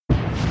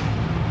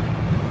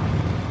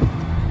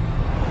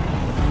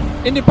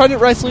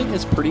Independent wrestling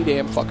is pretty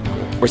damn fucking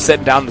cool. We're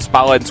sitting down in the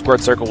Spotlight and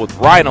Squared Circle with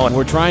Rhino.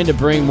 We're trying to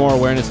bring more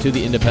awareness to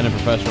the independent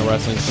professional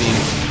wrestling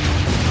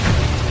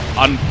scene.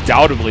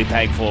 Undoubtedly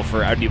thankful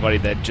for anybody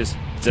that just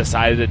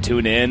decided to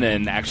tune in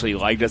and actually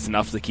liked us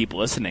enough to keep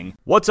listening.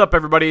 What's up,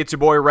 everybody? It's your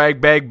boy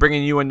Ragbag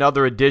bringing you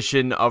another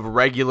edition of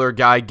Regular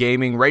Guy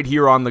Gaming right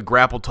here on the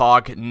Grapple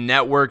Talk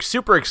Network.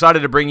 Super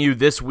excited to bring you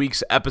this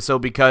week's episode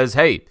because,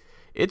 hey,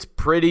 it's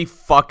pretty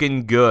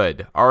fucking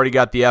good. Already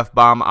got the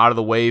F-bomb out of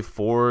the way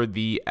for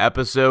the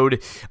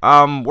episode.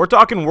 We're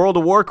talking World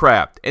of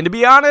Warcraft. And to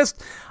be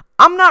honest,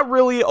 I'm not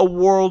really a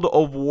World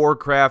of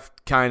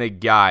Warcraft kind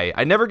of guy.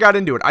 I never got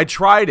into it. I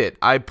tried it.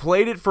 I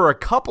played it for a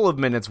couple of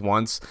minutes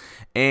once,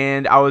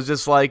 and I was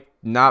just like,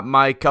 not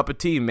my cup of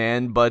tea,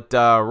 man. But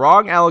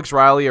Wrong Alex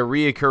Riley, a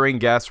reoccurring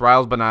guest,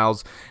 Riles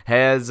Beniles,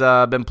 has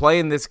been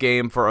playing this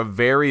game for a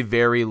very,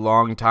 very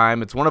long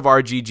time. It's one of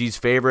RGG's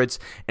favorites,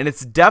 and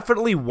it's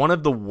definitely one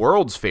of the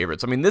world's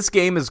favorites. I mean, this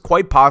game is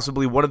quite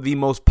possibly one of the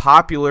most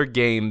popular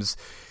games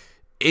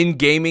in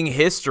gaming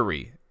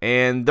history.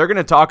 And they're going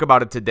to talk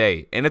about it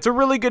today. And it's a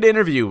really good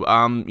interview.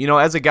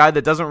 As a guy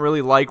that doesn't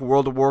really like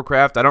World of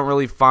Warcraft, I don't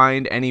really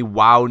find any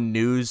WoW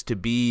news to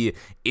be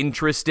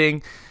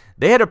interesting.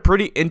 They had a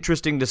pretty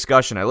interesting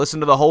discussion. I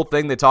listened to the whole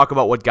thing. They talk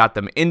about what got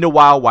them into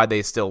WoW, why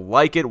they still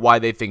like it, why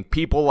they think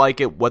people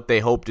like it, what they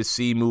hope to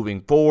see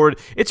moving forward.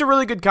 It's a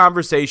really good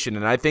conversation,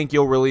 and I think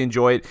you'll really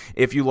enjoy it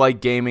if you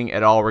like gaming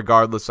at all,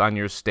 regardless on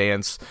your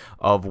stance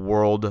of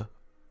World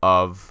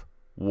of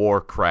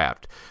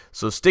Warcraft.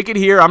 So stick it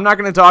here. I'm not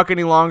going to talk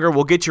any longer.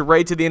 We'll get you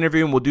right to the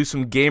interview, and we'll do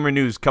some gamer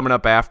news coming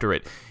up after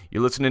it.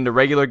 You're listening to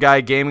Regular Guy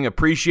Gaming.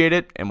 Appreciate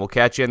it, and we'll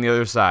catch you on the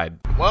other side.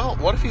 Well,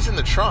 what if he's in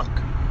the trunk?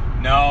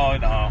 No.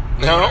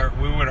 No?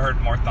 We would have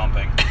heard more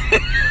thumping.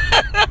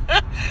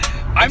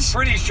 I'm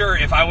pretty sure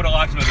if I would have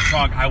locked him in the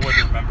trunk, I would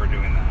remember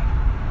doing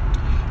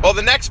that. Well,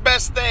 the next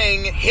best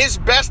thing, his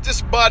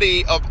bestest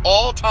buddy of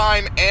all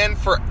time and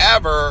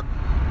forever,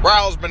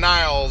 Riles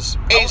Beniles,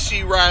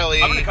 AC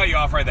Riley. I'm going to cut you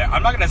off right there.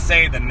 I'm not going to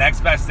say the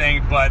next best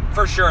thing, but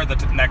for sure the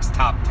next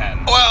top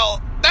 10.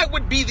 Well, that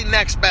would be the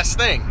next best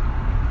thing.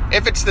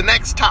 If it's the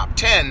next top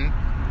 10,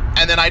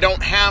 and then I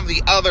don't have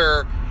the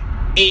other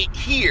 8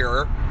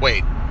 here.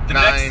 Wait,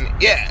 9.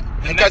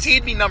 Because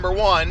he'd be number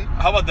 1.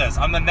 How about this?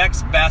 I'm the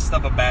next best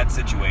of a bad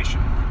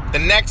situation. The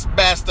next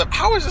best of...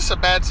 How is this a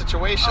bad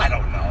situation? I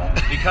don't know.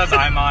 Because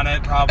I'm on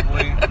it,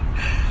 probably.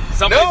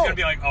 Somebody's going to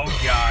be like, oh,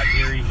 God,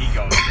 here he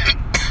goes again.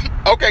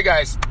 Okay,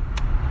 guys,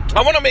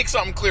 I want to make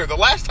something clear. The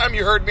last time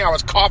you heard me, I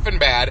was coughing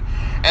bad,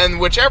 and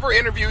whichever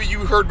interview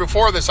you heard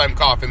before this, I'm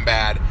coughing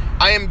bad.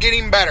 I am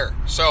getting better,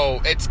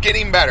 so it's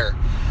getting better.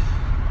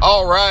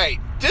 All right,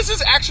 this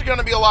is actually going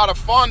to be a lot of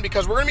fun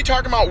because we're going to be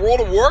talking about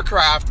World of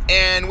Warcraft,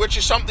 and which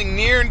is something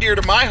near and dear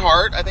to my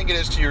heart. I think it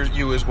is to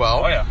you as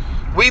well. Oh, yeah.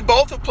 We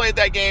both have played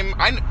that game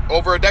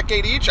over a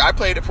decade each. I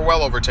played it for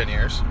well over 10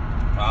 years.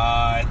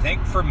 I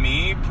think for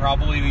me,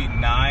 probably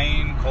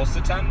 9, close to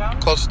 10 now.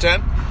 Close to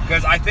 10?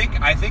 Because I think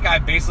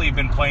I've basically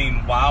been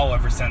playing WoW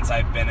ever since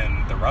I've been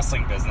in the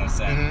wrestling business,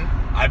 and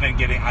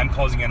I'm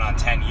closing in on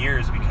 10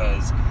 years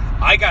because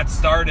I got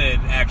started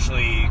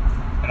actually,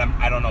 and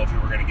I don't know if we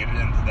were going to get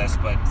into this,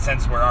 but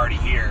since we're already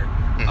here,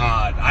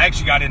 I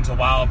actually got into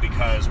WoW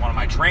because one of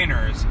my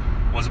trainers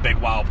was a big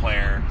WoW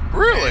player.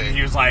 Really? And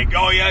he was like,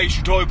 "Oh yeah, you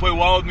should totally play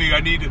WoW with me.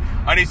 I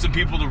need some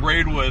people to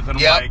raid with," and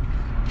I'm like,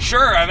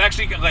 sure, I'm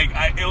actually,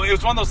 it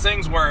was one of those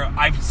things where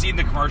I've seen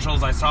the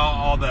commercials, I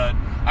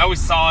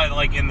always saw it,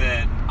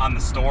 on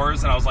the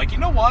stores, and I was like, you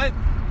know what?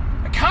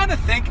 I kind of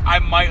think I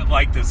might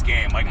like this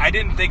game. I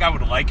didn't think I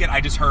would like it, I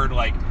just heard,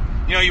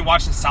 you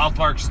watch the South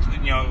Park,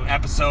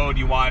 episode,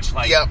 you watch,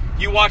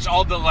 you watch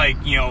all the,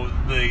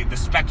 the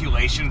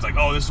speculations,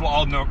 oh, this is what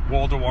all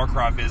World of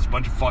Warcraft is, a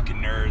bunch of fucking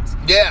nerds.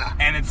 Yeah.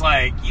 And it's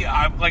I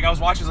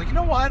was watching, you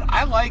know what?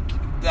 I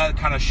like that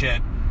kind of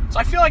shit, so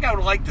I feel like I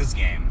would like this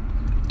game.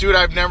 Dude,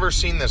 I've never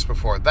seen this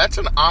before. That's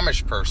an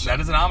Amish person.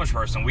 That is an Amish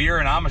person. We are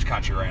in Amish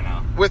country right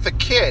now. With a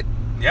kid.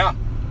 Yeah.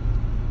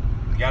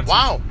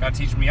 Gotta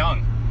teach them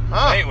young. Oh.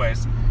 But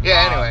anyways.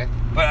 Yeah, anyway.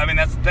 But, I mean,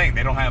 that's the thing.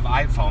 They don't have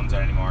iPhones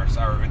anymore.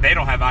 Or they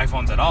don't have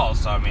iPhones at all.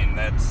 So, I mean,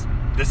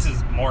 this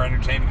is more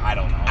entertaining. I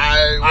don't know.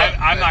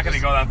 I'm not going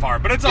to go that far.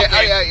 But it's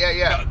okay.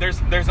 Yeah. No,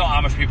 there's no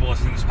Amish people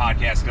listening to this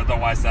podcast, because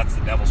otherwise that's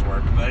the devil's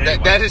work. But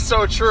anyway, that is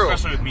so true.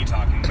 Especially with me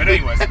talking. But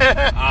anyways.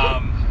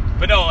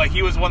 But no,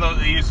 he was one of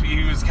those,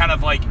 he was kind of,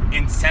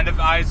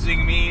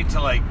 incentivizing me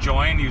to,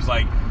 join. He was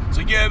like,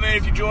 yeah, man,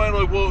 if you join,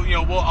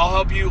 I'll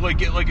help you,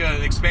 get,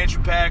 an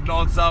expansion pack and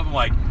all that stuff. I'm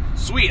like,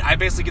 sweet, I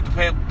basically get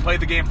to play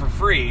the game for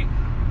free.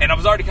 And I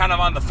was already kind of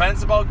on the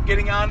fence about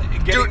getting on.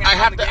 Dude, I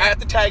have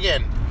to tag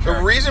in. Sure.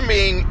 The reason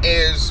being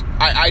is,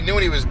 I knew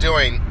what he was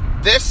doing.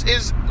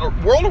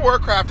 World of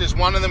Warcraft is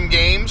one of them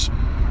games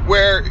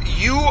where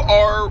you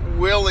are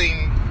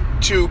willing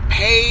to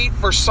pay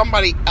for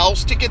somebody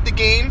else to get the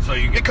game,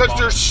 because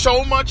there's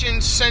so much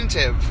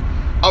incentive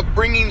of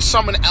bringing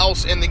someone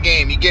else in the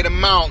game. You get a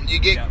mount, you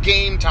get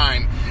game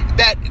time.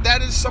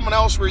 that is someone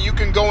else where you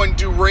can go and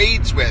do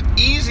raids with.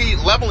 Easy,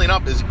 leveling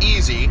up is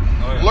easy.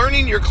 Oh, yeah.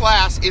 Learning your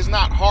class is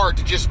not hard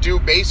to just do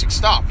basic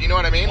stuff. You know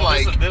what I mean?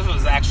 Well, this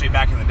was actually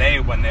back in the day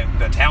when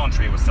the talent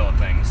tree was still a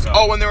thing. So.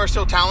 Oh, when there were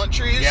still talent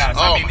trees? Yeah, so,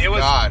 oh, I mean, my it was,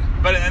 God.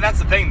 But that's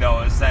the thing,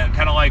 though, is that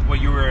kind of like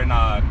what you were in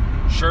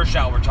Sure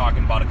Shot were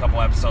talking about a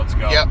couple episodes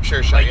ago. Yep,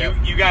 Sure Shot,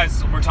 like you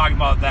guys were talking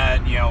about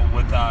that,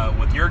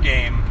 with your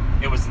game.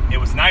 It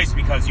was nice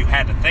because you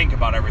had to think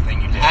about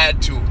everything you did.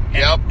 Had to,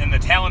 And the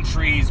talent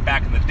trees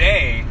back in the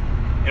day,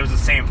 it was the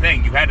same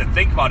thing. You had to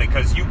think about it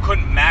because you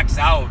couldn't max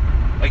out.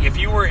 Like if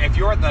you were at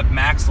the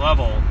max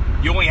level,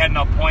 you only had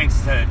enough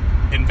points to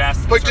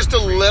invest. Put just a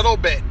little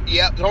bit.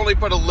 Yep, only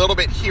put a little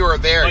bit here or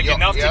there. Like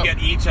enough to get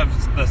each of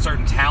the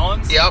certain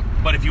talents. Yep.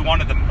 But if you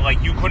wanted them, like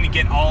you couldn't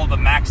get all the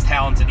max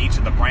talents in each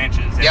of the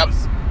branches.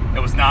 It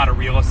was not a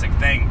realistic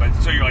thing. But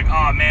so you're like,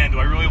 oh man, do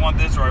I really want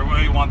this or I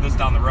really want this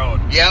down the road?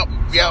 Yep,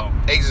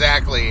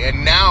 exactly.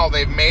 And now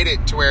they've made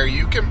it to where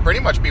you can pretty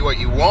much be what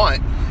you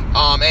want.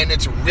 And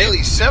it's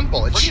really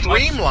simple. It's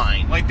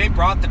streamlined. Like they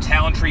brought the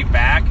talent tree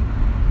back,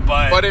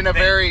 but in a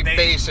very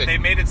basic. They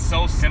made it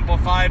so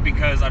simplified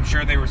because I'm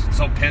sure they were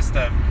so pissed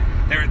that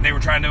they were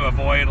trying to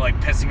avoid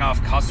like pissing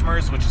off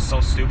customers, which is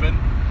so stupid.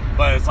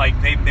 But it's like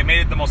they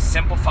made it the most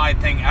simplified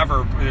thing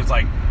ever. It's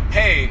like,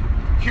 hey,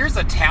 here's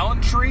a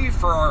talent tree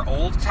for our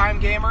old time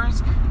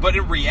gamers, but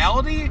in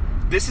reality,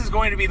 this is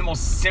going to be the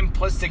most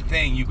simplistic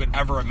thing you could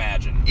ever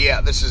imagine.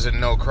 Yeah, this is a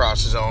no cross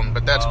zone,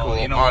 but that's cool.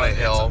 On a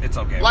hill. It's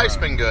okay. Life's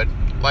been good.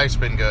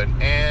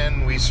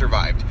 And we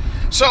survived.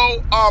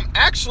 So,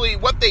 actually,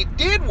 what they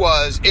did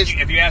was...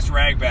 If you ask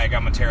Ragbag,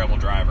 I'm a terrible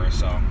driver,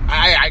 so...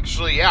 Normally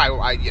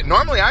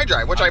I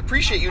drive, which I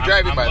appreciate you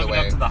driving, by the way.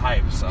 I'm living up to the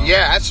hype, so...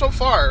 Yeah, so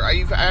far,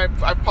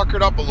 I've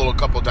puckered up a little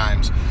couple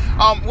times.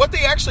 What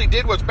they actually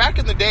did was, back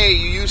in the day,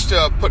 you used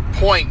to put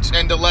points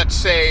into, let's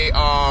say,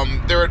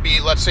 there would be,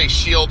 let's say,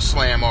 Shield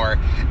Slam or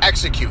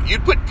Execute.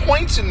 You'd put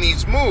points in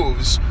these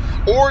moves,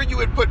 or you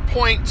would put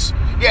points...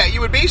 Yeah,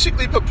 you would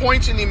basically put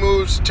points in the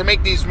moves to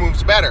make these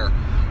moves better.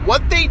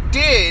 What they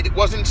did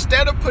was,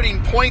 instead of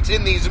putting points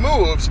in these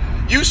moves,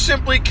 you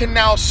simply can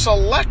now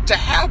select to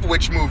have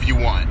which move you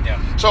want.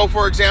 Yeah. So,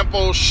 for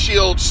example,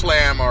 Shield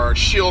Slam or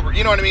Shield,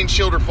 you know what I mean?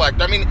 Shield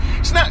Reflect. I mean,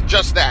 it's not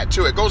just that,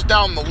 too. It goes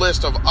down the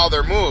list of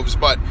other moves.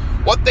 But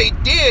what they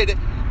did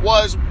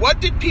was,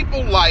 what did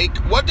people like?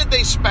 What did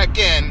they spec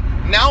in?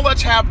 Now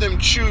let's have them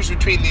choose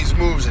between these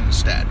moves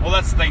instead. Well,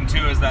 that's the thing,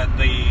 too, is that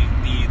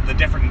the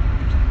different...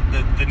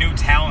 The new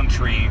talent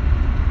tree,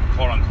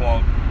 quote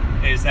unquote,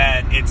 is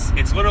that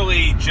it's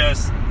literally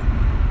just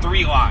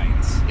 3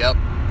 lines. Yep.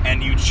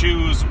 And you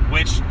choose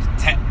which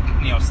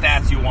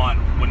stats you want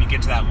when you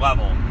get to that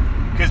level.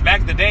 Because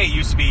back in the day, it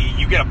used to be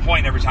you get a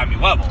point every time you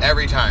level.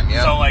 Every time,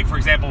 yeah. So, like, for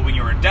example, when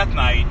you were a Death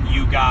Knight,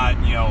 you got,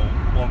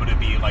 what would it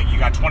be? Like, you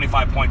got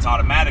 25 points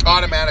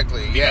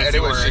automatically. Yeah, and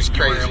it was just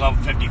crazy. You were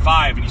level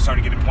 55 and you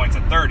started getting points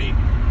at 30.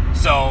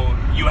 So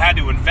you had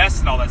to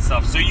invest in all that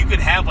stuff. So you could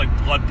have like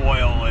Blood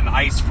Boil and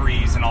Ice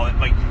Freeze and all that.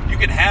 Like you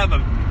could have a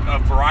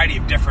variety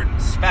of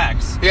different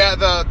specs. Yeah,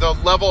 the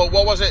level,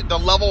 what was it? The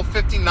level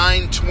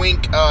 59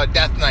 Twink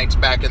Death Knights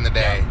back in the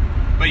day.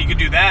 Yeah. But you could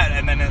do that,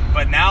 and then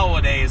but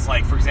nowadays,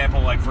 like for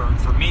example, like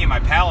for me, my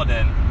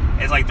Paladin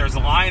is like there's a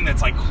line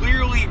that's like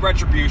clearly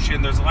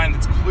Retribution. There's a line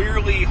that's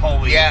clearly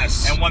Holy.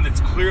 Yes. And one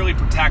that's clearly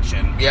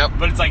Protection. Yep.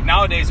 But it's like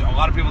nowadays a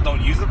lot of people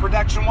don't use the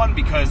Protection one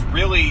because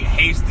really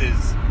haste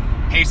is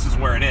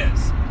where it is.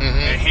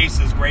 Mm-hmm.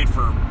 Haste is great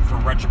for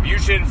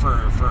retribution,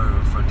 for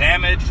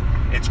damage.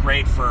 It's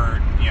great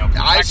for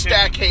protection. I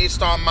stack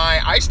haste on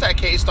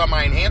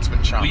my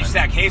enhancement shaman. Well, you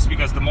stack haste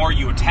because the more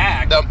you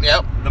attack,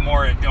 the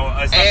more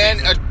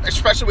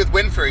especially with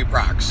Wind Fury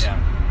procs.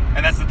 Yeah,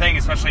 and that's the thing,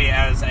 especially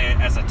as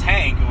a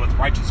tank with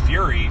Righteous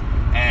Fury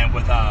and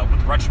with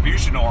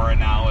Retribution Aura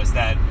now, is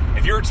that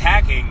if you're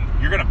attacking,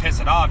 you're gonna piss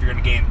it off. You're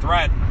gonna gain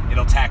threat.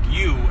 It'll attack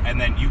you, and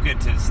then you get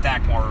to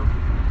stack more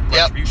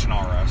Retribution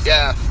Aura. So.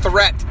 Yeah,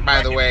 threat,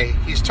 by the way.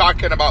 He's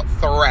talking about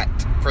threat,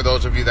 for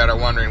those of you that are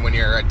wondering. When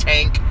you're a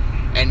tank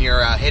and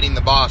you're hitting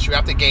the boss, you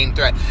have to gain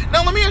threat.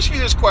 Now, let me ask you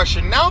this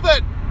question. Now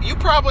that you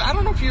probably, I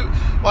don't know if you,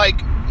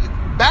 like,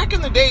 back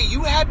in the day,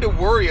 you had to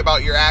worry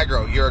about your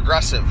aggro, your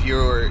aggressive,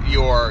 you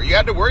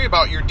had to worry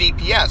about your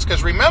DPS.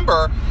 Because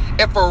remember,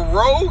 if a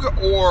rogue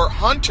or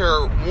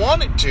hunter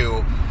wanted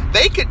to,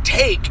 they could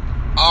take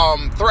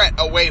threat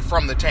away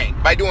from the tank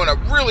by doing a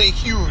really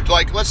huge,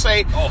 like, let's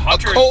say a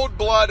cold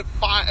blood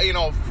 5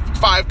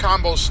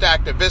 combos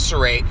stacked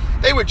eviscerate,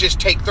 they would just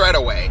take threat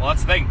away. Well,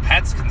 that's the thing,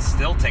 pets can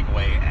still take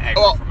away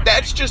aggro from a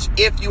that's tank. just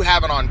if you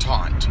have an on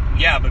taunt.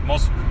 Yeah, but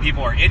most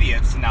people are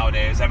idiots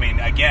nowadays. I mean,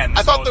 again,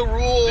 I thought the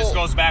rule... This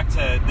goes back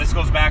to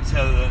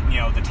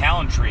the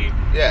talent tree.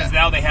 Yeah. Because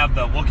now they have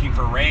the looking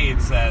for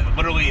raids.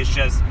 Literally, it's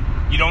just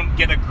you don't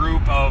get a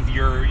group of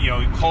your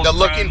close the friends.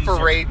 looking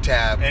for raid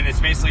tab. And it's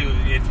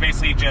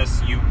basically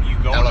just you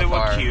go LFR. into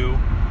a queue,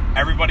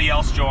 everybody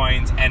else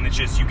joins, and it's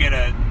just you get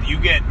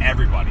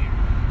everybody.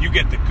 You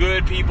get the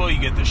good people,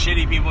 you get the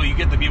shitty people, you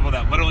get the people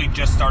that literally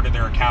just started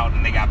their account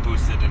and they got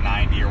boosted to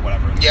 90 or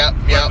whatever. Yeah.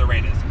 The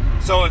rate is.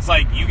 So it's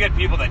like you get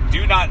people that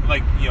do not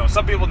like.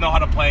 Some people know how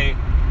to play.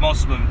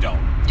 Most of them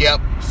don't.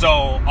 Yep. So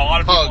a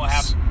lot of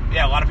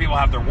people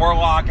have their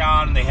warlock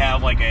on. They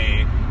have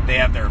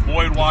their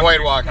void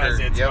walker because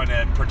it's going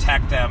to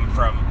protect them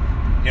from,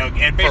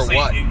 and basically,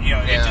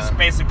 it just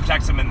basically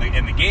protects them in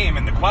the game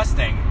in the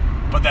questing.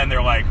 But then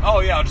they're like, oh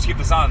yeah, I'll just keep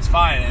this on, it's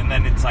fine. And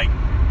then it's like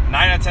 9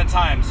 out of 10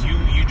 times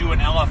you do an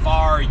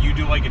LFR, you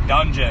do like a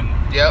dungeon.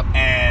 Yep.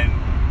 And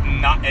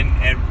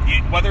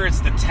whether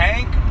it's the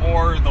tank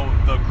or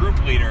the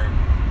group leader,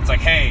 it's like,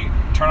 hey,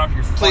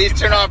 please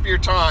turn off your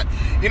taunt.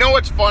 You know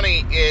what's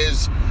funny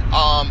is,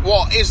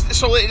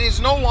 it is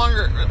no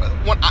longer.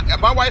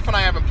 My wife and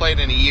I haven't played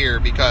in a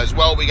year because,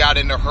 we got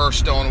into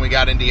Hearthstone, we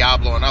got into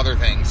Diablo and other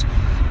things.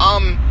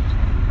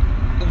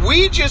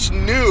 We just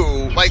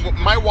knew, like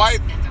my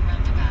wife.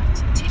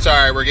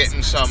 Sorry, we're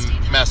getting some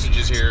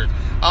messages here.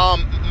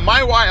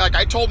 My wife, like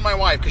I told my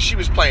wife, because she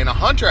was playing a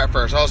hunter at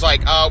first, I was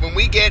like, when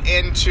we get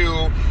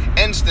into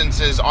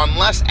instances,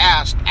 unless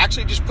asked,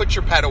 actually just put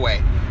your pet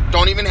away.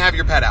 Don't even have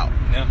your pet out.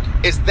 Yeah.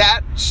 Is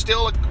that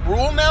still a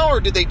rule now, or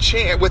did they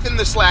change within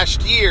this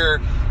last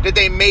year? Did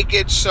they make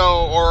it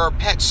so, or are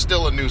pets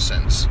still a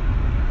nuisance?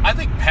 I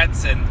think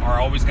pets are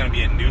always going to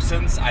be a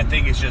nuisance. I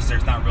think it's just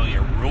there's not really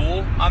a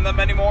rule on them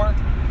anymore.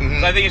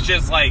 Mm-hmm. So I think it's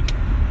just like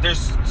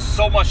there's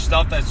so much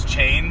stuff that's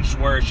changed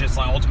where it's just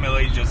like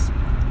ultimately just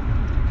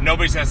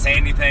nobody's going to say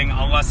anything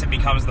unless it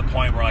becomes the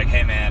point where like,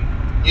 hey man,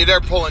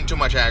 they're pulling too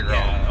much aggro.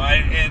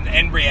 Yeah,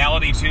 in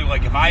reality too,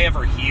 like if I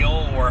ever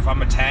heal or if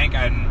I'm a tank,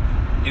 and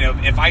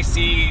if I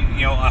see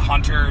a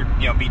hunter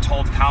be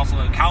told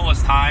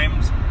countless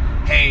times,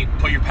 hey,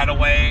 put your pet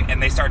away,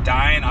 and they start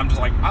dying, I'm just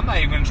like, I'm not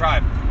even gonna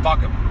try.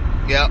 Fuck them.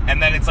 Yeah.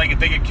 And then it's like if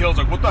they get killed, it's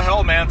like, what the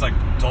hell, man? It's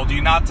like, told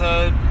you not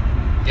to.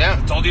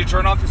 Yeah. Told you to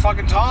turn off your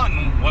fucking taunt,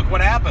 and look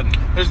what happened.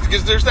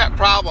 Because there's that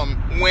problem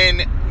when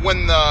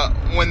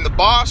the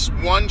boss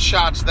one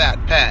shots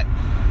that pet.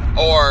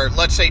 Or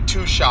let's say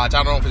 2 shots.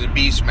 I don't know if it's a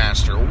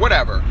Beastmaster or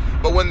whatever.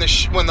 But when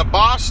the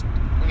boss,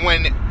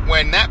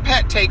 when that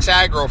pet takes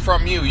aggro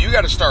from you, you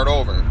got to start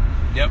over.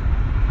 Yep.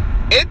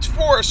 It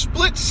for a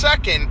split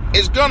second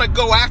is gonna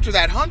go after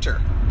that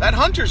hunter. That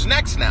hunter's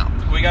next now.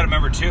 We got to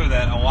remember too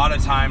that a lot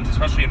of times,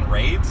 especially in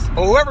raids,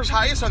 or whoever's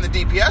highest on the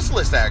DPS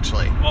list,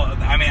 actually. Well,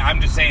 I mean,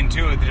 I'm just saying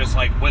too, just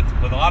like with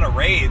a lot of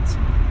raids,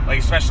 like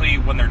especially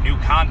when they're new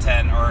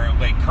content or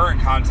like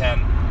current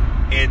content.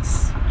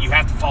 You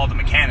have to follow the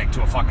mechanic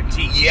to a fucking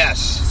T. Yes.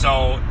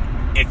 So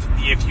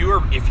if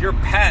your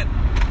pet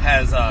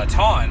has a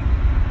taunt,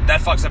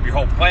 that fucks up your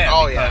whole plan.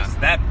 Oh, because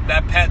that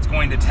pet's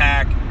going to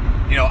attack,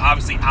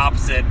 obviously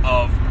opposite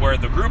of where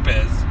the group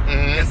is,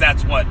 because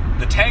that's what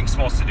the tank's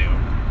supposed to do.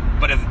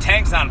 But if the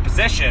tank's not in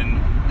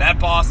position, that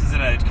boss is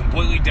in a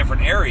completely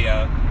different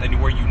area than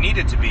where you need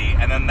it to be,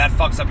 and then that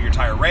fucks up your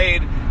entire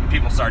raid.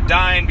 People start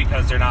dying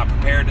because they're not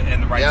prepared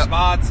in the right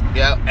spots.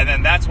 Yep. And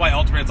then that's why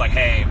ultimately it's like,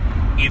 hey,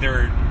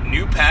 either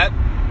new pet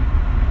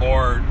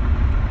or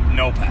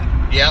no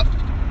pet. Yep.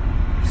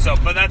 So,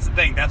 but that's the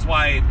thing. That's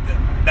why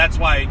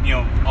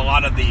a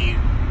lot of the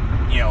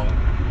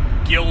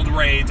guild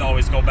raids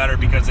always go better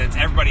because it's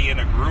everybody in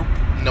a group.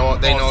 No,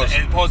 they know. As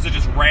opposed to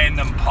just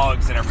random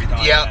pugs and everything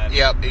like that.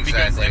 Yep, exactly.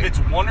 Because if it's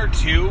 1 or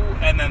 2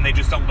 and then they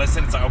just don't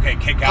listen, it's like, okay,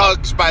 kick out.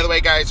 Pugs, by the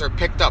way, guys, are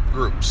picked up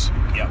groups.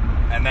 Yep.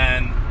 And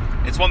then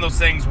it's one of those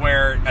things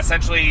where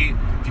essentially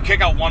if you kick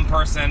out one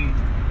person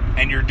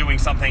and you're doing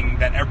something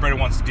that everybody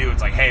wants to do,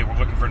 it's like, hey, we're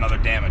looking for another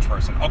damage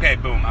person. Okay,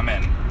 boom, I'm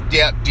in.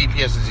 Yeah,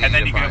 DPS is easy. And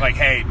then to you can find. be like,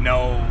 hey,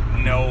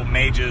 no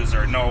mages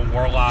or no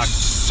warlocks.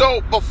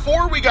 So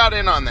before we got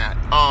in on that,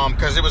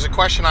 because it was a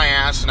question I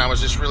asked and I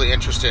was just really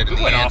interested in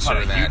the answer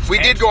to that. We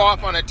did go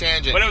off on a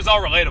tangent, but it was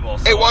all relatable.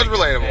 So it was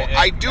relatable.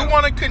 I do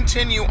want to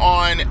continue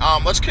on.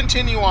 Let's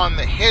continue on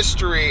the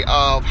history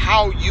of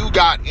how you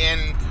got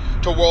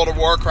into World of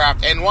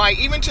Warcraft and why,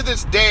 even to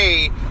this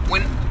day,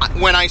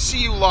 when I see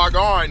you log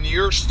on,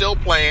 you're still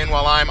playing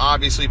while I'm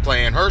obviously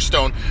playing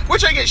Hearthstone,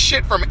 which I get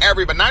shit from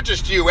everybody, not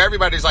just you.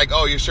 Everybody's like,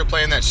 oh, you're still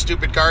playing that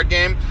stupid card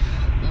game.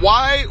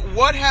 Why?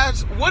 What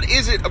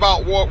is it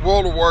about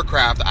World of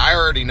Warcraft? I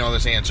already know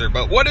this answer,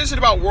 but what is it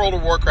about World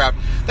of Warcraft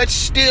that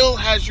still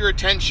has your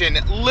attention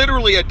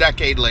literally a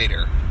decade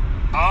later?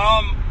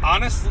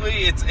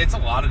 Honestly, it's a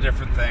lot of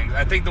different things.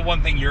 I think the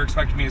one thing you're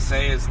expecting me to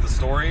say is the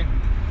story.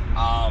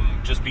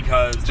 Just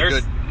because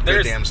there's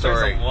damn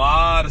story. There's a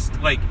lot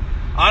of like,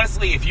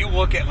 honestly, if you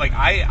look at like,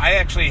 I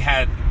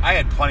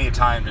had plenty of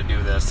time to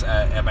do this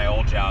at my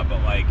old job,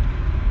 but like,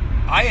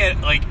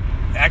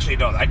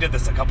 I did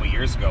this a couple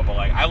years ago, but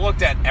like, I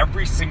looked at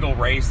every single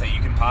race that you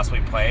can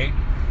possibly play,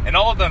 and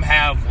all of them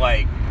have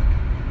like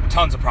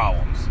tons of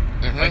problems.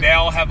 Mm-hmm. Like, they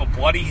all have a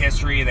bloody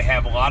history. They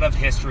have a lot of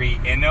history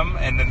in them,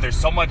 and then there's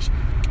so much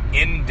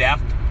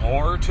in-depth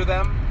lore to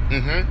them.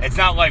 Mm-hmm. It's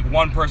not like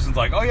one person's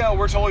like, oh yeah,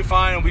 we're totally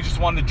fine, and we just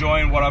wanted to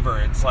join, whatever.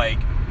 It's like,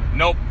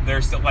 nope,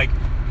 there's still, like,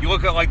 you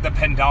look at, like, the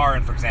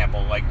Pandaren, for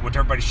example, like, which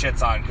everybody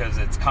shits on because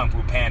it's Kung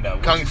Fu Panda.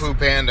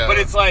 But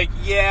it's like,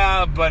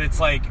 yeah, but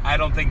it's like, I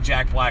don't think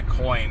Jack Black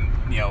coined,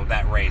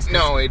 that race.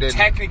 No, he didn't.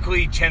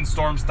 Technically, Chen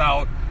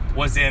Stormstout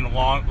was in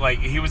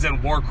he was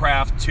in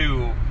Warcraft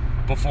 2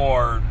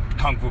 before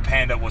Kung Fu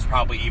Panda was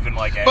probably even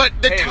like a... But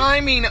the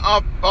timing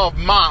of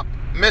Mop,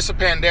 Missa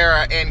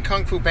Pandera, and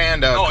Kung Fu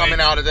Panda coming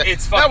out of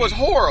that was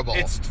horrible.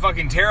 It's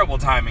fucking terrible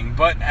timing.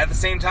 But at the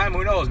same time,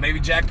 who knows? Maybe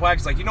Jack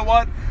Black's like, you know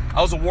what?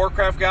 I was a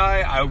Warcraft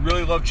guy. I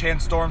really love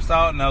Chance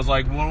Stormstout, and I was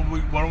like, why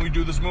don't we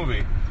do this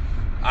movie?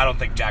 I don't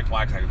think Jack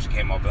Black actually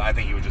came up with it. I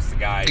think he was just the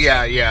guy.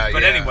 Yeah.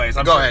 But anyways,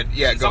 go ahead.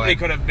 Yeah, somebody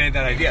could have made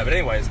that idea. But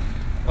anyways,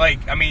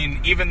 like, I mean,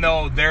 even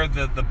though they're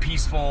the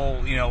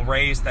peaceful,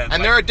 race that...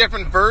 And they're a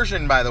different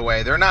version, by the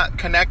way. They're not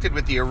connected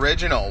with the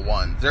original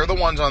ones. They're the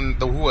ones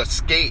who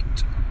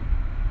escaped.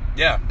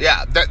 Yeah.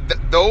 Yeah,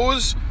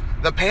 those...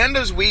 The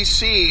pandas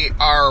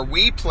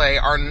we play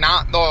are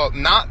not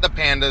the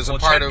pandas well, a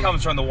part Chet of...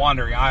 comes from the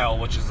Wandering Isle,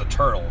 which is a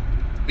turtle.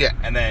 Yeah.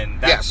 And then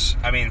yes.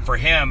 I mean, for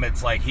him,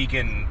 it's like he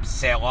can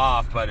sail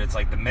off, but it's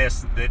like the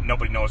mist that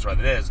nobody knows what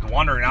it is. The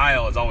Wandering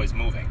Isle is always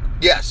moving.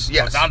 Yes.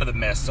 So it's out of the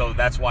mist, so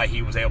that's why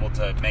he was able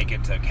to make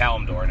it to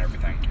Kalimdor and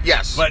everything.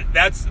 Yes.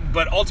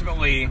 But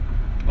ultimately,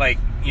 like,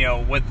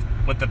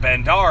 with the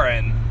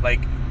Pandaren, like,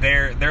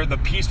 they're the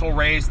peaceful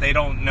race. They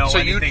don't know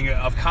anything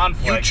of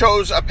conflict. You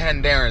chose a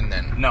Pandaren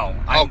then? No.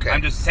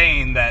 I'm just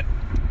saying that.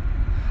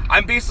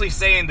 I'm basically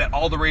saying that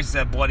all the races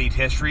have bloodied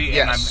history, and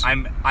yes.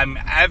 I'm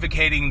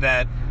advocating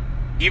that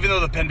even though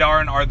the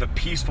Pandaren are the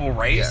peaceful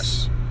race,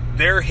 yes.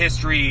 their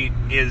history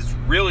is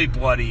really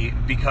bloody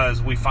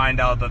because we find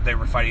out that they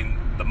were fighting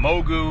the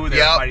Mogu, they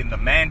were fighting the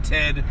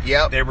Mantid.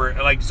 Yep. They were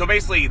so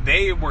basically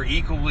they were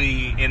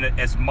equally in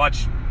as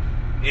much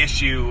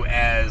issue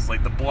as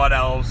like the Blood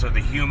Elves or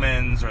the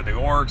humans or the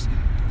Orcs.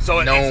 So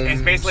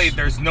it's basically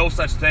there's no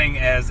such thing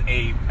as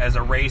a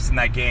race in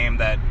that game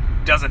that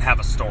doesn't have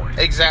a story.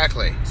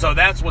 Exactly. So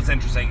that's what's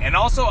interesting. And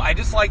also, I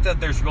just like that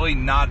there's really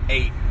not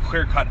a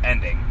clear-cut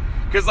ending.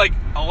 Because, like,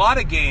 a lot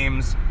of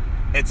games,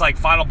 it's like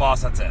final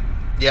boss, that's it.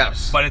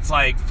 Yes. But it's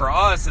like, for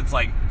us, it's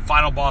like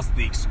final boss,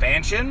 the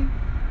expansion.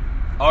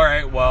 All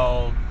right,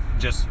 well,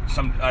 there's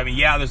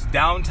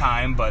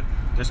downtime, but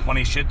there's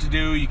plenty of shit to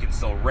do. You can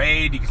still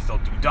raid. You can still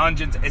do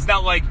dungeons. It's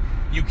not like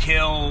you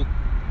kill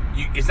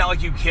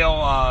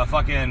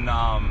fucking...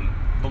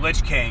 the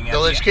Lich King.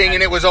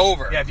 And it was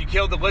over. Yeah, if you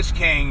killed the Lich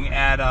King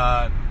at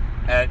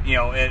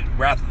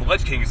Wrath of the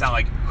Lich King, it's not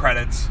like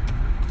credits,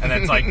 and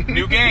it's like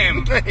new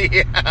game.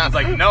 Yeah. It's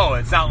like no,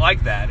 it's not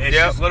like that. It's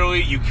just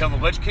literally you kill the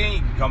Lich King, you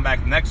can come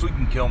back next week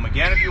and kill him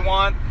again if you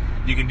want.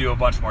 You can do a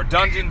bunch more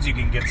dungeons. You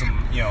can get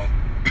some, you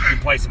can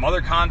play some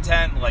other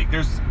content. Like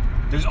there's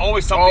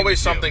always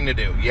something to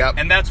do. Yep.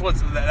 And that's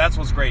what's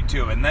great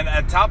too. And then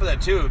at top of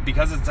that too,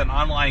 because it's an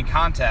online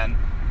content.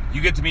 You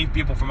get to meet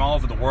people from all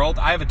over the world.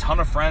 I have a ton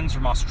of friends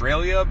from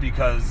Australia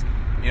because,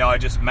 I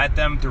just met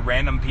them through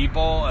random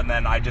people, and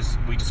then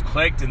we just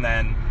clicked, and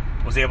then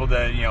was able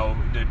to,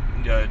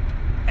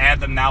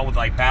 add them now with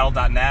like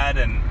Battle.net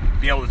and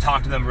be able to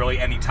talk to them really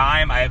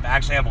anytime. I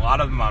actually have a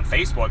lot of them on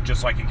Facebook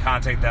just so I can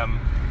contact them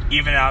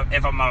even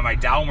if I'm on my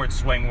downward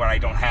swing where I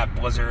don't have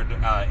Blizzard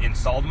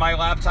installed in my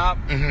laptop.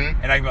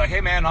 Mm-hmm. And I can be like,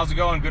 hey man, how's it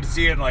going? Good to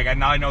see you. And like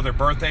now I know their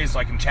birthdays, so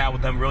I can chat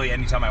with them really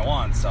anytime I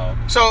want. So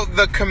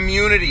the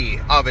community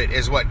of it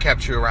is what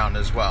kept you around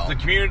as well. The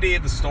community,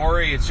 the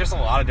story, it's just a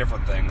lot of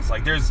different things.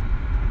 Like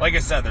I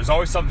said, there's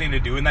always something to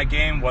do in that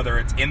game, whether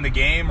it's in the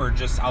game or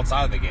just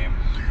outside of the game.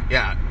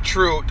 Yeah,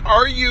 true.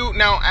 Are you,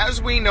 now,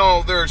 as we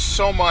know, there's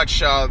so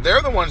much,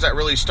 they're the ones that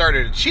really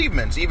started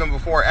achievements, even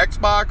before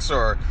Xbox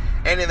or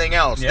anything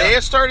else. Yeah. They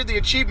have started the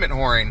achievement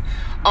whoring.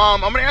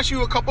 I'm going to ask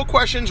you a couple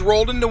questions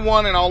rolled into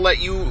one, and I'll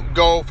let you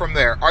go from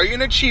there. Are you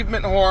an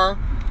achievement whore?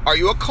 Are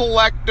you a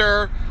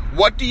collector?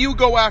 What do you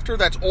go after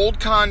that's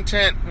old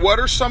content? What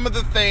are some of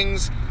the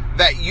things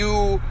that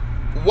you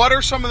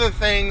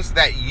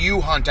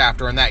hunt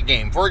after in that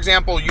game? For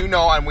example,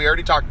 and we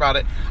already talked about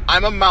it,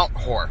 I'm a mount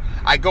whore.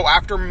 I go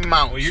after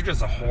mounts. Well, you're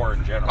just a whore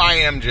in general. I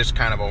am just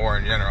kind of a whore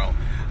in general.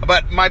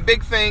 But my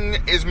big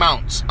thing is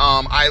mounts.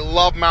 I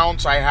love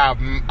mounts. I have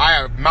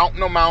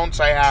mountain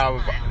mounts. I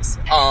have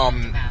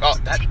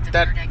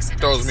that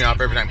throws me off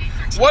every time.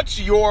 What's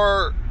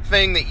your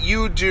thing that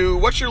you do?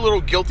 What's your little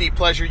guilty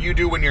pleasure you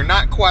do when you're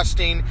not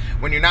questing,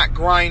 when you're not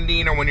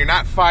grinding, or when you're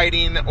not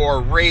fighting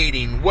or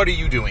raiding? What are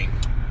you doing?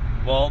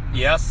 Well,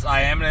 yes,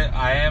 I am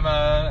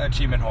a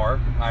achievement whore.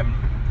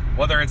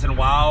 Whether it's in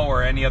WoW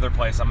or any other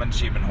place, I'm an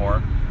achievement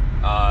whore.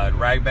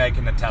 Ragbag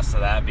can attest to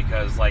that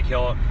because like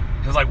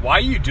he's like, why are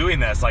you doing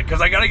this? Like,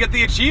 because I gotta get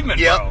the achievement,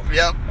 bro.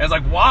 Yep. And it's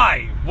like,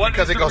 why? What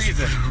is the reason?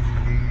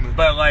 Goes...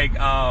 But like,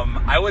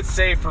 I would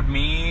say for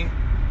me,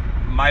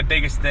 my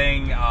biggest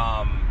thing.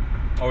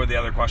 What were the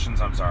other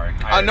questions? I'm sorry.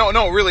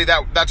 No, really,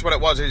 that's what it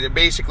was.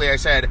 Basically, I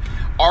said,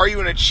 are you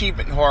an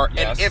achievement whore?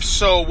 Yes. And if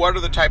so, what are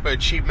the type of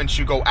achievements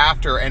you go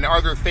after? And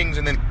are there things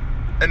in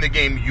the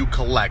game you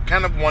collect?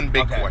 Kind of one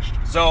big question.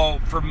 So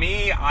for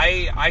me,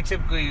 I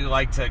typically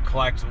like to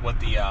collect with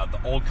the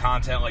old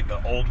content, like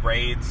the old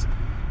raids,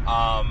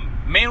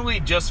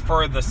 mainly just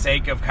for the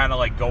sake of kind of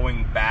like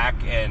going back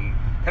and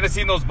kind of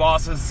seeing those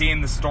bosses,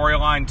 seeing the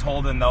storyline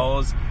told in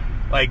those.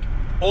 Like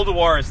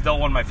Ulduar is still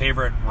one of my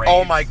favorite raids.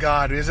 Oh my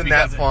god, isn't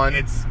that fun?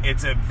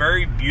 It's a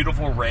very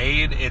beautiful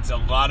raid. It's a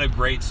lot of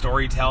great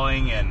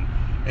storytelling, and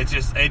it's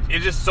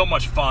just so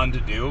much fun to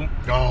do.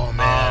 Oh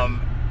man.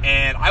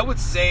 And I would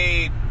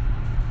say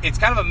it's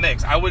kind of a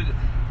mix.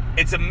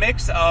 It's a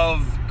mix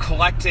of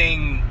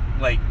collecting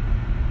like,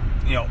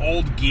 you know,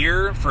 old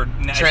gear for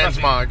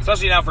transmog,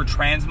 especially now for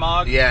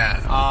transmog.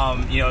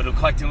 Yeah. You know, to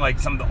collecting like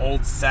some of the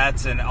old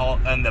sets and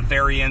the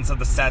variants of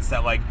the sets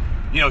that, like,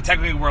 you know,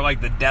 technically were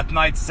like the Death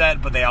Knight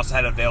set, but they also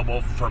had it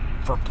available for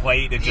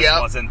plate. It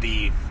just wasn't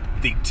the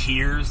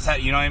tier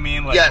set. You know what I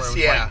mean? Like, yes. Where it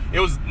was Yeah. like, it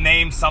was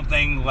named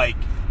something like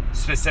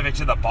specific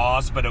to the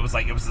boss, but it was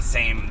the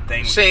same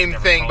thing. Same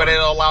thing, but it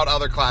allowed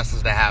other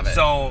classes to have it.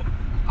 So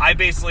I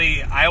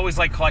always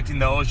like collecting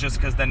those just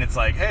because then it's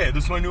like, hey,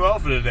 this is my new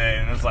outfit today,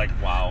 and it's like,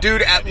 wow.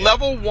 Dude, at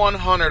level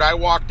 100, I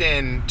walked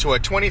into a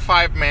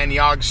 25-man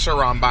Yogg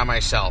Saron by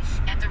myself,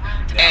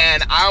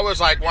 and I was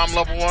like, well, I'm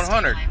level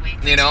 100,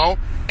 you know,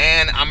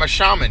 and I'm a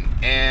shaman,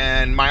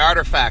 and my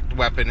artifact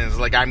weapon is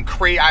like,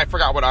 I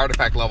forgot what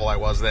artifact level I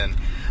was then,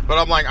 but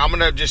I'm like, I'm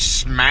gonna just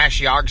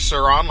smash Yogg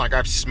Saron like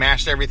I've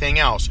smashed everything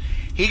else.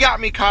 He got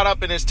me caught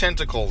up in his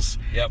tentacles,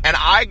 and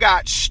I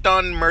got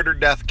stunned, murder,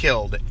 death,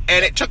 killed,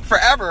 and it took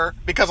forever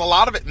because a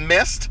lot of it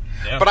missed.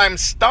 But I'm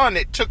stunned.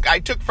 It took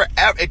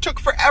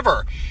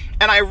forever,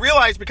 and I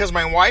realized because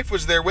my wife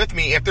was there with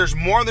me, if there's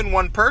more than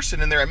one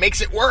person in there, it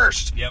makes it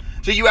worse.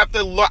 So you have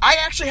to learn. I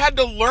actually had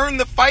to learn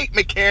the fight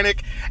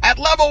mechanic at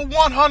level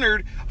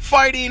 100,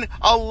 fighting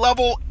a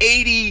level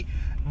 80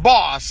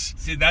 boss.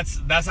 See,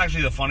 that's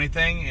actually the funny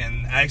thing,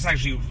 and that's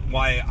actually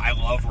why I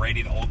love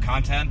raiding old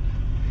content.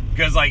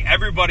 Because, like,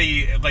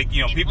 everybody, like,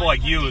 you know, people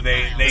like you,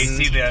 they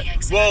see that,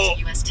 well,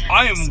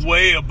 I am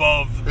way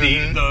above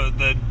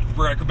the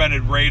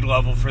recommended raid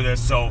level for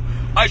this, so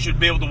I should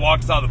be able to walk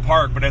this out of the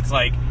park. But it's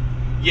like,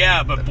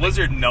 yeah, but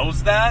Blizzard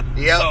knows that,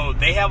 so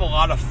they have a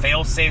lot of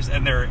fail safes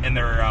in their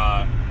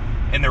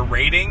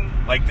rating.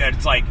 Like, that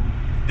it's like,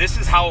 this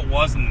is how it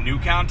was in the new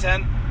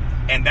content,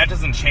 and that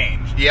doesn't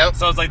change.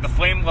 So it's like the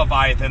Flame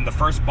Leviathan, the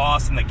first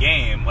boss in the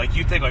game. Like,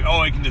 you think like,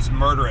 oh, you can just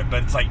murder it,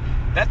 but it's like,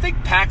 that thing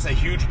packs a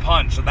huge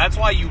punch. So that's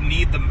why you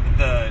need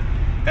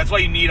that's why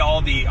you need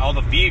all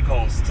the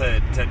vehicles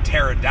to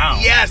tear it down.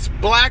 Yes,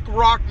 Black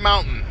Rock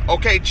Mountain.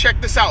 Okay, check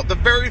this out. The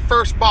very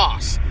first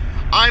boss,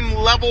 I'm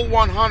level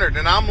 100,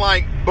 and I'm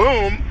like,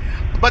 boom.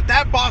 But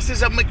that boss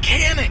is a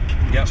mechanic.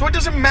 So it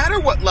doesn't matter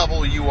what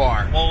level you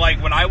are. Well,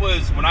 like when I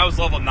was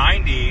level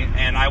 90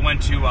 and I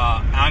went to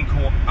I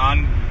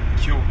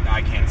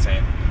can't say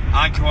it.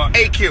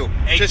 AQ.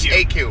 Just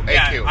AQ.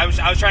 Yeah, I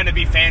was trying to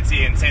be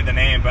fancy and say the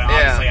name, but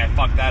obviously I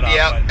fucked that up.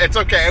 Yeah, but, it's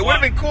okay. It would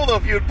have been cool though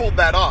if you had pulled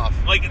that off.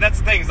 Like, that's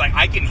the thing, is like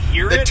I can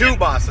hear the two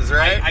bosses,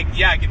 right?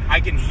 I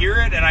can hear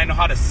it and I know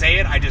how to say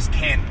it. I just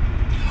can't.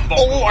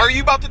 Oh, are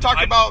you about to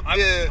talk about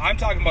the? I'm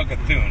talking about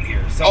Cthulhu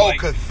here. So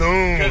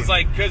Cthulhu.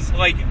 Because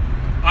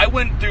I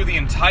went through the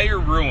entire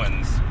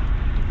ruins.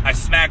 I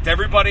smacked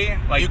everybody.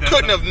 Like, you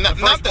couldn't have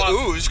not the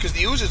ooze, because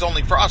the ooze is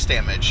only frost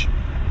damage.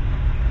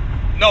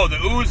 No, the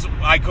ooze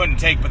I couldn't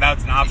take, but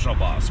that's an optional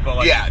boss. But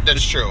like, yeah,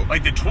 that's true.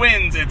 Like the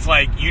twins, it's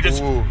like you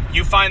just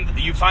you find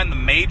the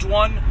mage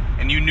one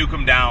and you nuke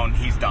him down.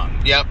 He's done.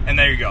 And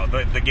there you go.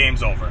 The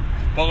game's over.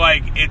 But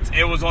like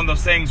it was one of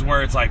those things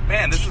where it's like,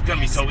 man, this is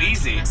gonna be so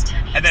easy.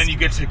 And then you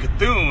get to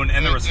Cthulhu,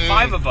 and there was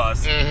 5 of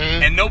us,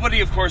 and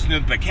nobody, of course, knew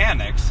the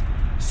mechanics.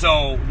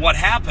 So what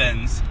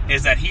happens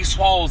is that he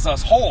swallows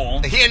us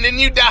whole, and then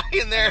you die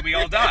in there. And we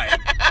all died.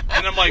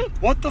 And I'm like,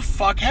 what the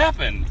fuck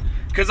happened?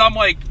 Because I'm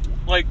like,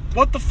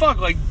 what the fuck?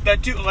 Like,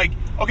 that dude, like,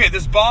 okay,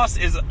 this boss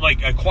is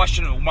like a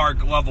question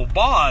mark level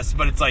boss,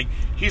 but it's like,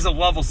 he's a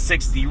level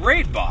 60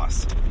 raid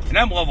boss. And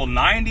I'm level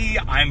 90.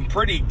 I'm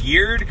pretty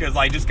geared because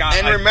I just got.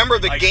 And remember,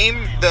 in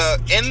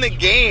the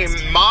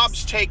game,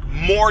 mobs take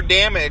more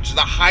damage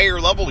the higher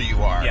level you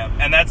are. Yeah,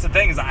 and that's the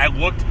thing, is I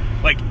looked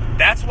like,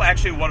 that's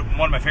one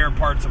of my favorite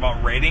parts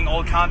about raiding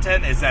old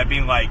content, is that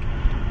being like,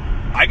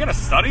 I gotta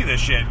study this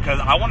shit because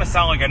I want to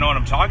sound like I know what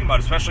I'm talking about,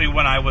 especially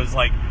when I was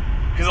like,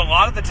 because a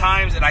lot of the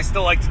times, and I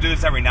still like to do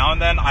this every now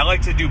and then, I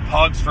like to do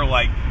pugs for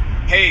like,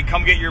 hey,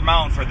 come get your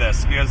mount for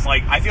this, because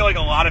like I feel like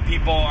a lot of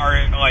people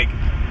are like,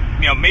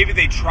 you know, maybe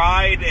they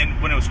tried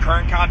and when it was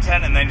current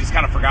content and then just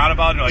kind of forgot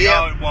about it. Like,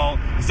 oh, well,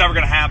 it's never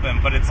going to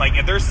happen. But it's like,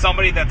 if there's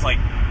somebody that's like,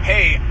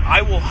 hey,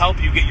 I will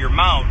help you get your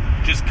mount.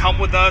 Just come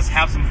with us,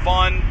 have some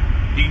fun.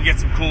 You can get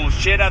some cool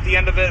shit at the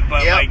end of it.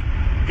 But like,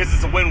 because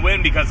it's a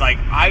win-win, because like,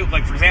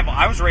 for example,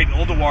 I was raiding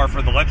Ulduar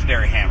for the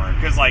legendary hammer.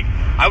 Because like,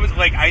 I was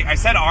like, I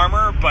said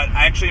armor, but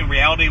actually in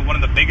reality, one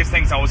of the biggest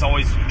things I was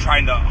always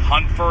trying to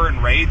hunt for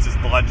in raids is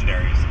the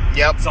legendaries.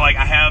 So like,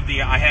 I have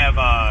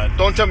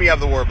don't tell me you have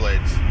the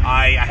Warblades.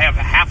 I have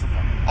half of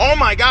them. Oh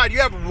my god, you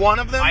have one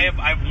of them? I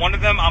have one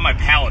of them on my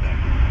paladin,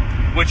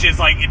 which is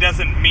like, it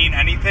doesn't mean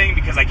anything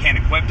because I can't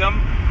equip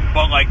them.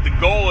 But like, the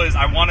goal is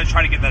I want to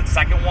try to get that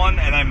second one,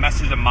 and I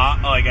messaged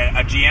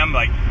a GM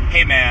like,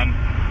 hey man,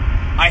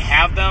 I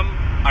have them.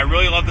 I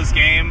really love this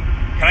game.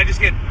 Can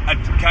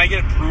I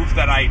get proof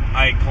that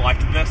I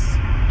collected this?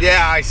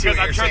 Yeah, I see.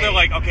 Because I'm sure they're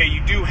like, okay,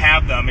 you do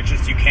have them. It's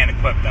just you can't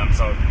equip them.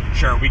 So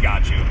sure, we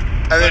got you.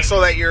 And then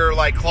so that your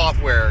like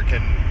clothwear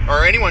can,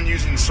 or anyone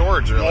using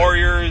swords, really.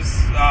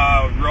 Warriors,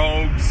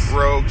 rogues.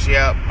 Rogues,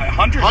 yeah.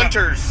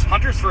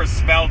 Hunters for a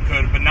spell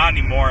could, but not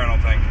anymore, I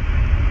don't think.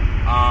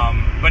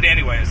 But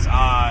anyways,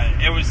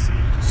 it was,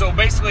 so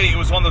basically it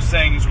was one of those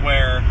things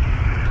where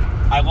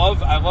I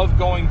love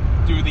going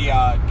through the,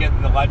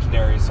 getting the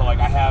legendaries. So like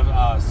I have,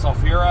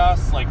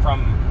 Sulfuras, like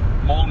from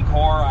Molten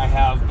Core. I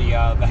have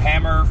the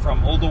hammer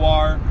from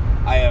Ulduar.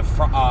 I have,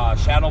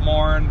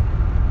 Shadowmourne.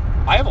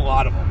 I have a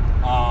lot of them.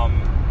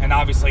 And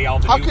obviously all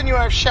the How can you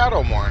have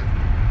Shadowmourne?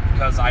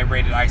 Because I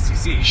rated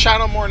ICC.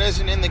 Shadowmourne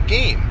isn't in the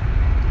game.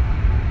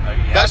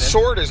 That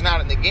sword is not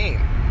in the game.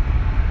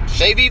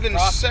 They've even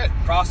said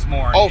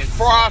Frostmourne. Oh,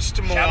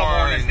 Frostmourne.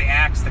 Shadowmourne is the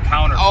axe, the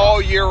counter. Oh,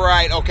 you're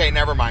right. Okay,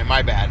 never mind.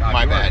 My bad.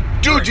 My bad.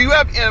 Dude, do you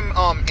have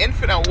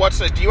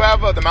Infinite? Do you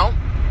have the mount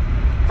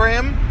for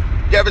him?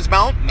 Do you have his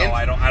mount? No,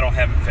 I don't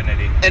have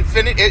Infinity.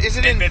 Is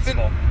it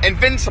Invincible?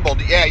 Invincible.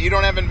 Yeah, you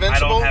don't have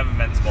Invincible? I don't have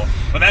Invincible.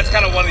 But that's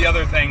kind of one of the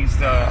other things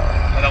that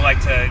I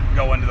like to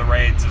go into the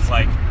raids is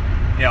like,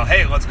 you know,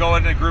 hey, let's go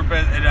into a group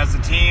as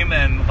a team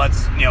and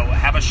let's, you know,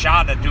 have a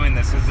shot at doing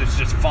this because it's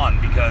just fun.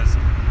 Because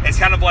it's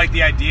kind of like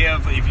the idea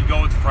of if you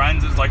go with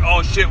friends, it's like,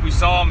 oh shit, we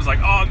saw him. It's like,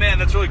 oh man,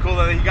 that's really cool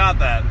that he got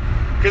that.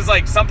 Because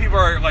like some people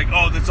are like,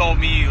 oh, that's all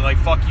me. Like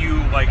fuck you.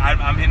 Like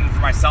I'm hitting for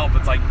myself.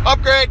 It's like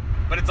upgrade.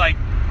 But it's like,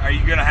 are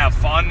you gonna have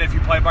fun if you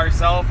play by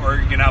yourself, or are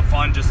you gonna have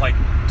fun just like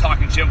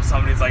talking shit with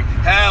somebody? It's like,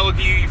 hey, look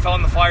at you, you fell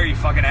in the fire, you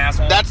fucking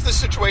asshole. That's the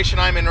situation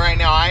I'm in right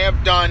now. I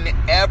have done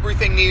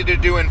everything needed to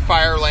do in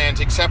Firelands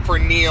except for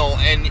Neil,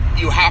 and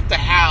you have to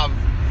have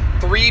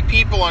 3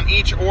 people on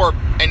each orb,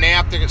 and they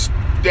have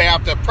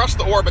to press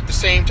the orb at the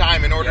same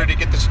time in order to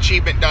get this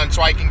achievement done,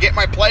 so I can get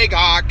my Plague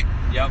Hawk.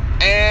 Yep.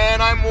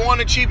 And I'm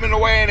 1 achievement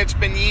away, and it's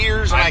been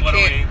years, and I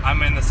can't.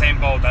 I'm in the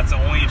same boat. That's the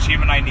only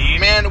achievement I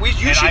need. Man,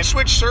 you should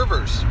switch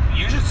servers.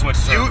 You should switch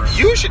servers.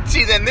 You should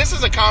see. Then this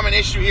is a common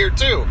issue here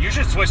too. You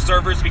should switch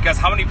servers because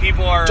how many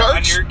people are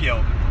on your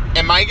guild?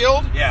 In my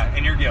guild? Yeah,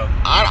 in your guild.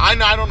 I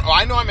don't.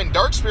 I know I'm in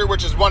Darkspear,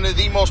 which is one of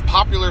the most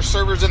popular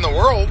servers in the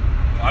world.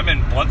 I'm in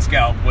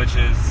Bloodscalp, which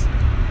is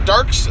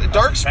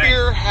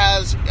Darkspear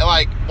has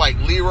like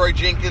Leroy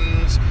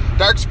Jenkins.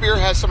 Darkspear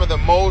has some of the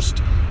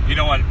most. You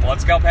know what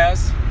Bloodscalp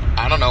has?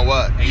 I don't know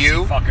what.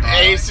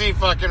 AC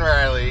fucking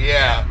Riley,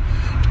 yeah.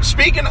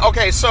 Speaking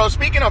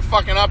of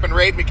fucking up in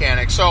raid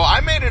mechanics, so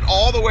I made it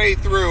all the way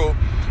through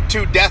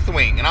to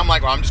Deathwing, and I'm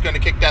like, well, I'm just going to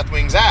kick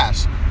Deathwing's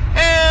ass.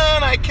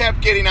 And I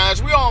kept getting,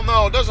 as we all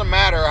know, it doesn't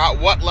matter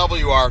what level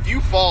you are. If you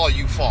fall,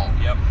 you fall.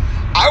 Yep.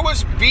 I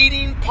was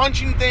beating,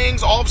 punching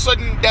things, all of a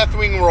sudden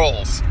Deathwing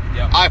rolls.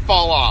 Yep. I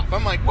fall off.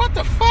 I'm like, what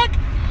the fuck?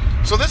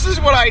 So this is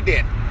what I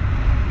did.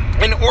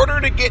 In order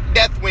to get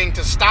Deathwing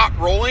to stop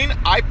rolling,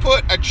 I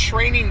put a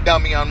training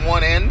dummy on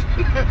one end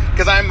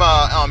because I'm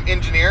an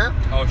engineer.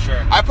 Oh,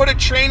 sure. I put a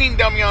training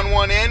dummy on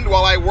one end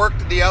while I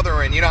worked the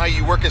other end. You know how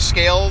you work his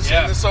scales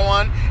and so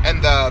on,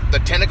 and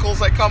the tentacles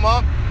that come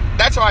up?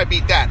 That's how I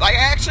beat that. Like, I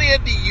actually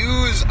had to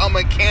use a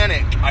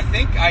mechanic. I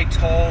think I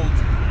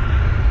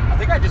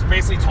just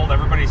basically told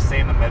everybody to stay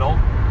in the middle,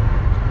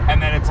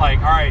 and then it's like,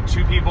 all right,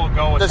 2 people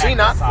go attack. Does he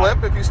not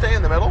flip if you stay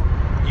in the middle?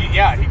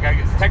 Yeah,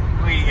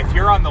 technically, if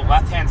you're on the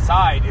left-hand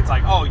side, it's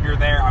like, oh, you're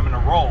there, I'm going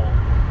to roll.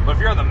 But if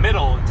you're in the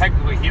middle,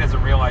 technically, he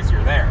doesn't realize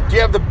you're there. Do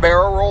you have the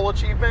barrel roll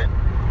achievement?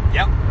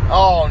 Yep.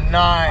 Oh,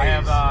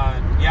 nice.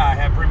 I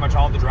have pretty much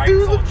all the Dragon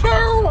Soul achievements. Do the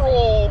barrel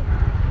roll.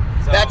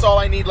 So, that's all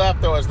I need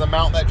left, though, is the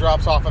mount that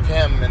drops off of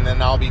him, and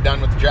then I'll be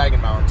done with the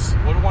dragon mounts.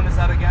 What one is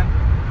that again?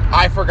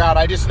 I forgot.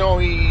 I just know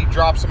he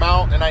drops them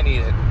out, and I need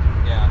it.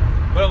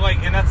 Yeah. But, like,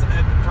 and that's,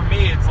 for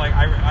me, it's like,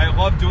 I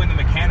love doing the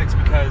mechanics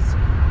because,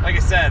 like I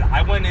said,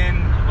 I went in,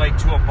 like,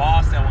 to a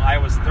boss that I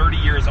was 30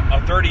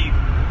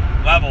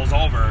 levels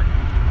over,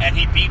 and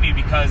he beat me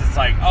because it's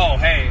like, oh,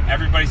 hey,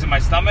 everybody's in my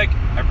stomach,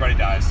 everybody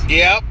dies.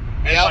 Yep.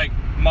 And it's like,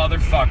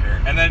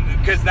 motherfucker. And then,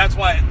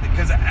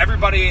 because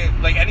everybody,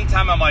 like,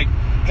 anytime I'm like,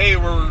 hey,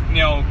 we're,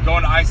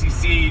 going to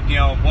ICC,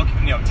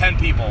 10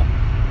 people.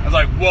 I was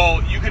like,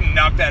 well, you can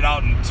knock that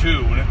out in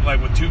 2,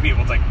 like, with 2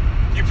 people. It's like,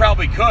 you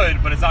probably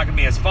could, but it's not going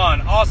to be as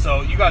fun.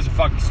 Also, you guys are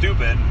fucking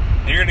stupid,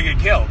 and you're going to get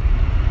killed.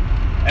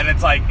 And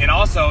it's like, and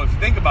also, if you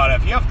think about it,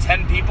 if you have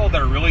 10 people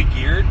that are really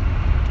geared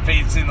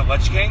facing the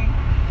Lich King,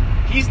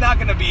 he's not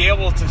going to be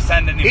able to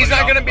send anybody. He's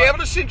not going to be able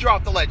to send you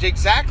off the ledge.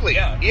 Exactly.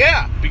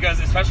 Yeah. Because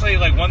especially,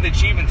 like, one of the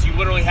achievements, you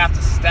literally have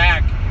to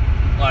stack,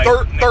 like...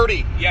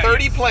 30.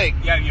 30 plague.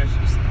 Yeah, you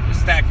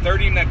stack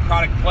 30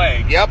 necrotic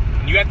plague. Yep.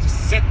 And you have to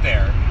sit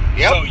there.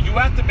 Yep. So you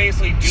have to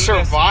basically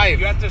survive.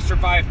 You have to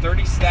survive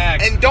 30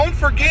 stacks. And don't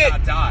forget,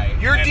 and not die.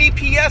 Your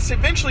DPS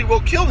eventually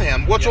will kill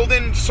him, which will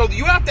then... So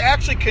you have to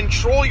actually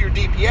control your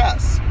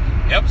DPS.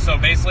 Yep. So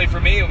basically for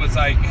me, it was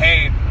like,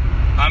 hey,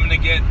 I'm gonna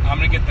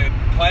get the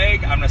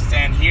plague. I'm gonna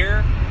stand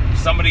here.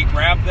 Somebody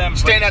grab them.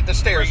 Stand at the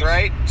stairs,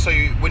 right? So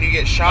when you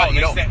get shot,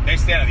 they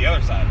stand at the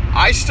other side.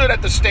 I stood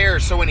at the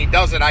stairs, so when he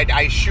does it,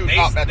 I shoot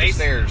up at the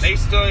stairs. They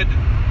stood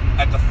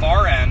at the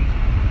far end,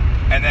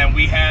 and then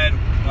we had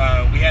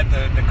we had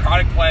the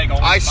necrotic plague.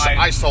 I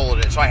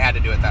soloed it, so I had to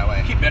do it that way.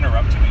 You keep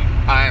interrupting me.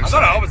 I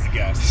thought I was the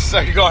guest.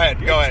 So go ahead.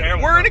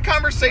 Terrible, We're in a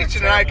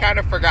conversation, and I kind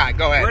of forgot.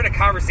 Go ahead. We're in a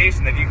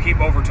conversation that you keep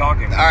over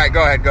talking. All right,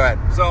 go ahead.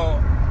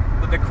 So,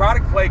 the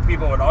necrotic plague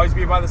people would always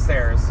be by the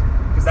stairs,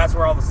 because that's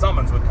where all the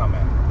summons would come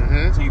in.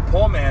 Mm-hmm. So you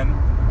pull them in,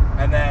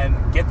 and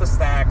then get the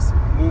stacks,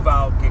 move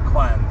out, get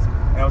cleansed.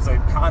 And it was a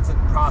constant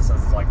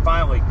process. It's like,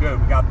 finally,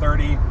 good, we got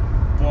 30,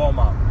 blow them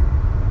up.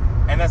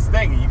 And that's the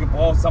thing, you can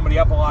blow somebody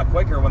up a lot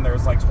quicker when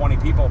there's like 20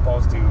 people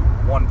opposed to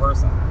one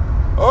person.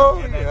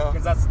 Oh, and yeah.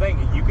 Because that's the thing,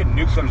 you can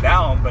nuke them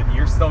down, but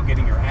you're still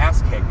getting your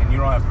ass kicked, and you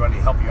don't have anybody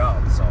to help you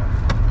out, so.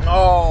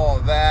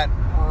 Oh, that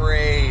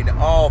raid.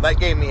 Oh, that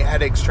gave me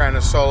headaches trying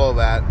to solo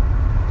that.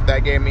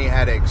 That gave me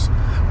headaches.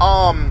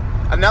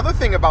 Another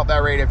thing about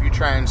that raid, if you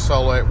try and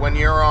solo it, when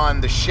you're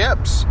on the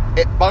ships,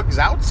 it bugs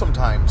out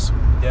sometimes.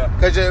 Yeah.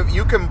 Because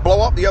you can blow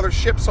up the other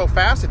ship so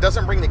fast, it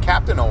doesn't bring the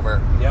captain over.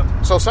 Yep.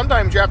 So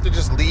sometimes you have to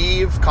just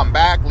leave, come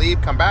back,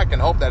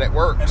 and hope that it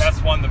works. And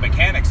that's one of the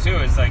mechanics too.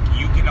 Is like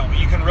you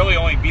can really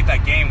only beat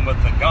that game with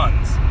the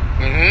guns.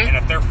 Mm-hmm. And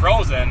if they're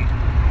frozen,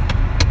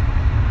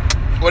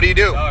 what do you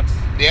do? Sucks.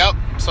 Yep.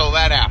 So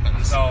that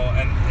happens. So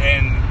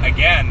and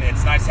again,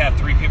 it's nice to have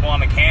 3 people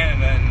on a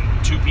cannon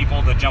and 2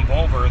 people to jump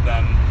over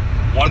than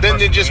one. But then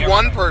person just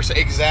one person,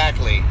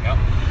 exactly. Yep.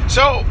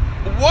 So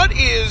what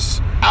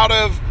is, out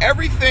of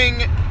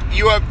everything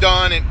you have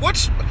done, and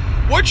what's the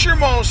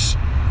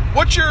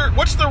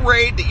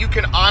raid that you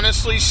can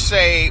honestly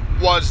say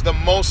was the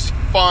most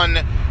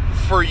fun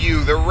for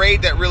you? The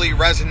raid that really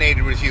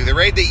resonated with you? The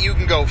raid that you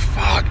can go,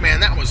 fuck,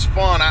 man, that was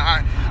fun.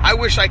 I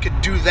wish I could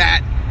do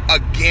that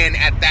again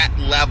at that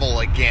level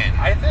again.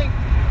 I think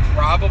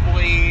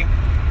probably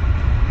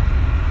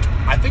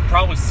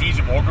Siege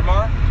of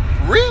Orgrimmar.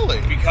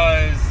 Really?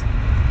 Because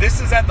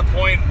this is at the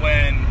point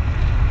when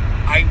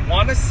I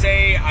want to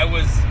say I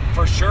was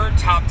for sure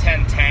top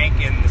 10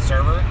 tank in the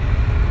server,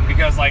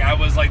 because like I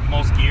was like the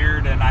most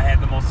geared and I had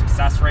the most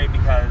success rate,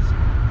 because,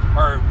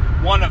 or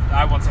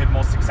I won't say the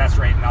most success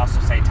rate and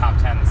also say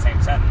top 10 in the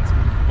same sentence,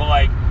 but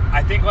like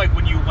I think like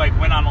when you like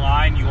went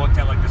online, you looked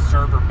at like the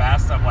server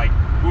best of like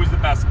who was the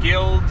best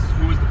guilds,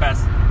 who was the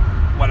best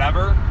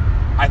whatever.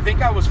 I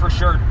think I was for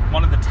sure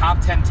one of the top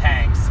 10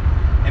 tanks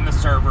in the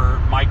server.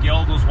 My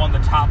guild was one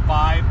of the top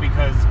 5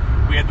 because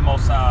we had the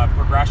most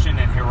progression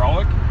in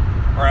heroic,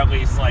 or at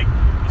least like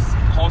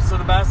close to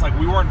the best. Like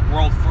we weren't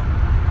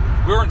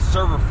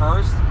server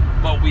first,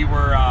 but we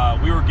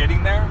were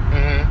getting there.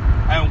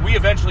 Mm-hmm. And we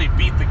eventually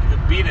beat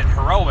it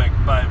heroic,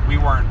 but we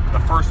weren't the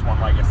first one,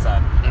 like I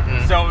said.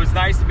 Mm-hmm. So it was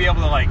nice to be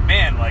able to like,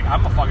 man, like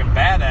I'm a fucking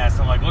badass,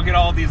 and like look at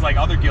all these like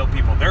other guild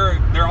people.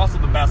 They're also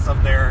the best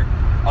of their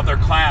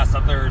class,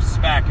 of their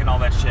spec, and all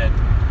that shit.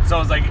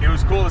 So it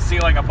was cool to see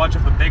like a bunch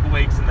of the big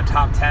wigs in the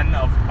top 10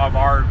 of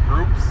our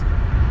groups.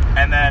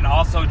 And then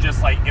also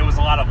just like it was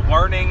a lot of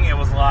learning. It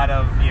was a lot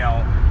of,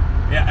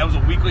 it was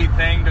a weekly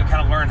thing to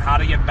kind of learn how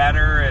to get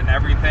better and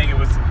everything. It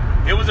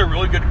was a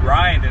really good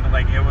grind, and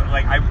like it was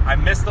like I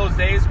miss those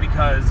days,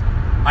 because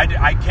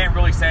I can't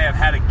really say I've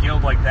had a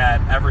guild like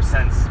that ever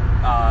since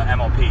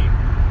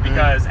MLP.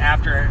 Because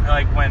after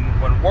like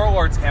when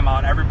Warlords came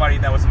out, everybody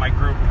that was in my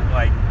group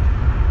like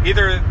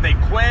either they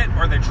quit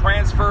or they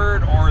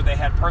transferred or they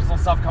had personal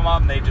stuff come up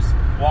and they just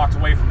walked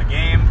away from the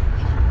game.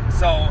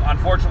 So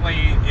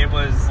unfortunately, it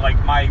was like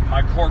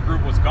my core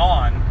group was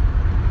gone,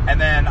 and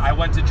then I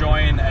went to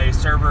join a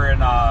server in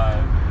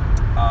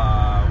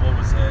what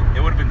was it?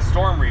 It would have been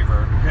Storm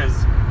Reaver,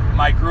 because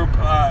my group,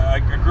 a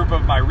group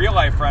of my real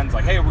life friends,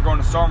 like, hey, we're going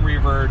to Storm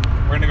Reaver,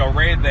 we're gonna go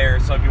raid there,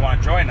 so if you want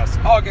to join us.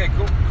 Oh, okay,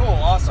 cool,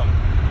 awesome.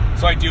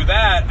 So I do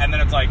that, and then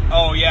it's like,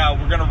 oh yeah,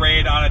 we're gonna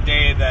raid on a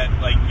day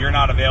that like you're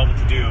not available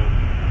to do.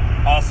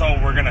 Also,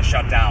 we're gonna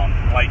shut down.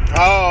 Like,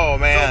 oh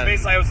man. So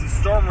basically, I was in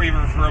Storm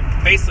Reaver for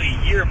basically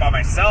a year by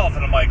myself,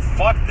 and I'm like,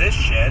 fuck this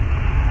shit.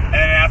 And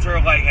then after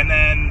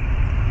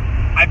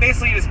I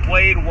basically just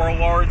played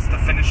Warlords to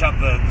finish up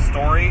the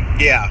story.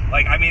 Yeah.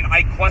 Like, I mean,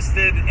 I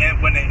quested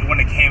when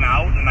it came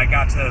out, and I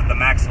got to the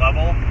max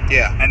level.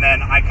 Yeah. And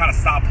then I kind of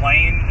stopped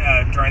playing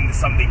during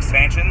some of the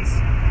expansions.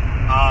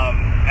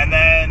 And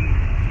then,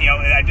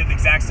 I did the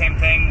exact same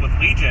thing with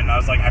Legion. I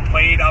was like, I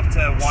played up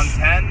to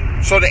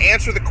 110. So to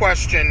answer the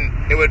question,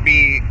 it would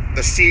be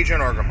the Siege on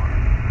Orgrimmar.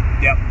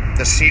 Yep.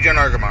 The Siege on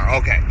Orgrimmar.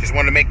 Okay. Just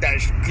wanted to make that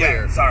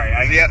clear. Yeah, sorry.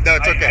 No,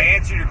 it's okay. I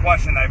answered your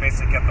question. I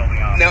basically kept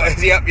building on. No,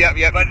 yep. But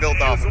you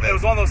built off of it. It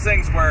was one of those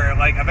things where,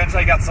 like,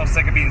 eventually I got so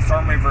sick of being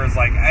Storm Reaver, it's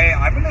like, hey,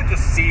 I'm going to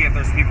just see if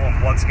there's people in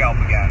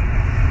Bloodscalp again.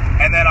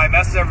 And then I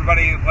messaged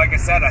everybody. Like I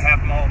said, I have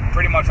them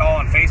pretty much all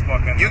on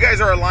Facebook. And you guys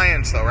are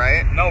Alliance, though,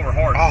 right? No, we're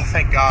Horde. Oh,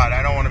 thank God.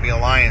 I don't want to be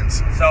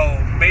Alliance.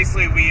 So,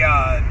 basically,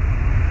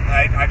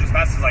 I just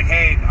messaged, like,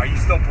 hey, are you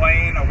still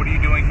playing? Or what are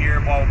you doing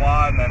here? Blah, blah,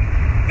 blah. And then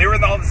they were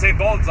in all the same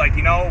boat. It's like,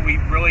 we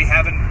really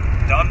haven't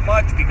done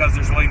much because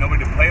there's really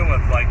nobody to play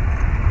with. Like,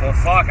 well,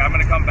 fuck, I'm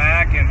going to come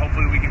back and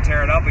hopefully we can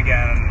tear it up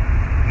again.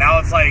 And now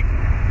it's like,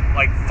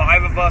 like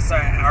 5 of us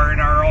are in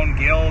our own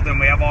guild, and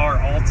we have our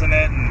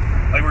alternate,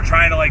 and like we're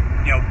trying to like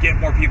get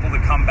more people to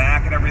come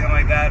back and everything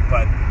like that.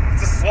 But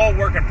it's a slow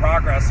work in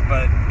progress.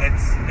 But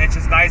it's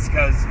just nice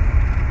because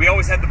we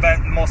always had the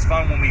most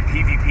fun when we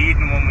PvP'd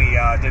and when we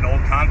did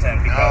old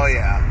content. Because,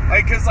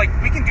 because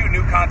we can do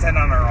new content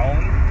on our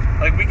own.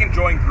 Like, we can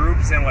join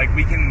groups and, like,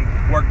 we can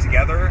work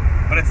together,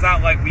 but it's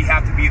not like we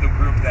have to be the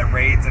group that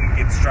raids and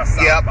gets stressed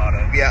out about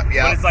it.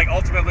 But it's like,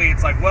 ultimately,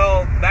 it's like,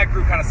 well, that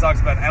group kind of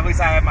sucks, but at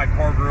least I have my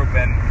core group,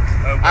 and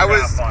I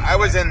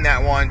was in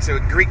that one, so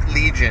Greek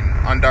Legion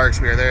on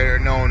Darkspear. They're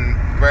known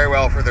very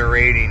well for their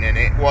raiding, and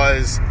it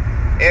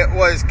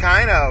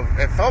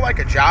felt like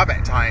a job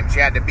at times.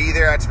 You had to be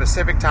there at a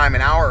specific time,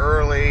 an hour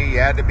early. You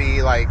had to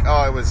be like,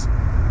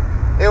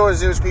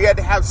 you had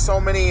to have so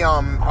many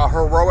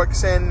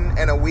heroics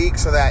in a week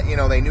so that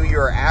they knew you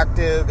were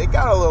active. It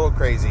got a little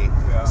crazy.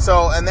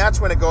 So, and that's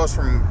when it goes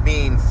from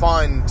being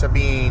fun to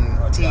being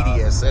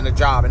tedious and a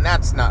job, and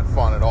that's not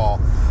fun at all.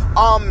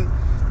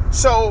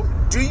 So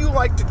do you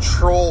like to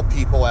troll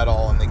people at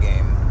all in the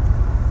game?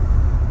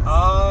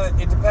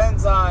 It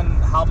depends on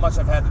how much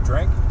I've had to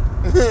drink.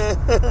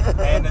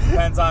 And it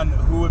depends on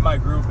who in my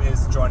group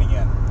is joining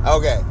in.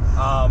 Okay.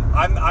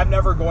 I'm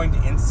never going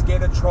to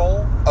instigate a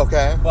troll.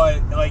 Okay.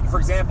 But like, for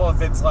example, if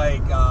it's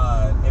like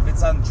if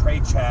it's on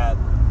trade chat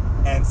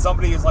and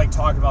somebody is like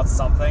talking about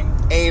something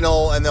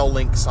anal, and they'll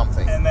link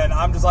something, and then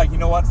I'm just like, you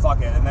know what, fuck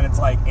it, and then it's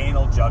like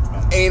anal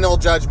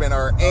judgment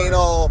or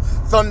anal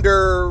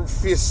thunder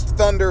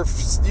thunder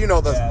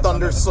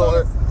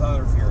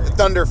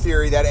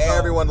fury that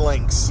everyone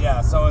links.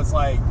 Yeah. So it's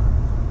like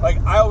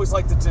I always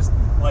like to just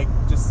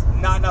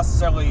not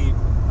necessarily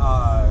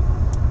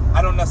I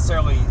don't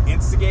necessarily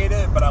instigate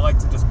it, but I like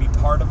to just be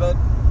part of it.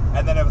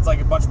 And then if it's like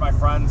a bunch of my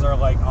friends are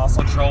like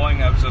also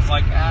trolling, I was just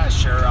like,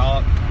 sure,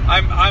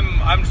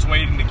 I'm just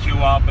waiting to queue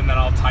up, and then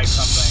I'll type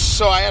something.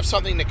 So I have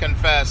something to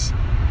confess.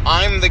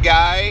 I'm the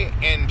guy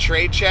in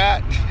trade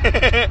chat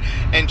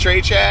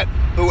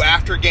who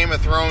after Game of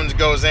Thrones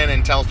goes in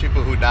and tells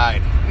people who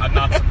died. I'm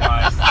not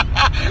surprised.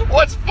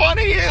 What's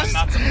funny is I'm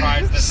not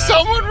surprised that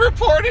someone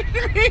reported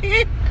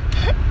me.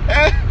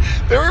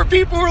 There were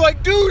people who were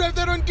like, dude, I have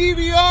that on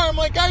DVR. I'm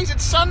like, guys,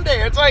 it's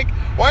Sunday. It's like,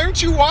 why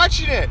aren't you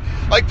watching it?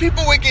 Like,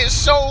 people would get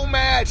so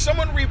mad.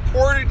 Someone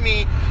reported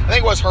me, I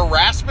think it was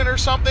harassment or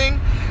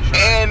something,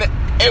 and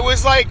it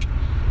was like,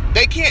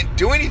 they can't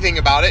do anything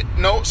about it.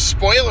 No,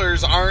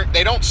 spoilers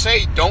they don't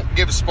say don't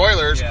give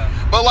spoilers. Yeah.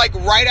 But like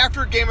right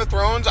after Game of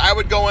Thrones, I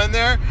would go in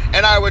there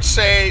and I would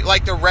say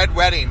like the Red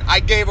Wedding. I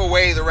gave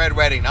away the Red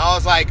Wedding. I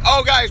was like,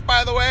 oh guys,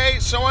 by the way,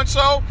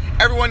 so-and-so,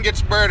 everyone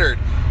gets murdered.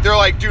 They're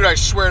like, dude, I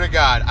swear to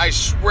God.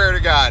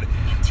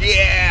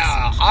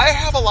 Yeah, I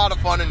have a lot of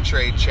fun in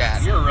trade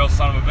chat. You're a real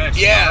son of a bitch.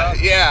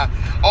 Yeah.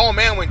 Oh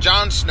man, when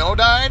Jon Snow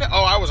died,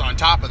 I was on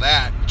top of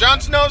that. Jon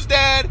Snow's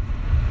dead.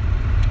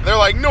 They're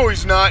like, no,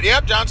 he's not.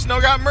 Yep, Jon Snow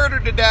got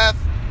murdered to death.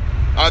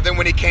 Then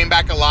when he came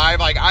back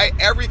alive, like,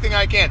 everything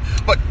I can.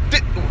 But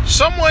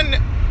someone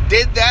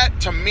did that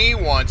to me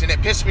once, and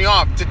it pissed me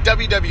off, to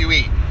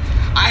WWE.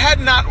 I had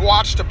not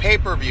watched a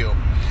pay-per-view,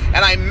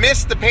 and I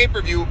missed the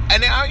pay-per-view,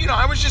 and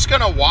I was just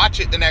going to watch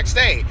it the next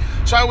day.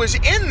 So I was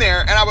in there,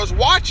 and I was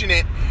watching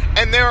it,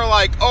 and they were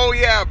like, oh,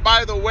 yeah,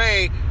 by the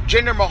way,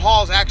 Jinder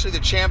Mahal's actually the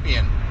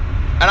champion.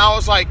 And I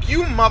was like,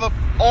 you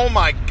oh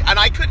my, and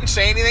I couldn't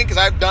say anything because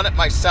I've done it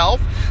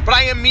myself, but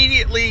I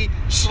immediately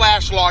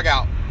 /log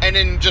out and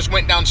then just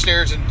went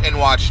downstairs and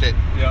watched it.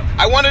 Yeah.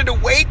 I wanted to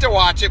wait to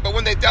watch it, but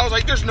I was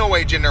like, there's no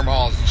way Jinder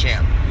Mahal is the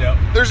champ. Yeah.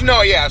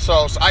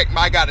 So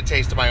I got a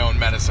taste of my own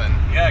medicine.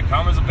 Yeah,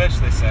 karma's a bitch,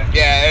 they say.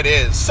 Yeah, it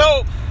is.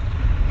 So,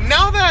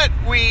 now that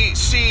we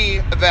see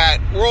that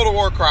World of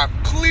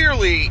Warcraft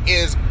clearly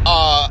is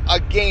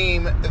a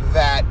game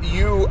that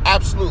you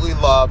absolutely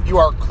love, you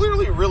are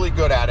clearly really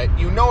good at it.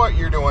 You know what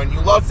you're doing. You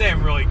love. I would say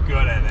I'm really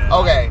good at it.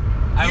 Okay.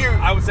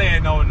 I would say I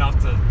know enough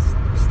to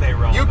stay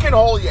relevant. You can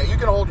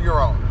hold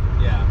your own.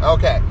 Yeah.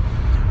 Okay.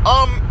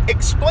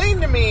 Explain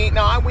to me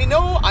now.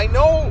 I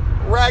know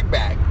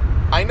Ragbag.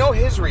 I know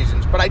his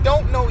reasons, but I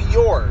don't know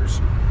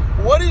yours.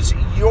 What is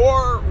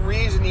your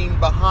reasoning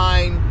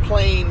behind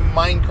playing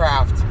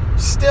Minecraft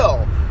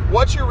still?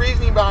 What's your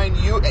reasoning behind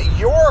your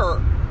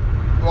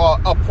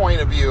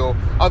point of view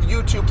of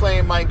you two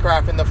playing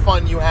Minecraft and the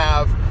fun you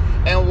have,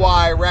 and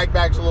why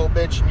Ragbag's a little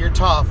bitch and you're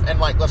tough and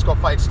like, let's go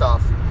fight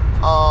stuff?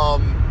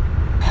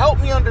 Help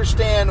me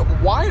understand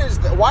why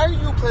do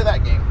you play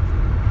that game?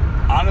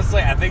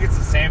 Honestly, I think it's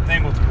the same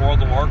thing with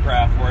World of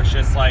Warcraft, where it's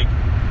just like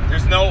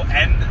there's no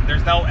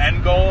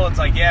end goal. It's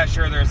like, yeah,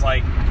 sure, there's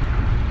like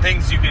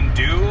things you can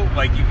do,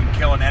 like you can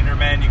kill an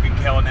Enderman, you can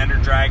kill an Ender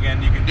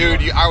Dragon, you can.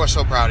 Dude, I was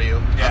so proud of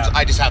you. Yeah.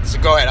 I just have to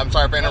go ahead. I'm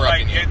sorry for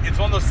interrupting you. It's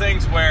one of those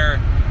things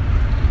where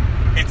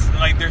it's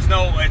like it's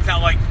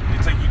not like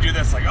you do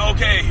this like,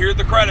 okay, here are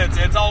the credits,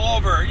 it's all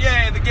over,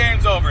 yay, the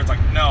game's over. It's like,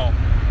 no,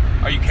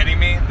 are you kidding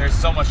me? There's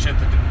so much shit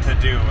to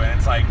do, and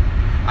it's like,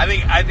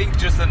 I think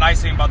just the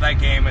nice thing about that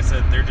game is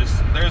that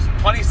there's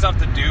plenty of stuff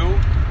to do,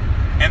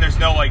 and there's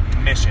no like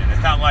mission.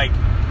 It's not like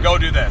go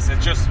do this.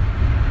 It's just,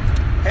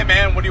 hey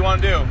man, what do you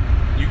want to do?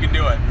 You can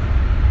do it.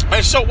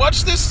 And so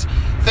what's this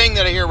thing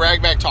that I hear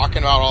Ragbag talking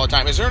about all the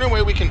time? Is there any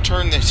way we can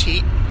turn this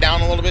heat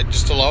down a little bit,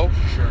 just to low?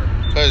 Sure.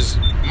 Because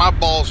my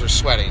balls are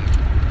sweating.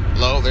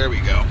 Low, there we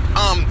go.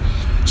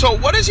 So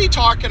what is he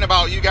talking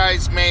about? You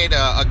guys made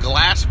a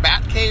glass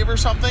bat cave or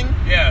something?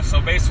 Yeah,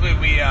 so basically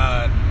we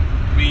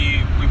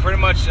pretty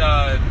much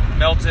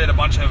melted a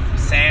bunch of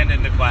sand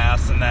into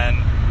glass, and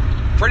then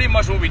pretty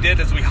much what we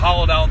did is we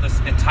hollowed out this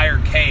entire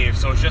cave,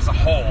 so it's just a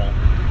hole.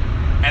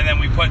 And then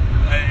we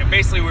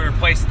basically we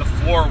replaced the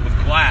floor with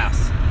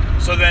glass.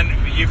 So then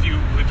if you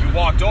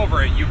walked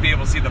over it, you'd be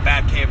able to see the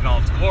Bat Cave in all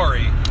its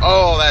glory.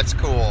 Oh, that's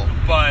cool.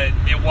 But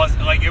it was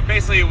like, it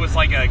was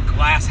like a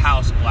glass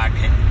house Bat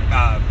Cave.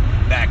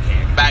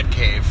 Bat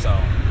Cave. So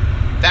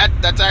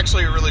that's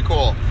actually really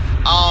cool.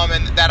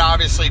 And that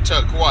obviously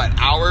took what,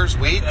 hours,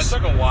 weeks? It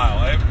took a while.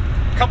 A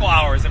couple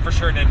hours. It for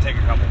sure did take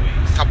a couple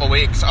weeks. Couple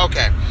weeks.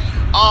 Okay.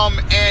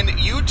 And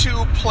you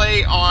two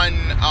play on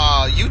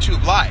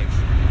YouTube Live.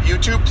 You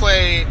two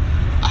play.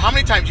 How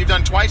many times? You've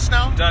done twice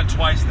now? Done it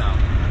twice now.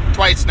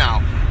 Twice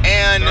now.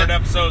 And third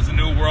episode's a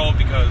new world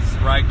because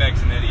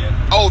Ragbag's an idiot.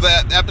 Oh,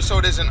 that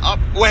episode isn't up?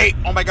 Wait,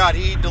 oh my god,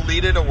 he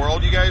deleted a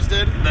world you guys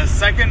did? The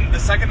second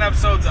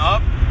episode's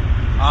up,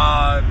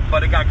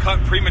 but it got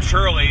cut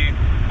prematurely,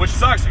 which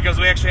sucks because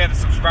we actually had a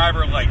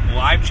subscriber like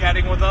live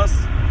chatting with us,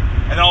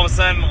 and all of a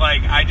sudden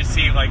like I just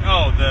see like,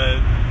 oh,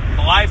 the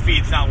live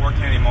feed's not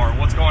working anymore.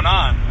 What's going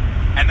on?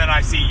 And then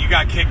I see you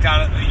got kicked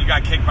by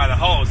the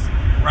host.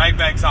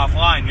 Ragbag's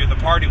offline, you're the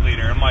party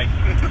leader. I'm like,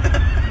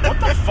 what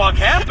the fuck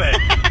happened?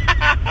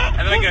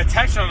 And then I get a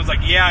text from him, it's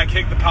like, yeah, I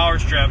kicked the power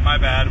strip, my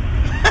bad.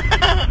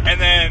 And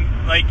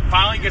then, like,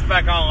 finally gets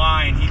back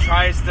online, he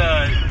tries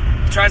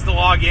to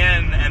log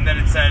in, and then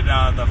it said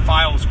the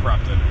file was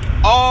corrupted.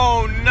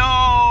 Oh, no!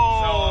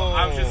 So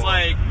I was just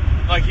like,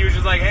 he was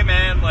just like, hey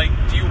man, like,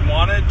 do you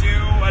want to do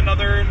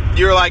another?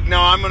 You're like, no,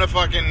 I'm gonna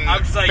fucking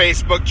like,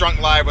 Facebook drunk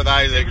live with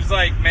Isaac. He was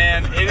like,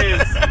 man, it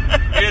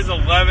is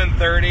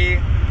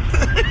 11:30.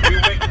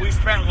 We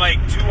spent like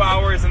 2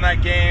 hours in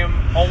that game,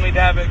 only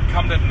to have it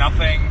come to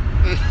nothing.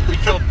 We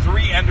killed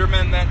 3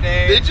 Endermen that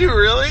day. Did you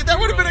really? That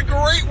would have been a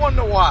great one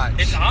to watch.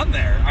 It's on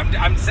there.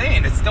 I'm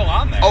saying it's still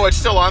on there. Oh, it's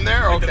still on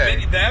there? Like,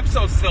 okay. The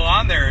episode's still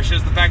on there. It's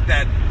just the fact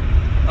that,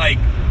 like,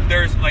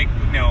 there's like,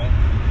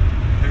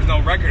 there's no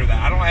record of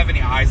that. I don't have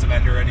any Eyes of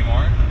Ender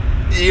anymore.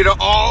 You know?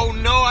 Oh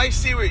no, I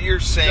see what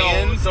you're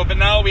saying. But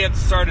now we have to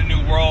start a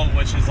new world,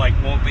 which is like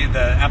will be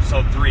the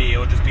episode 3.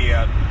 It'll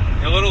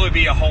literally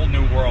be a whole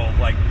new world,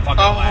 like fucking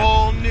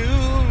whole new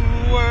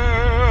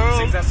world.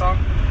 Sings that song?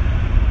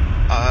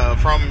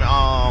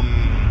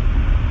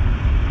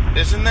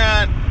 Isn't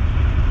that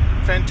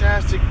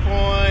Fantastic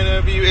Point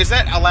of View? Is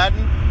that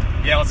Aladdin?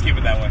 Yeah, let's keep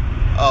it that way.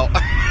 Oh.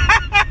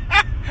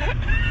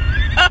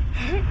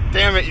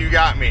 Damn it, you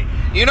got me.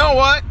 You know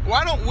what?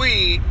 Why don't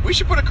we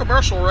should put a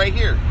commercial right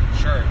here.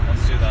 Sure,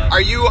 let's do that.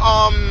 Are you,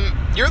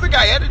 you're the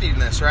guy editing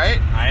this,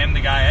 right? I am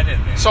the guy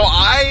editing this. So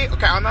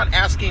I'm not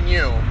asking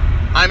you.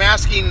 I'm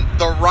asking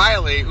the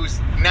Riley,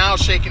 who's now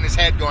shaking his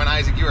head going,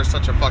 Isaac, you are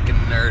such a fucking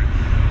nerd.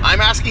 I'm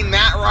asking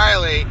that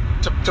Riley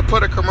to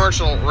put a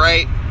commercial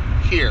right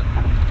here.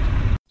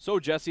 So,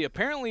 Jesse,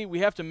 apparently we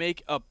have to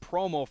make a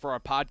promo for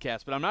our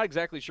podcast, but I'm not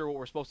exactly sure what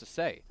we're supposed to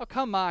say. Oh,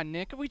 come on,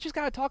 Nick. We just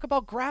got to talk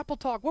about Grapple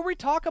Talk, where we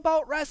talk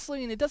about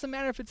wrestling. It doesn't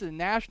matter if it's the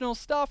national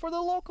stuff or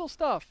the local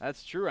stuff.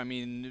 That's true. I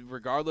mean,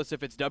 regardless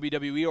if it's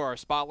WWE or our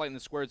Spotlight in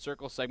the Squared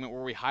Circle segment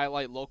where we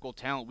highlight local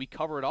talent, we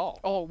cover it all.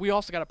 Oh, we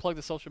also got to plug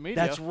the social media.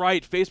 That's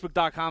right.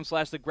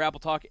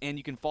 Facebook.com/TheGrappleTalk, and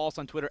you can follow us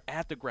on Twitter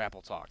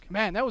 @TheGrappleTalk.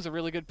 Man, that was a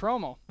really good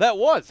promo. That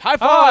was. High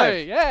five! Hi,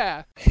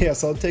 yeah.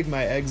 Yes, I'll take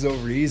my eggs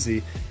over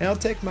easy, and I'll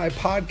take my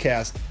podcast,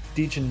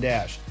 Deech and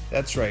Dash.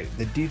 That's right,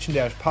 the Deech and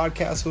Dash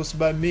podcast hosted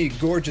by me,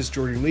 gorgeous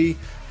Jordy Lee,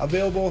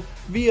 available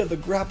via the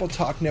Grapple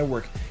Talk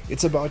Network.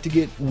 It's about to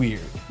get weird.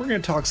 We're going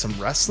to talk some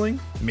wrestling,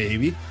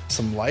 maybe,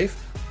 some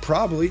life,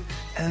 probably,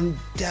 and I'm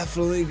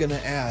definitely going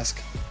to ask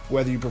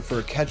whether you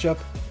prefer ketchup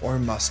or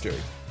mustard.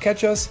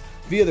 Catch us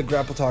via the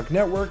Grapple Talk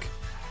Network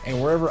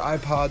and wherever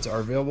iPods are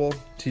available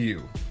to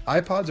you.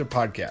 iPods or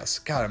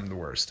podcasts? God, I'm the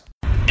worst.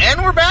 And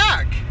we're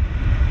back!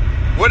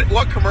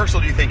 What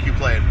commercial do you think you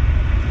played?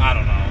 I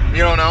don't know.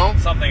 You don't know?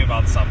 Something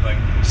about something.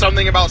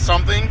 Something about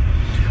something?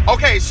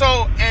 Okay,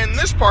 so in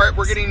this part,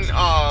 we're getting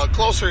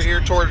closer here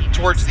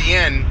towards the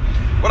end.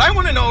 What I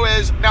want to know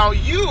is, now I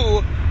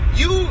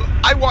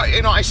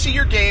see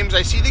your games,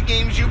 I see the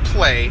games you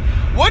play.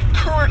 What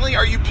currently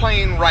are you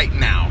playing right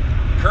now?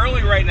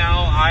 Currently right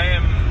now, I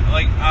am,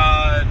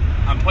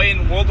 I'm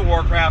playing World of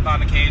Warcraft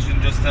on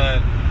occasion just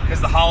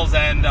because the Hall's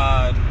End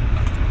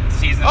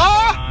season is going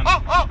on.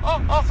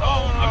 So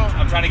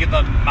I'm trying to get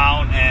the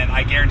mount, and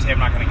I guarantee I'm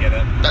not going to get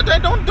it.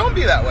 Don't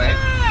be that way.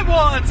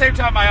 Well, at the same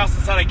time, I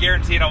also said I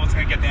guaranteed I was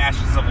going to get the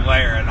Ashes of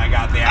Lair, and I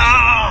got the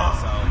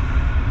Ashes of Lair.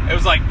 So it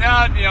was like,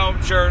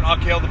 sure, I'll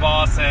kill the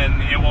boss,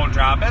 and it won't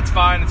drop. That's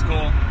fine, it's cool.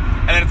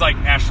 And then it's like,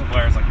 Ashes of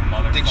Lair is like,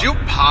 motherfucker. Did you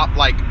pop,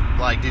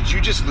 did you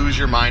just lose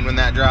your mind when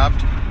that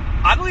dropped?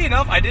 Oddly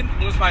enough, I didn't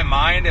lose my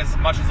mind as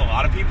much as a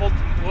lot of people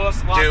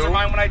lost their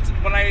mind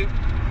when I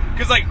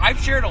Because, like, I've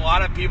shared a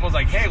lot of people's,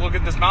 like, hey, look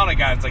at this mountain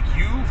guy. It's like,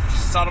 you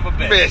son of a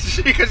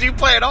bitch. Because you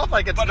play it off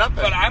like it's nothing.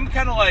 But I'm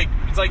kind of like,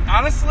 it's like,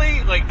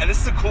 honestly, like,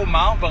 this is a cool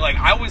mount, but, like,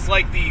 I always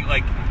like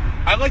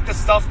I like the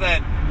stuff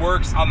that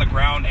works on the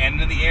ground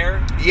and in the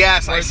air.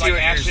 Yes, Whereas, I see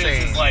like, what you're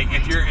saying. Is like,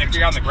 if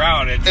you're on the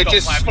ground, it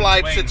just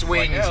flaps its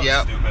wings. Like,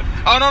 yep. Stupid.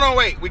 Oh, no,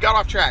 wait. We got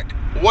off track.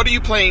 What are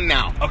you playing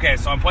now? Okay,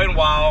 so I'm playing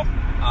WoW,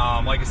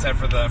 like I said,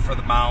 for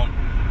the mount.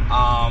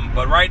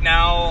 But right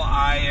now,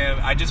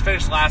 I just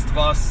finished Last of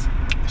Us.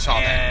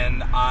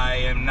 And I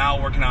am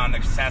now working on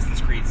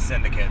Assassin's Creed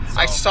Syndicate. So.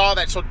 I saw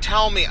that. So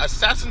tell me,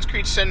 Assassin's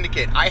Creed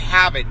Syndicate, I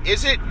have it.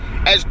 Is it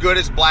as good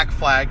as Black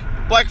Flag?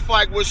 Black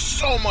Flag was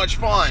so much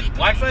fun.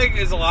 Black Flag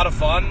is a lot of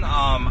fun.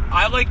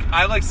 I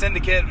like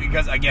Syndicate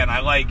because, again, I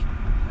like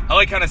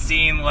kind of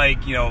seeing,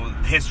 like, you know,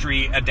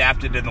 history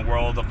adapted in the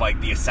world of, like,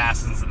 the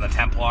Assassins and the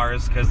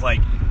Templars, because, like,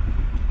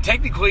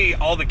 technically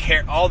all the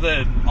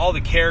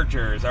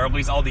characters, or at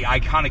least all the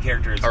iconic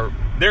characters,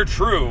 they're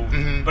true.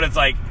 Mm-hmm. But it's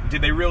like,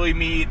 did they really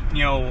meet,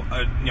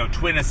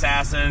 twin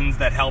assassins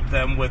that helped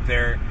them with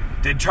their?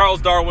 Did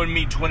Charles Darwin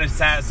meet twin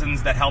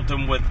assassins that helped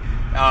him with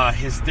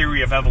his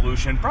theory of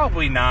evolution?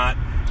 Probably not.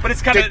 But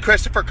it's kind of. Did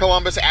Christopher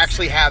Columbus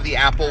actually have the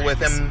apple with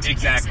him?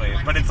 Exactly.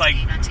 But it's like,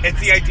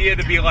 it's the idea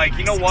to be like,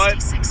 you know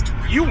what?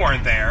 You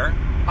weren't there.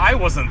 I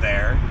wasn't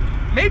there.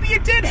 Maybe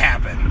it did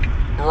happen.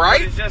 Right?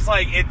 But it's just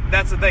like,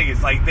 that's the thing.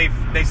 It's like,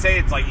 they say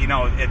it's like,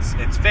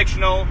 it's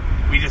fictional.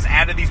 We just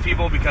added these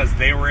people because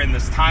they were in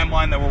this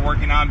timeline that we're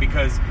working on,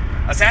 because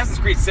Assassin's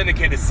Creed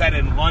Syndicate is set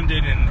in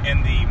London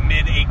in the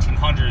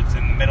mid-1800s,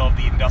 in the middle of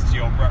the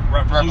Industrial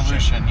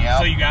Revolution. Yeah.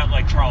 So you got,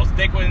 like, Charles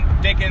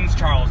Dickens,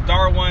 Charles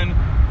Darwin,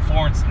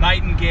 Florence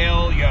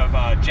Nightingale, you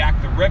have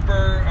Jack the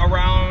Ripper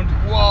around.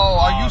 Whoa,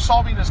 are you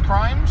solving his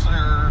crimes,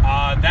 or?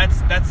 That's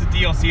the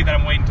DLC that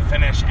I'm waiting to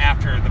finish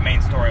after the main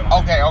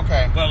storyline.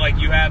 Okay. But, like,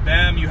 you have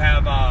them, you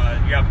have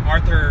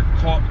Arthur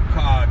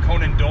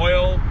Conan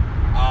Doyle,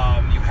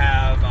 you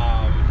have,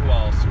 who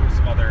else? Who's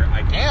some other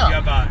icons? Damn. You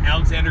have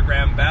Alexander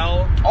Graham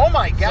Bell. Oh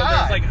my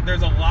god. So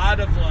there's a lot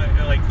of,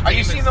 like famous... Are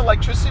you seeing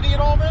electricity at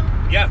all then?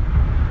 Yeah.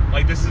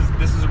 Like, this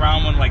is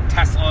around when, like,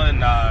 Tesla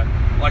and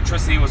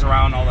electricity was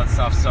around, all that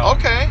stuff. So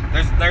okay.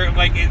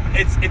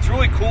 It's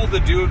really cool to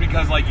do,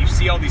 because, like, you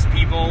see all these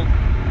people,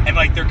 and,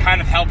 like, they're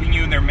kind of helping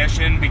you in their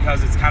mission,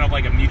 because it's kind of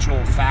like a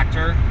mutual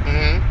factor.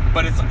 Mm-hmm.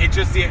 But it's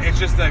just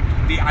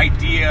the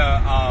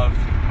idea of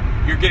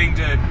you're getting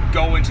to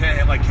go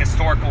into, like,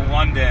 historical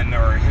London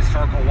or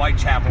historical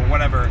Whitechapel or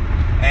whatever,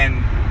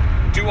 and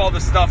do all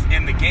this stuff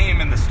in the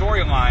game and the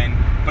storyline.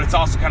 But it's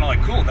also kind of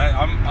like, cool, that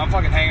I'm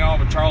fucking hanging out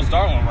with Charles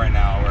Darwin right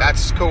now. Or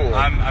that's cool.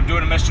 I'm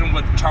doing a mission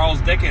with Charles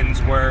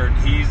Dickens where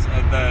he's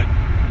the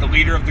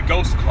leader of the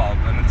Ghost Club,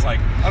 and it's like,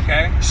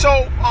 okay.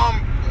 So,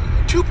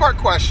 two-part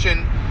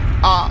question.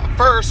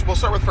 First, we'll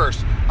start with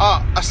first.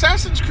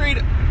 Assassin's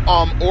Creed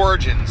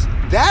Origins.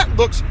 That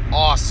looks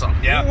awesome.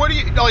 Yeah. What do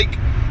you like?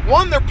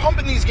 One, they're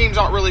pumping these games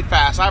out really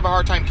fast. I have a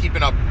hard time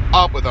keeping up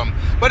with them.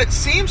 But it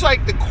seems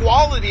like the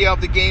quality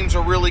of the games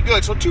are really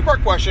good. So,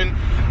 two-part question.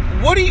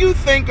 What do you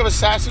think of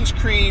Assassin's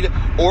Creed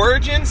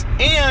Origins?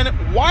 And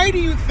why do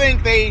you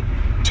think they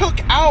took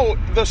out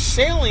the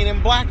sailing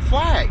in Black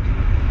Flag?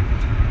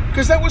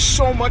 Because that was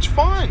so much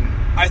fun.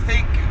 I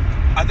think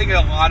a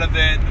lot of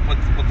it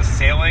with the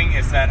sailing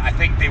is that I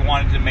think they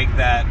wanted to make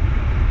that...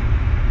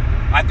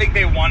 I think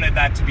they wanted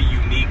that to be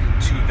unique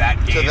to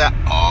that game.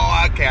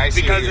 Okay, I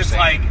see. Because it's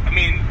saying. Like, I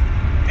mean,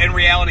 in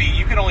reality,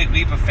 you can only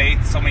leap of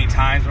faith so many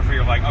times before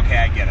you're like, okay,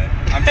 I get it.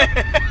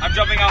 I'm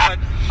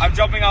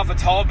jumping off a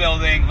tall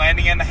building,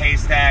 landing in a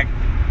haystack,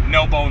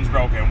 no bones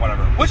broken,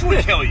 whatever. Which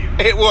would kill you.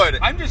 It would.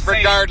 I'm just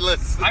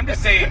regardless. I'm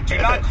just saying, do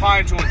not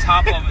climb to the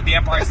top of the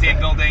Empire State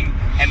Building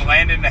and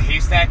land in a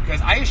haystack, because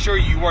I assure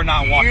you are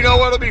not walking. You know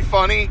what'll be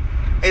funny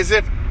is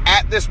if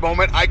at this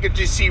moment I could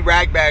just see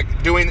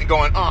Ragbag going,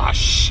 oh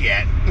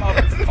shit,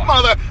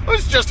 mother, I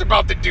was just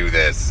about to do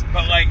this.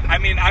 But like, I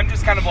mean, I'm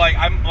just kind of like,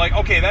 I'm like,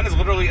 okay, that is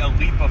literally a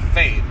leap of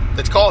faith.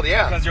 It's called,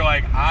 yeah. Because you're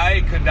like,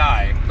 I could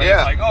die. But yeah.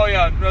 It's like, oh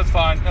yeah, that's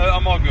fine.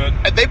 I'm all good.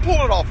 And they pulled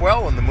it off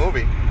well in the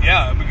movie.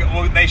 Yeah,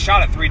 well, they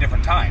shot it 3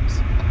 different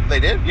times. They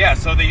did? Yeah,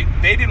 so they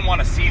didn't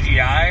want to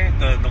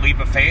CGI the leap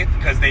of faith,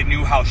 because they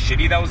knew how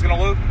shitty that was going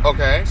to look.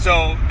 Okay.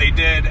 So they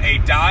did a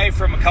dive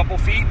from a couple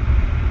feet,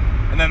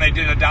 and then they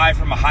did a dive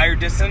from a higher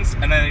distance,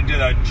 and then they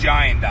did a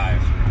giant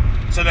dive.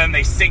 So then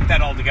they sync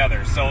that all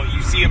together. So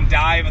you see him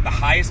dive at the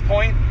highest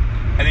point,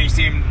 and then you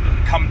see him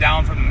come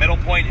down from the middle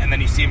point, and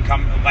then you see him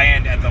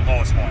land at the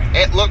lowest point.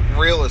 It looked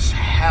real as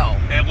hell.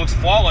 And it looks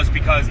flawless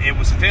because it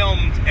was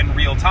filmed in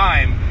real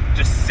time,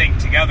 just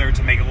synced together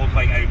to make it look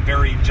like a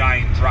very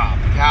giant drop.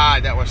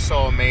 God, that was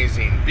so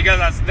amazing. Because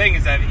that's the thing,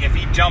 is that if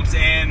he jumps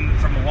in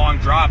from a long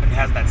drop and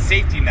has that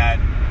safety net,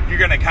 you're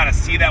going to kind of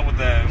see that with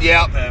the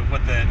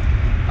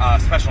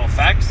special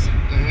effects.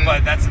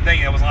 But that's the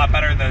thing, it was a lot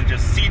better than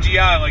just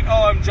CGI, like,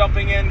 oh, I'm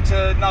jumping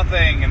into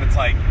nothing, and it's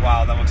like,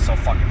 wow, that looks so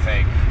fucking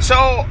fake.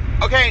 So,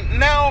 okay,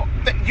 now,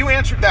 you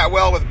answered that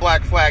well with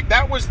Black Flag.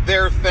 That was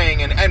their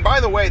thing, and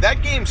by the way,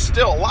 that game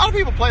still, a lot of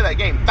people play that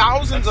game.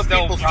 Thousands of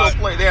people still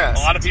play that.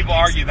 A lot of people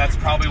argue that's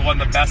probably one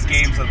of the best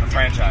games of the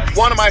franchise.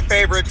 One of my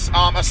favorites,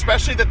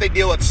 especially that they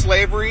deal with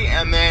slavery,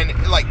 and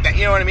then, like, that,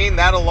 you know what I mean?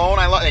 That alone,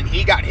 I love, and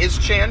he got his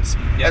chance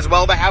as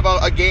well to have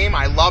a game.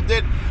 I loved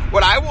it.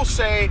 What I will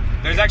say...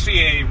 There's actually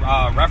a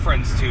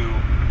reference to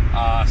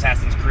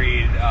Assassin's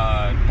Creed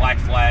Black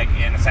Flag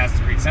and Assassin's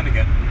Creed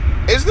Syndicate.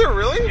 Is there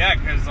really? Yeah,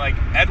 because, like,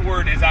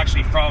 Edward is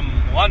actually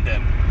from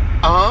London.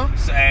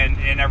 Uh-huh.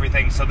 And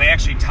everything, so they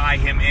actually tie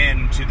him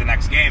in to the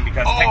next game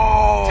because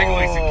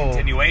technically it's a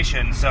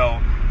continuation. So,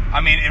 I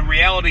mean, in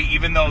reality,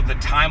 even though the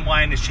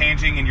timeline is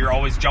changing and you're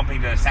always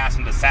jumping to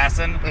assassin,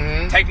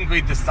 technically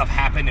this stuff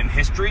happened in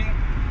history.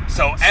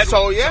 So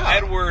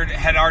Edward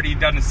had already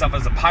done his stuff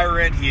as a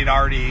pirate. He had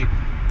already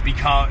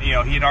become, he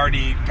had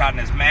already gotten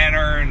his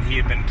manor, and he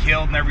had been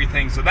killed and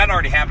everything. So that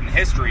already happened in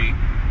history.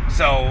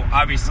 So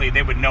obviously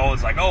they would know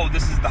it's like, oh,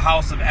 this is the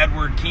house of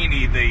Edward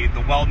Keeney, the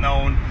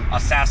well-known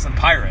assassin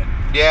pirate.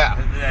 Yeah.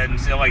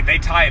 And so like they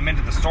tie him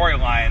into the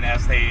storyline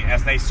as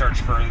they search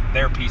for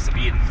their piece of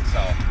Eden.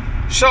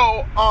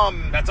 So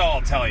that's all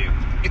I'll tell you.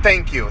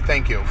 Thank you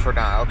for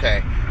that.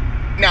 Okay.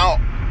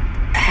 Now,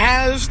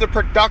 has the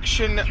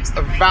production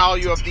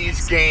value of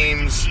these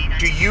games,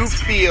 do you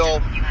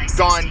feel,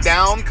 gone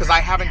down? Because I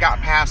haven't got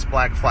past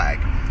Black Flag.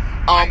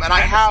 And I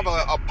have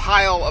a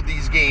pile of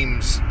these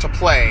games to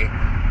play.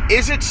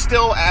 Is it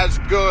still as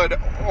good,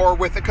 or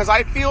with it? Because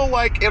I feel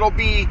like it'll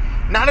be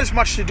not as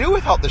much to do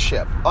without the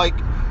ship. Like,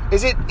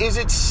 is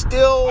it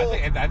still?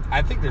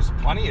 I think there's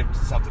plenty of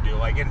stuff to do.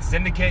 Like in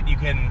Syndicate, you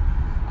can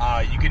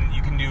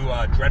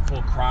do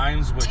dreadful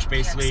crimes, which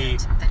basically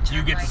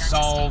you get to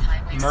solve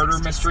murder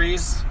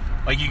mysteries.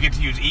 Like you get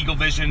to use eagle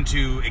vision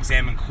to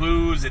examine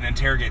clues and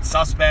interrogate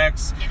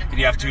suspects, and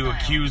you have to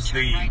accuse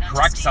the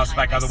correct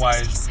suspect,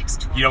 otherwise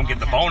you don't get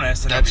the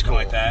bonus and everything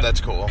like that.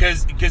 That's cool.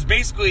 Because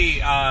basically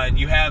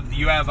you have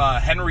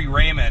Henry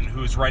Raymond,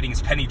 who's writing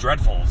his Penny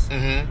Dreadfuls,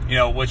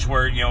 which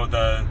were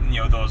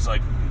those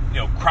like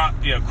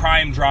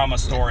crime drama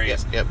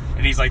stories. Yep.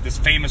 And he's like this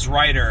famous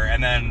writer,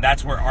 and then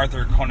that's where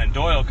Arthur Conan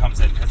Doyle comes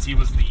in, because he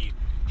was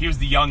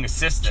the young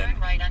assistant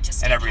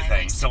and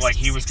everything. So like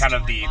he was kind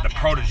of the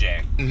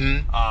protege.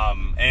 And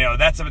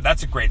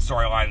that's a great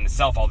storyline in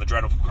itself, all the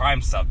dreadful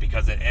crime stuff,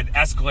 because it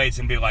escalates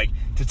and be like,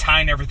 to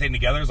tying everything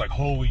together is like,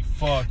 holy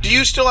fuck. Do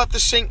you still have to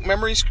sync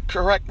memories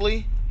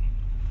correctly?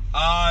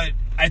 I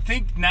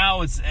think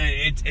now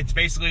it's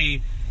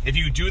basically, if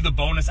you do the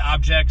bonus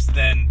objects,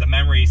 then the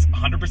memory's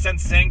 100%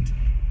 synced.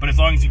 But as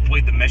long as you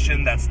complete the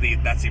mission, that's the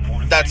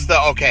important thing.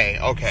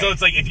 Okay. So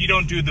it's like, if you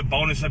don't do the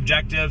bonus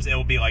objectives, it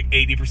will be like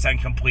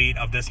 80% complete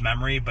of this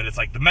memory, but it's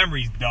like, the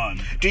memory's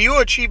done. Do you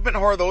achievement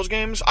whore those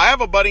games? I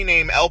have a buddy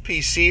named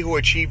LPC who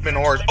achievement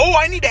whores. Oh,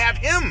 I need to have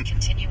him.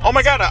 Oh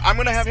my god, I'm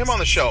going to have him on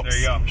the show. There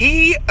you go.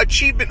 He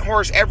achievement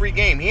whores every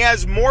game. He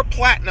has more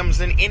platinums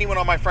than anyone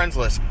on my friends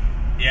list.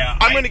 Yeah.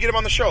 I'm going to get him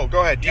on the show.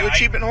 Go ahead. Do you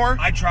achievement whore?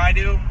 I try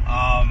to,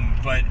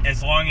 but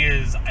as long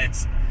as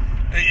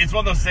it's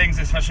one of those things,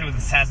 especially with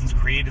Assassin's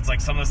Creed, it's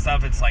like some of the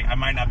stuff, it's like I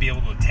might not be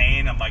able to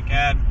attain. I'm like,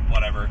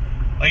 whatever.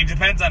 Like, it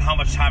depends on how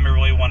much time I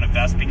really want to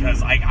invest,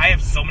 because I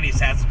have so many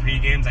Assassin's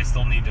Creed games I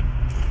still need to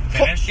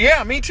finish.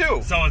 Yeah, me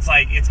too. So it's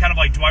like, it's kind of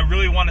like, do I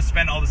really want to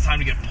spend all this time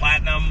to get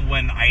platinum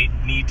when I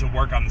need to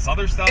work on this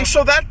other stuff? And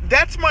so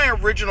that's my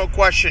original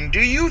question.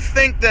 Do you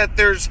think that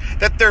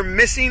they're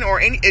missing,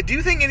 or do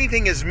you think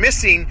anything is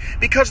missing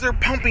because they're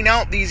pumping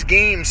out these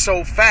games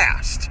so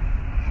fast?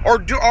 Or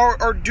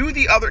do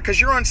the other, because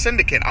you're on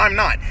Syndicate, I'm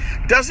not.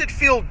 Does it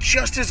feel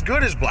just as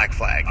good as Black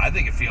Flag? I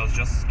think it feels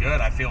just as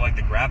good. I feel like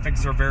the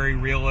graphics are very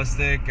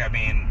realistic. I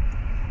mean,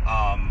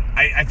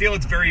 I feel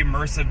it's very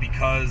immersive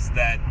because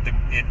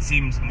it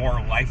seems more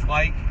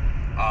lifelike.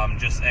 And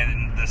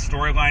the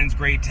storyline's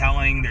great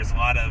telling. There's a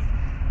lot of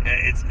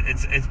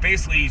it's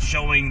basically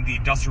showing the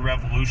Industrial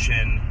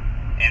Revolution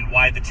and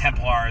why the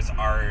Templars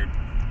are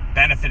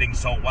benefiting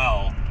so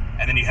well.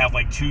 And then you have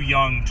like two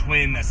young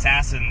twin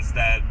assassins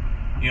that,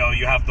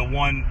 you have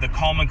the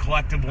calm and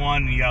collective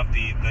one, and you have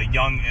the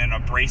young and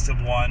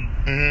abrasive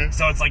one.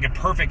 So it's like a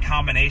perfect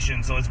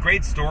combination. So it's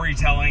great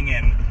storytelling,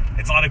 and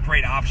it's a lot of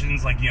great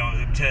options. Like,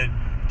 to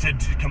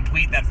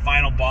complete that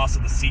final boss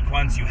of the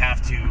sequence, you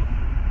have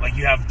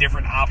have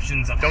different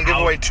options of Don't give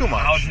away too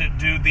much. How to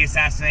do the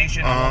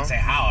assassination. I won't say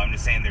how. I'm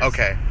just saying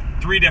there's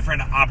 3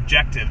 different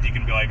objectives. You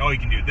can be like, oh, you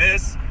can do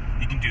this.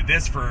 You can do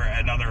this for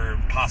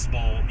another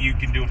possible. You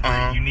can do it for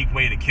a unique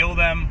way to kill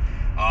them.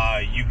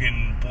 You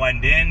can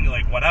blend in,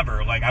 like,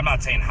 whatever. Like, I'm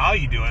not saying how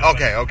you do it. But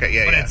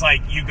it's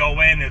like, you go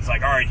in, it's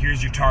like, all right,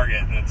 here's your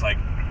target. And it's like,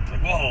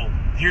 whoa,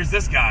 here's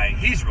this guy.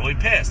 He's really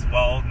pissed.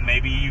 Well,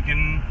 maybe you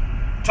can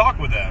talk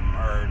with him.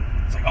 Or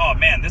it's like, oh,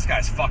 man, this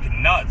guy's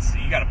fucking nuts.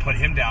 You got to put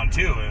him down,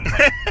 too. And it's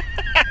like,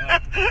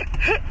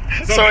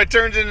 So it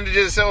turns into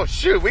just, oh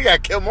shoot, we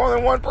got to kill more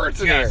than one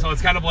person Yeah, here. so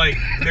it's kind of like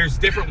there's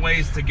different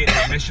ways to get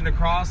the mission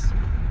across.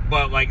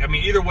 But, like, I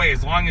mean, either way,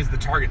 as long as the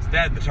target's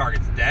dead, the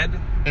target's dead.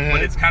 Mm-hmm.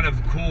 But it's kind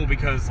of cool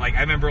because, like,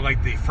 I remember,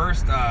 like, the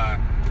first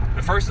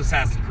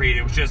Assassin's Creed,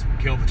 it was just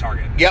kill the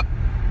target. Yep. It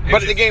But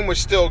was the just- game was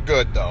still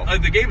good, though.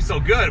 The game's still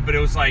good, but it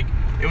was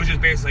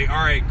just basically,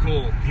 all right,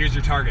 cool, here's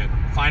your target.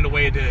 Find a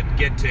way to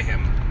get to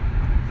him.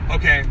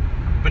 Okay.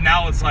 But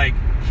now it's like,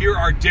 here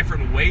are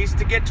different ways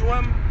to get to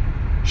him.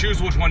 Choose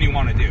which one you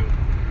want to do.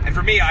 And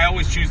for me, I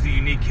always choose the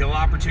unique kill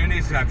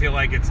opportunities because I feel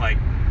like it's like,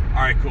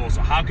 all right, cool, so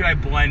how can I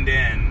blend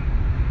in?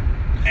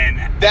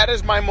 And That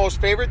is my most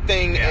favorite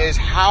thing, Yeah. is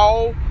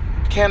how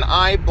can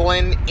I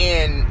blend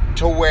in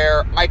to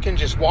where I can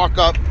just walk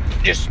up,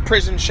 just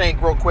prison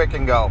shank real quick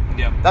and go.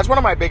 Yep. That's one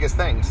of my biggest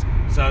things.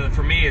 So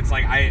for me, it's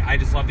like, I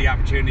just love the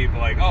opportunity to be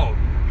like, oh,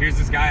 here's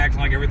this guy acting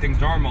like everything's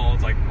normal.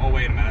 It's like, oh,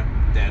 wait a minute,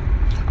 dead.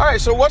 All right,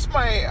 so what's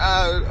my,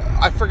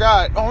 I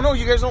forgot. Oh, no,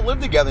 you guys don't live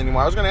together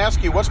anymore. I was going to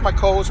ask you, what's my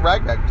co-host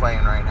Ragbag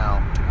playing right now?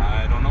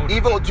 I don't know.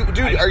 Evil, dude,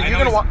 are you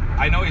going to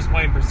I know he's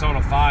playing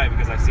Persona 5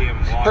 because I see him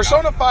log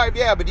Persona out. 5,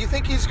 yeah, but do you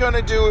think he's going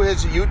to do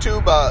his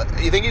YouTube,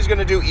 you think he's going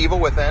to do Evil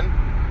Within?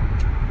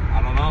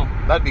 I don't know.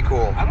 That'd be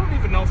cool. I don't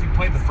even know if he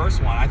played the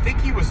first one. I think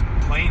he was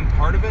playing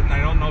part of it, and I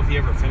don't know if he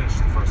ever finished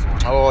the first one.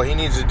 Oh, he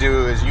needs to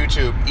do his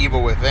YouTube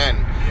Evil Within.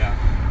 Yeah.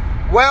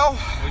 Well,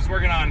 He's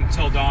working on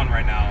Till Dawn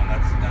right now, and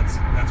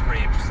that's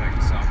pretty interesting.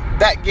 So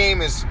that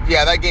game's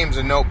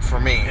a nope for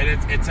me. and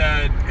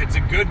it's a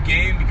good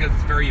game because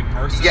it's very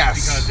immersive.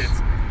 Yes.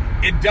 Because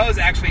it does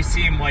actually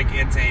seem like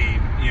it's a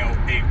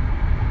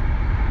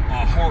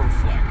horror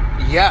flick.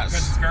 Because Yes.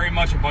 it's very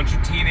much a bunch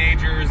of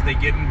teenagers. They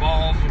get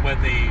involved with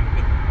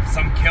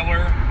some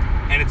killer,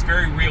 and it's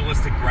very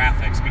realistic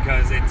graphics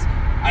because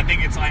I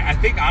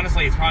think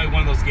honestly it's probably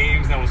one of those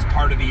games that was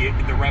part of the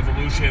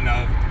revolution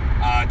of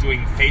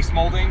doing face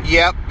molding.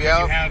 Yep. You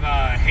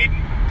have Hayden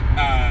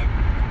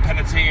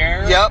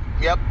Panettiere.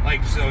 Yep.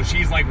 Like, so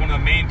she's like one of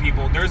the main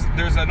people. There's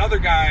another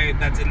guy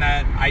that's in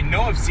that. I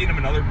know I've seen him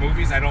in other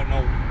movies. I don't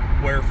know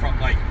where from.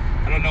 Like,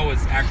 I don't know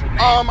his actual name.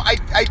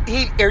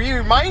 He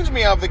reminds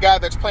me of the guy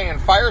that's playing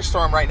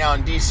Firestorm right now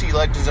in DC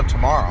Legends of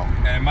Tomorrow.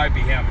 And it might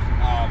be him.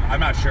 I'm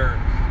not sure.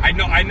 I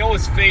know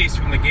his face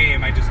from the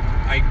game. I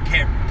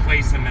can't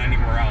place him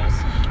anywhere else.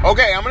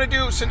 Okay, I'm gonna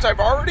do, since I've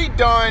already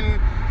done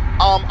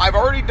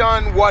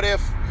What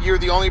If You're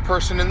the Only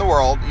Person in the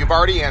World. You've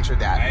already answered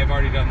that. I have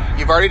already done that.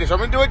 So I'm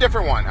gonna do a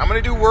different one. I'm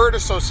gonna do word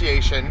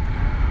association,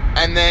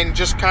 and then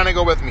just kind of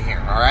go with me here.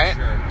 All right.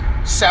 Sure.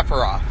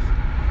 Sephiroth.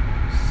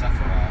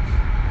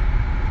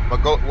 But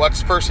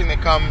what's the first thing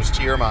that comes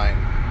to your mind?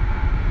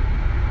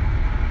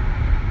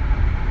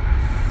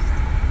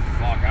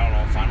 Fuck, I don't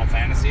know. Final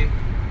Fantasy?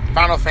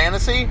 Final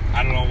Fantasy?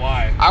 I don't know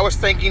why. I was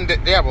thinking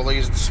that,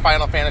 he's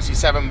Final Fantasy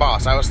 7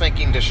 boss. I was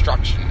thinking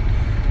destruction,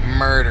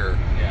 murder.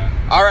 Yeah.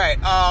 All right,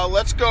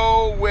 let's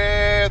go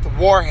with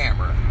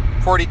Warhammer,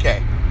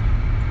 40K.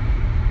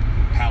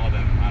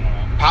 Paladin. I don't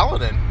know.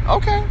 Paladin.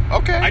 Okay.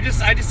 I just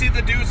see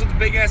the dudes with the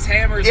big ass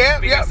hammers and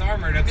the big ass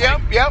armor. And it's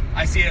like,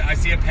 I see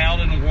a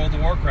paladin in World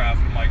of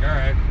Warcraft. I'm like, all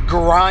right.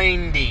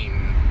 Grinding.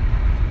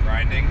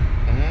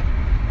 Mm-hmm.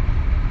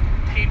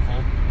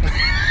 Painful.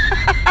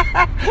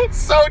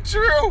 So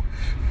true.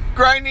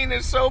 Grinding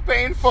is so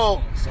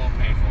painful. So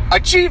painful.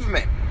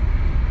 Achievement.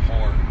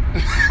 Whore.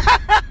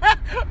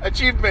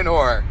 Achievement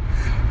whore.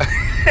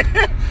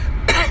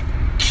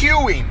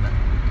 Queuing.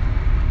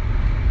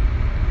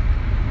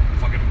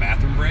 Fucking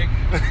bathroom break.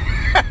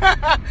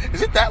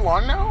 Is it that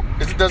long now?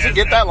 Does it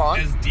get that long?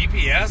 As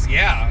DPS,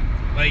 yeah.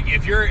 Like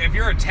if you're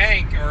a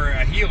tank or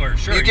a healer,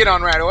 sure. You get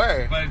on right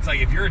away. But it's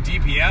like if you're a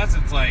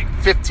DPS, it's like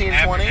 15,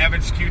 20?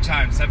 Average queue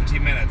time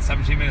 17 minutes.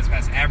 17 minutes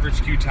pass.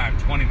 Average queue time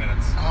 20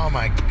 minutes. Oh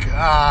my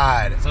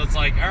god. So it's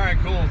like, all right,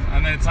 cool.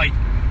 And then it's like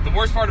the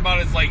worst part about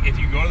it is like if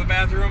you go to the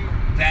bathroom,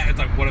 that it's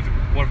like what if it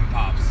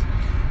pops?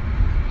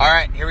 All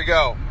right, here we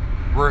go.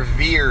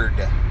 Revered.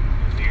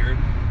 Revered.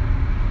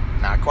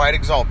 Not quite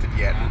exalted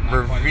yet. Not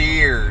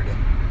Revered.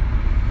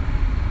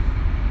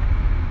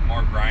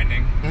 More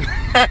grinding.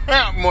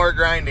 More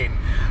grinding.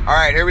 All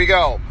right, here we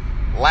go.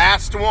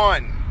 Last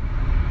one.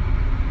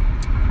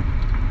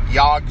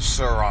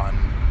 Yogg-Saron.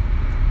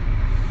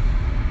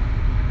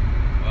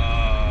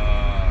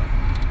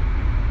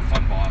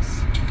 Fun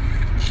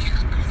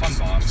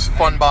boss.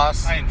 Fun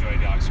boss. I enjoyed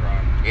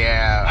Yogg-Saron.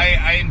 Yeah.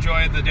 I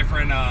enjoyed the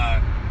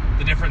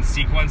different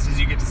sequences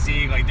you get to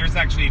see. Like, there's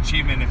actually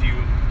achievement if you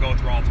go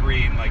through all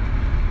three. And like,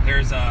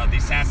 there's the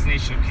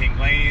assassination of King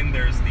Lane.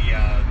 There's the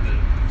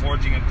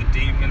forging of the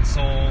Demon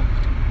Soul,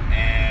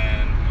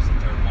 and what was the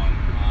third one?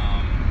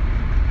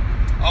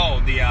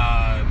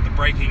 The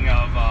breaking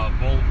of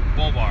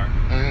Bolvar.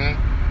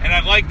 Mm-hmm. And I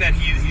like that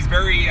he's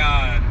very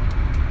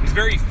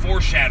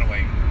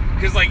foreshadowing,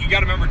 because like you got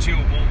to remember too,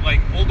 like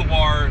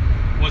Ulduar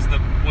was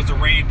the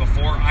raid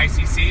before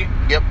ICC.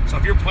 Yep. So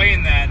if you're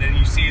playing that and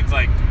you see it's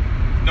like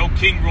no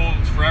king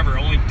rules forever,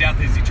 only death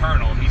is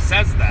eternal. He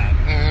says that,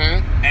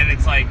 Mm-hmm. and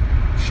it's like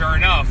sure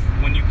enough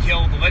when you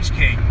kill the Lich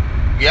King,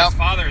 Yep. His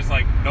father is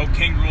like, no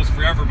king rules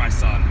forever, my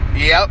son.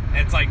 Yep. And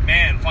it's like,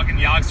 man, fucking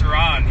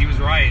Yogg-Saron, he was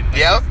right. Like,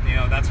 Yep. You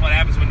know, that's what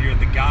happens when you're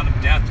the god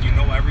of death. You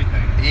know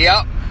everything.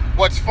 Yep.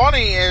 What's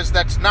funny is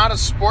that's not a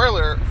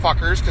spoiler,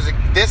 fuckers, because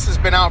this has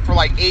been out for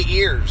like 8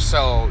 years,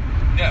 so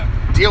Yeah.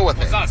 deal with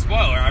Well, it. it's not a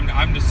spoiler.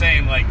 I'm just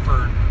saying, like,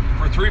 for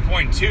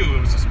 3.2, it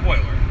was a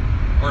spoiler.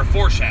 Or a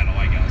foreshadow,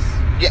 I guess.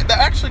 Yeah,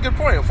 actually, good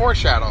point. A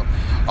foreshadow.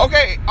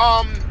 Okay,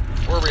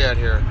 where are we at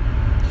here?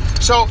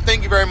 So,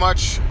 thank you very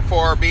much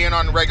for being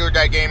on Regular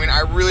Guy Gaming.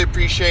 I really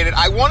appreciate it.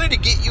 I wanted to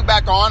get you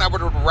back on. I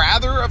would have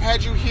rather have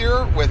had you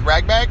here with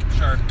Ragbag.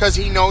 Sure. Because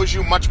he knows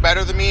you much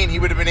better than me, and he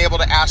would have been able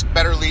to ask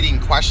better leading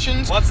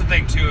questions. Well, that's the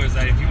thing, too, is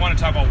that if you want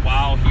to talk about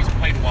WoW, he's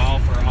played WoW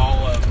for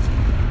all of...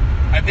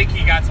 I think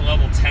he got to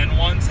level 10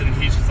 once, and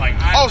he's just like...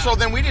 So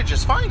then we did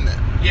just fine then.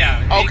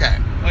 Yeah. Okay.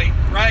 Like,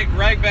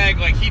 Ragbag,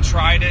 like, he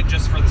tried it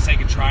just for the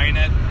sake of trying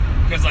it.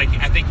 Because, like,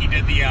 I think he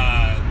did the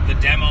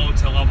demo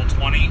to level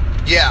 20.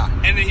 Yeah.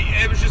 And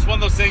it was just one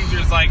of those things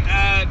where it's like,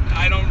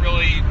 I don't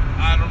really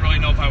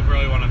know if I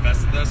really want to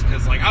invest in this.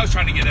 Because, like, I was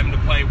trying to get him to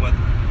play with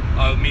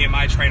me and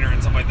my trainer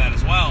and stuff like that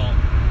as well.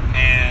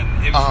 And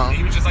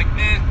he was just like,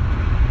 meh.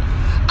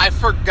 I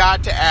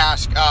forgot to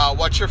ask,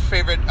 what's your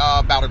favorite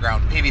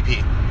battleground,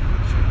 PvP?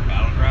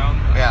 Battleground?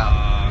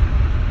 Yeah.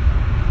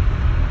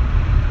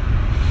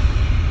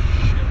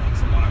 Shit,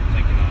 what's the one I'm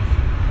thinking of?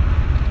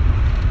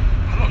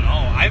 I don't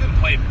know. I haven't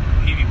played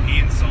PvP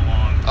in so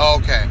long. Oh,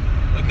 okay.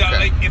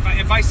 Like,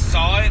 if I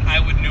saw it, I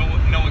would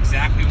know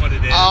exactly what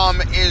it is. Are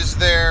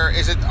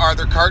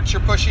there carts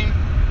you're pushing?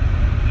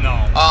 No.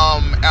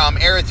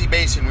 Aerithie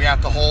Basin, we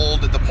have to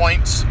hold the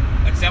points.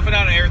 It's definitely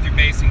not an Aerithie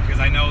Basin, because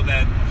I know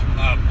that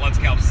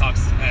Bloodscalp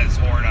sucks as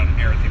Horde on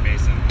Aerithie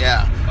Basin.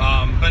 Yeah.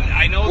 But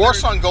I know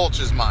Warsong Gulch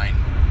is mine.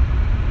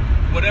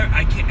 Whatever,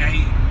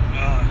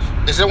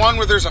 Is it one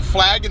where there's a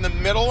flag in the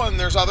middle and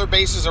there's other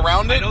bases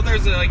around it? I know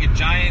there's a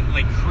giant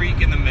creek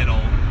in the middle.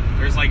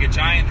 There's like a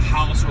giant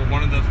house where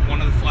one of the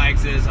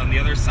flags is. On the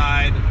other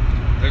side,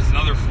 there's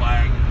another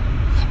flag.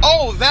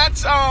 Oh,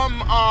 that's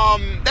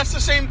the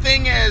same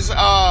thing as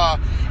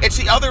it's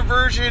the other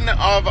version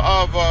of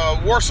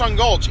Warsong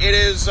Gulch. It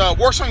is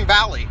Warsong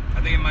Valley.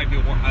 I think it might be.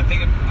 I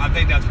think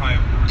that's probably.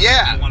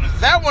 Yeah, the one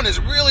that one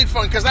is really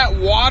fun because that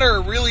water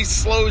really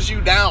slows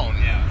you down.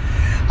 Yeah.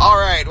 All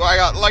right.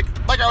 Well, like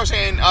I was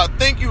saying,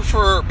 thank you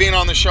for being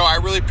on the show. I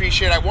really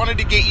appreciate it. I wanted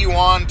to get you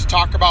on to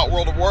talk about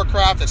World of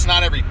Warcraft. It's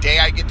not every day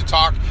I get to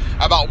talk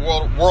about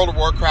World of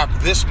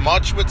Warcraft this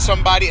much with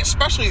somebody,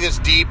 especially this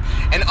deep,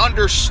 and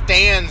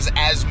understands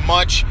as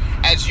much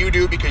as you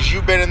do because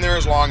you've been in there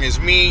as long as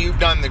me. You've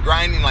done the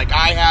grinding like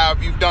I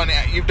have. You've done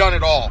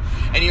it all,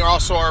 and you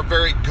also are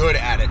very good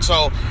at it.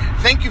 So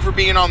thank you for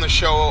being on the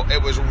show.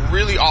 It was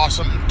really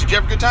awesome. Did you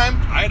have a good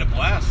time? I had a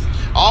blast.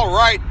 All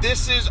right,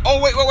 this is... Oh,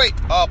 wait.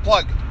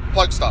 Plug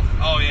stuff.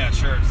 Oh, yeah,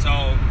 sure.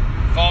 So,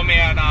 follow me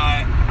on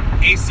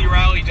AC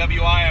Riley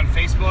WI on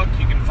Facebook.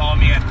 You can follow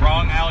me at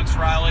Wrong Alex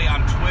Riley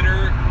on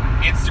Twitter,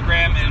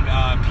 Instagram, and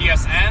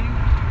PSN.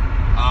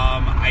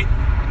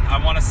 I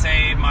want to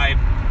say my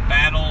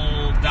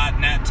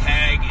Battle.net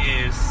tag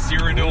is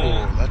Cyrodiil.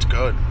 Oh, that's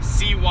good.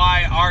 CYREDUAL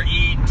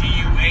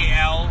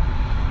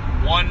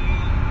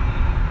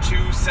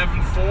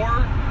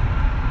 1274.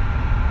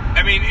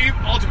 I mean,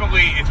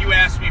 ultimately, if you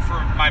ask me for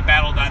my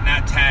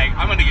Battle.net tag,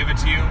 I'm going to give it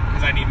to you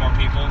because I need more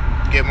people.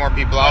 Get more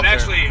people out But there.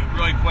 actually,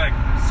 really quick,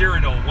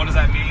 Cyrodiil, what does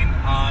that mean?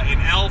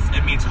 In Elf,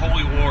 it means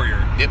holy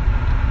warrior. Yep.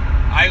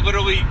 I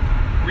literally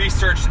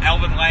researched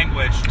Elven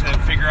language to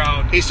figure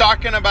out... He's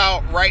talking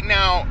about, right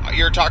now,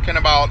 you're talking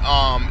about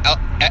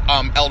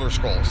Elder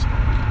Scrolls.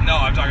 No,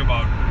 I'm talking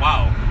about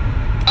WoW.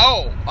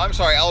 Oh, I'm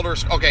sorry,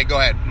 Okay, go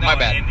ahead. No, My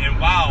bad. In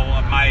WoW,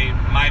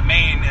 my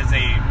main is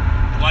a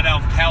Blood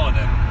Elf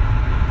Paladin.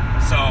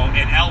 So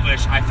in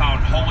Elvish, I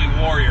found Holy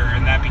Warrior,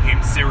 and that became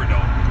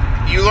Cyrodiil.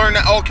 You learn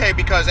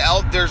because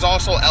there's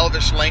also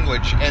Elvish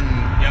language, and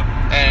Yep.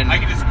 And I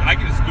can just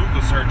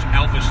Google search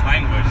Elvish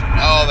language.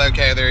 And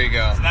okay, there you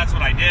go. So that's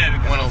what I did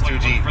because Went I was too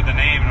looking deep. for the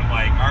name, and I'm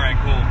like, all right,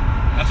 cool.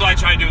 That's what I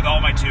try to do with all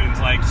my tunes.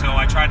 Like, so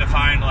I tried to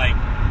find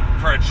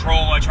for a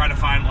troll, I tried to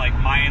find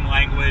Mayan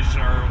language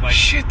or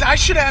Shit, I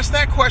should ask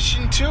that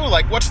question too.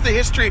 Like, what's the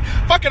history?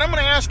 Fuck it, I'm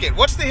gonna ask it.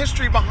 What's the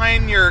history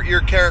behind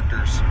your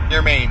characters,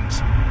 your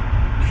mains?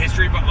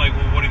 history, but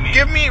what do you mean?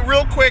 Give me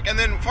real quick, and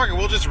then fuck it,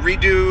 we'll just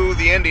redo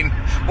the ending.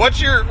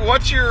 What's your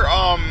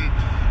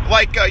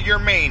your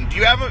main? Do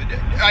you have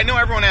I know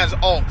everyone has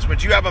alts, but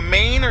do you have a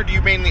main, or do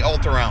you mainly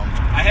ult around?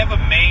 I have a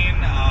main.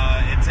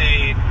 It's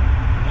a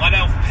Blood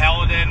Elf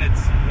Paladin.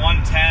 It's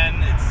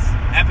 110. It's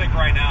epic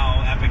right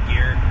now, epic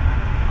gear.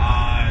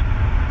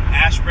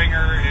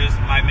 Ashbringer is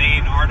my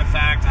main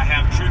artifact. I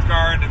have Truth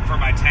Guard for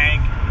my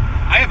tank.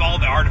 I have all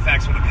the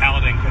artifacts for the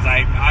Paladin because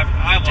I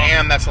love.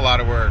 Damn, that's a lot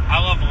of work. I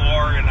love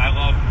lore and I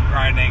love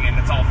grinding, and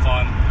it's all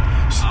fun.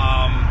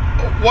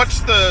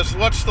 What's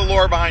the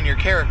lore behind your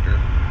character?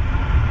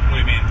 What do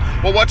you mean?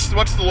 Well, what's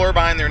the lore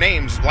behind their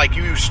names? Like,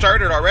 you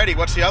started already.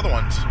 What's the other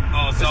ones?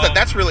 Oh, so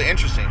that's really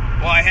interesting.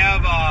 Well, I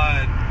have.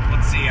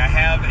 Let's see. I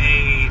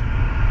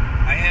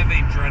I have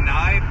a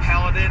Draenei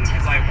Paladin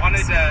because I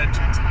wanted to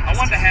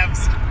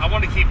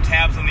keep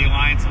tabs on the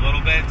Alliance a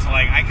little bit. So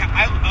like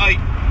I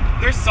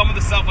there's some of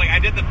the stuff like I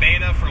did the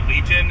beta for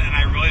Legion and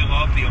I really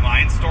love the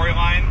Alliance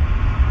storyline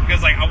because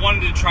like I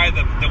wanted to try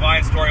the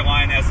Alliance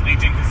storyline as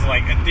Legion because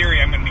like in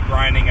theory I'm going to be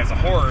grinding as a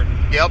Horde.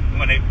 Yep.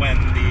 When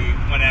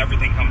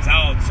everything comes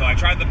out. So I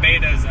tried the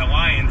beta as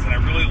Alliance and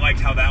I really liked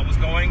how that was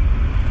going.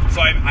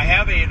 So I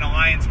have an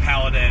Alliance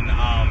Paladin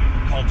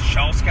called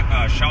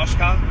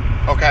Shaushka.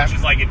 Okay. Which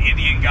is like an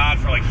Indian god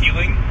for like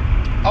healing.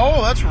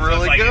 Oh, that's really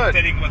so it's, like, good.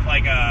 Fitting with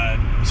like a.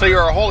 So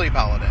you're a holy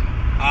paladin.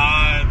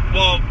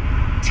 Well,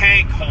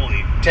 tank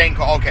holy. Tank.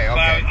 Okay.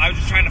 But I was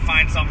just trying to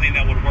find something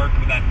that would work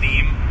with that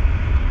theme,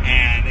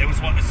 and it was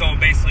so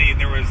basically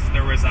there was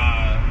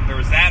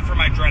that for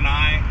my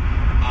Draenei.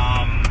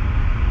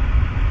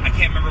 I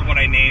can't remember what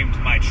I named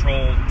my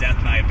troll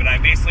Death Knight, but I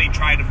basically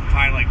tried to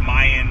find like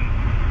Mayan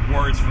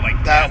words for like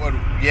that death.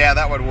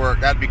 that would work.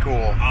 That'd be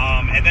cool.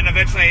 And then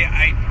eventually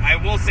I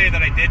will say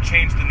that I did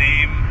change the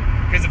name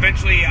because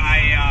eventually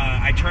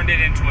I turned it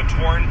into a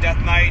Torn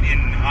Death Knight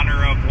in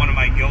honor of one of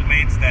my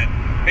guildmates that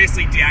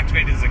basically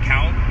deactivated his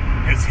account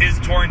because his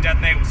Torn Death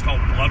Knight was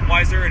called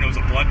Bloodweiser and it was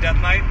a Blood Death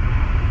Knight.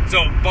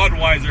 So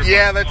Budweiser.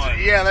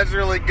 That's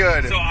really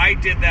good. So I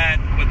did that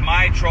with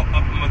my Torn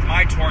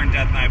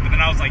Death Knight, but then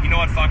I was like, you know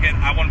what, fuck it,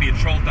 I want to be a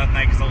Troll Death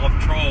Knight because I love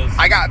trolls.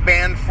 I got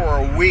banned for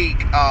a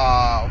week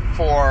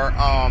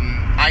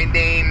I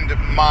named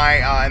my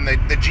and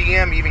the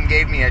GM even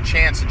gave me a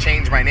chance to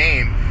change my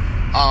name.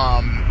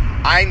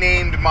 I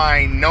named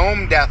my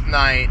Gnome Death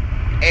Knight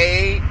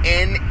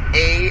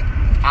ANAILPOUNDER,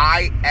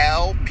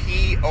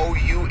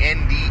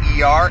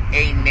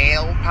 a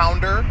nail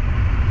pounder.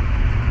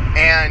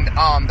 And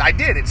I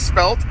did. It's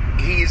spelt,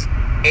 he's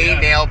a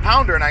nail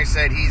pounder. And I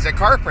said, he's a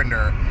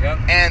carpenter. Yep.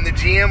 And the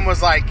GM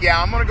was like,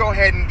 yeah, I'm going to go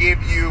ahead and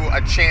give you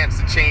a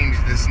chance to change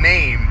this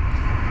name.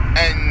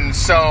 And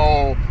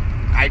so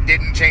I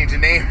didn't change the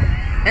name.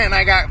 And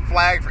I got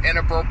flagged for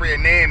inappropriate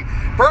name.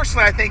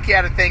 Personally, I think he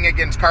had a thing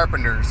against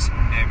carpenters.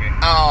 Maybe.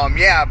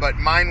 Yeah, but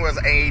mine was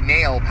a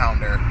nail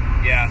pounder.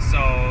 Yeah,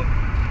 so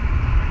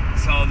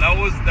that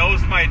was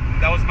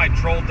my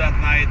Troll Death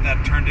Knight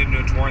that turned into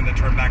a Torn that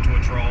turned back to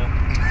a Troll.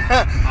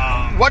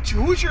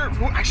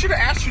 I should have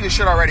asked you this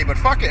shit already, but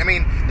fuck it. I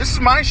mean, this is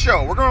my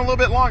show. We're going a little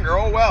bit longer.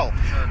 Oh well.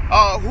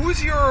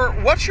 Sure.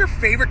 What's your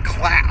favorite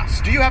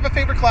class? Do you have a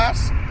favorite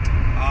class?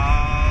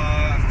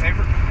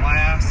 Favorite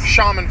class?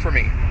 Shaman for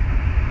me.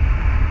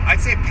 I'd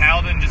say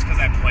Paladin just because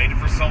I played it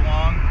for so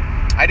long.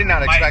 I did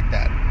not expect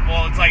that.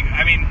 Well, it's like,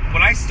 I mean,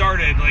 when I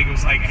started, like, it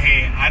was like,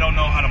 hey, I don't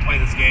know how to play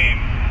this game.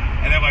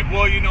 And they're like,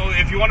 well, you know,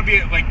 if you want to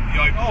be, like,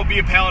 you're like, oh, be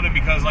a Paladin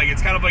because, like,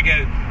 it's kind of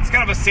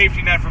a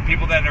safety net for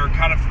people that are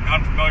kind of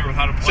unfamiliar with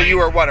how to play. So you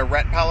were, what, a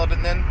Ret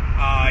Paladin then?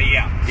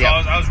 Yeah. So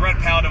yeah. I was Ret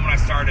Paladin when I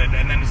started,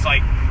 and then it's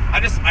like,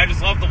 I just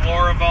love the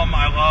lore of them.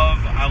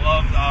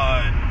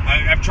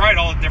 I've tried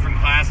all the different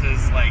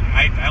classes. Like,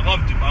 I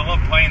love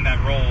playing that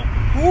role.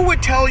 Who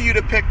would tell you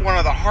to pick one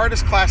of the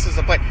hardest classes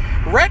to play?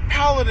 Ret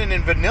Paladin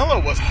in Vanilla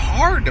was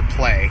hard to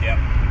play. Yep.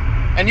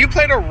 And you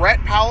played a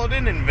Ret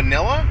Paladin in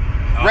Vanilla?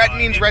 Ret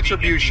means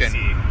retribution.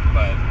 In BC,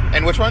 but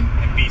and which one?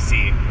 In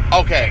BC.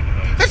 Okay.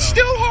 That's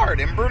still hard.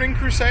 In Burning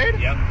Crusade?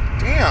 Yep.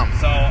 Damn.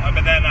 So,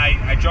 but then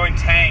I joined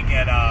Tank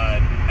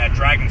at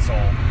Dragon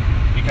Soul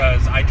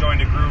because I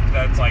joined a group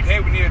that's like, hey,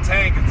 we need a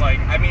tank. It's like,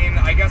 I mean,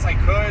 I guess I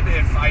could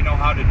if I know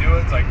how to do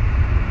it. It's like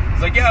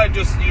yeah, you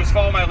just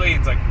follow my lead.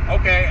 It's like,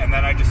 okay, and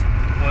then I just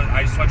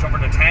switch over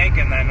to Tank,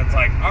 and then it's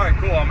like, all right,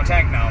 cool, I'm a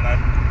tank now.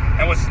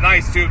 And what's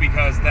nice too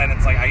because then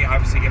it's like I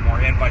obviously get more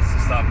invites to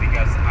stuff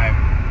because I'm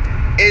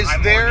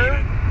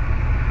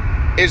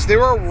Is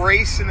there a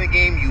race in the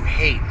game you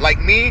hate? Like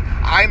me,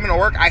 I'm an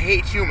orc. I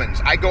hate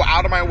humans. I go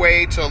out of my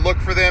way to look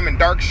for them in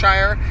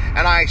Darkshire,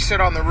 and I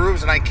sit on the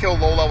roofs and I kill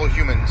low-level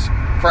humans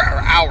for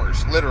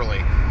hours,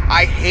 literally.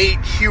 I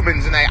hate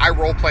humans, and I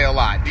roleplay a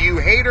lot. Do you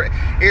hate it?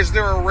 Is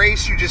there a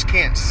race you just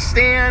can't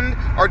stand,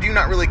 or do you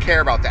not really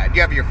care about that? Do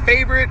you have your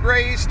favorite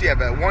race? Do you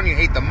have one you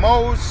hate the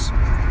most?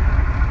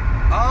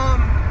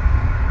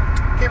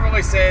 Can't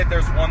really say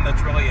there's one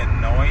that's really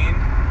annoying.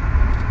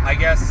 I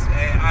guess,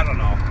 I don't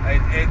know.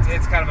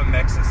 It's kind of a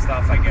mix of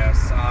stuff, I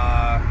guess.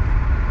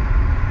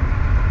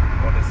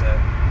 What is it?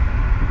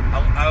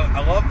 I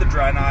love the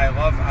Draenei. I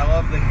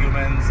love the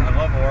humans. I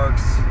love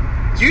orcs.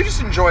 You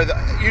just enjoy it.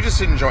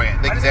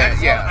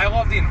 I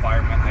love the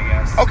environment, I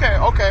guess. Okay.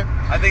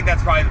 I think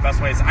that's probably the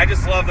best way. I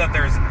just love that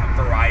there's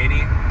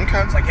variety.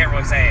 Okay. So I can't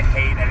really say I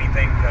hate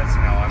anything because,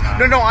 I'm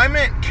not. No, I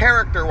meant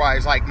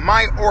character-wise. Like,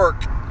 my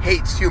orc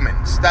hates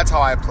humans. That's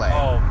how I play.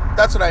 Oh.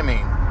 That's what I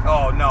mean.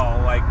 Oh,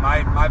 no. Like,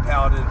 my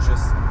paladin's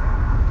just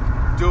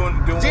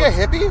doing... Is he a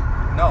hippie?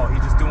 No,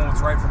 he's just doing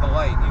what's right for the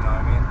light, you know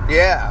what I mean?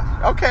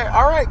 Yeah. Okay,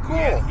 all right, cool.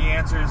 Yeah, he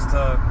answers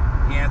to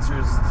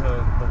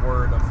the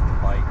word of the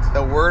light.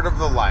 The word of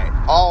the light.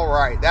 All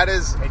right, that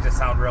is... They just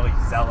sound really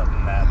zealot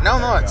in that.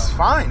 No, it's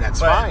fine. That's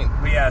fine.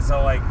 But yeah,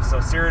 so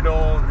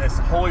Cyrodiil, this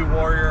holy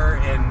warrior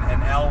in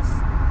an elf.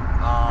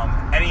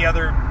 Any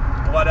other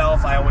blood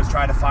elf, I always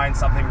try to find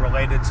something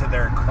related to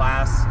their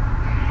class.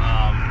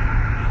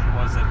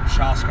 was it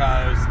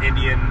Shashka? It was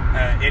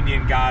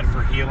Indian god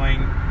for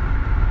healing.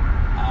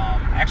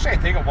 Actually, I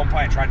think at one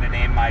point I tried to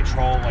name my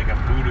troll like a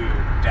voodoo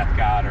death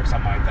god or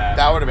something like that.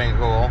 That would have been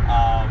cool.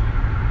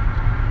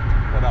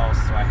 What else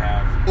do I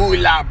have? Ooh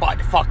la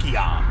but fuck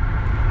ya.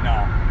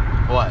 No.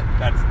 What?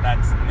 That's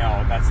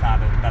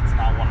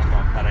not one of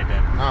them that I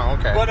did. Oh,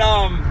 okay.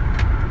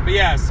 But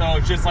yeah, so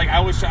it's just like I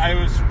was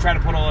trying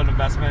to put a little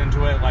investment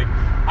into it. Like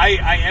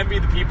I envy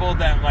the people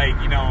that I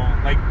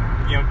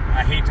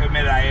hate to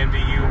admit it, I envy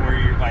you where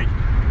you're like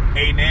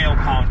a nail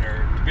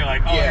pounder to be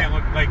like, oh Yeah. hey,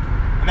 look like.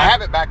 I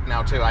have it back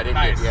now too. I didn't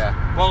Nice. get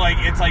Well, like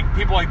it's like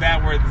people like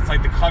that where it's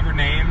like the clever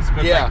names,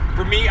 but Yeah. like,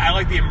 for me, I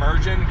like the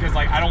immersion because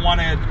like I don't want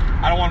to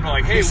be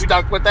like, hey, You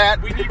stuck with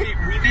that? We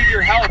need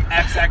your help.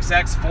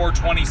 XXX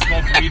 420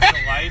 smoke weed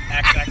for life.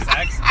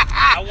 XXX.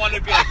 I want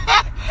to be like,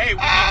 hey,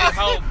 we need your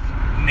help.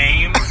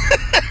 Name.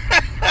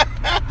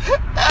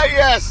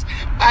 Yes.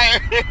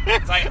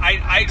 It's like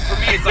for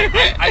me, it's like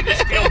I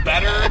just feel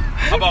better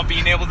about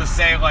being able to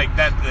say like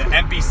that the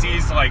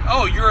NPCs like,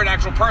 oh, you're an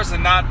actual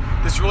person, not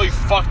this really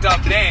fucked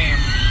up name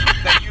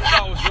that you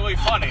thought was really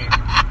funny.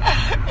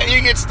 And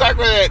you get stuck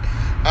with it.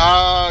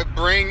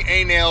 Bring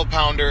a nail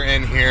pounder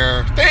in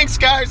here. Thanks,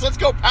 guys. Let's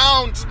go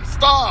pound some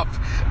stuff.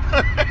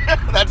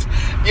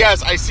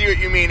 Yes, I see what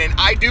you mean, and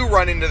I do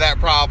run into that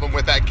problem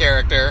with that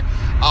character.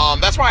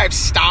 That's why I've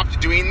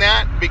stopped doing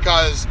that,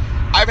 because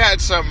I've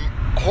had some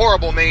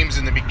horrible names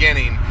in the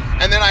beginning,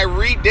 and then I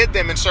redid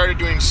them and started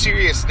doing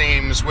serious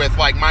names with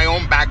like my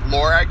own back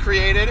lore I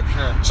created.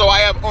 Sure. So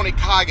I have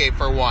Onikage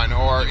for one,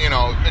 or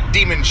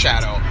Demon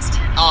Shadow.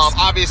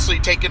 Obviously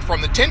taken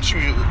from the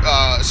Tenchu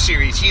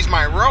series. He's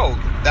my rogue.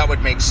 That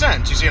would make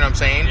sense. You see what I'm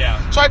saying? Yeah.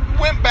 So I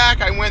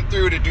went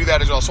through to do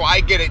that as well. So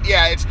I get it.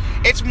 Yeah,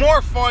 it's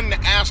more fun to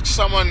ask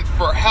someone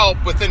for help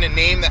within a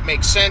name that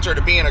makes sense, or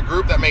to be in a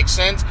group that makes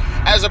sense,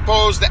 as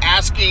opposed to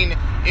asking,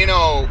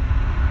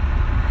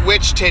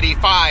 Witch Titty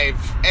 5,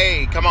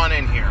 hey, come on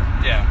in here.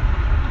 Yeah.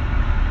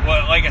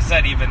 Well, like I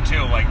said, even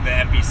too, like the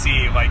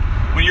NPC, like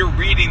when you're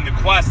reading the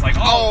quest, like,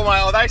 oh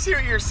my, I see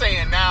what you're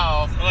saying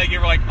now. Like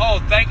you're like, oh,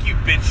 thank you,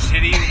 bitch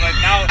titty. Like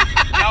now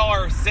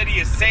our city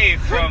is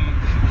safe from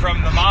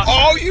the monster.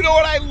 Oh, you know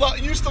what I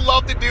used to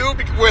love to do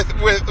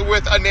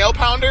with a nail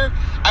pounder?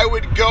 I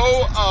would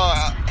go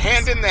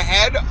hand in the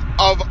head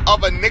of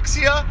a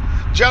Nixia,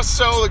 just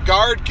so the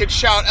guard could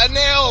shout, a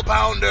nail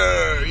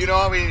pounder! He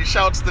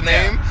shouts the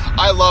name. Yeah.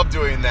 I love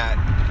doing that.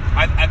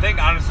 I think,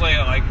 honestly,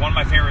 like, one of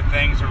my favorite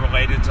things are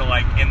related to,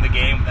 like, in the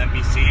game with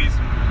NPCs,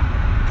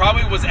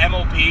 probably was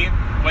MOP,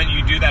 when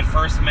you do that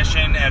first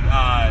mission at,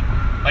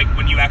 like,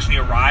 when you actually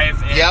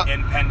arrive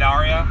in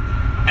Pandaria,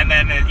 and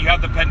then you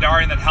have the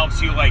Pandarian that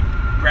helps you, like,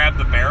 grab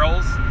the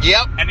barrels.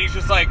 Yep. And he's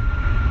just like,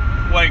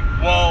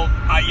 well,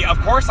 of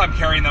course I'm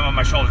carrying them on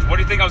my shoulders. What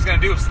do you think I was going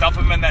to do? Stuff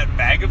them in that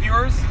bag of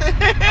yours?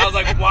 I was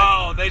like,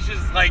 wow, they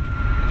just, like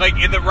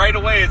in the right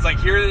away, it's like,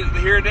 here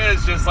it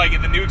is, just like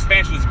in the new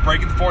expansion, it's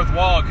breaking the fourth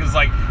wall, because,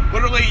 like,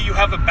 literally you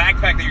have a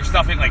backpack that you're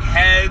stuffing, like,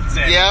 heads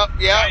and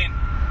giant,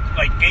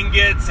 like,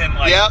 ingots and,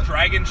 like,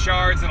 dragon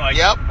shards and, like,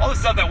 all the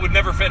stuff that would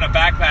never fit in a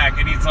backpack,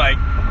 and he's like,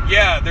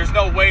 yeah, there's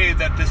no way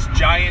that this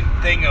giant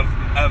thing of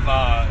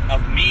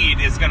mead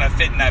is gonna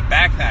fit in that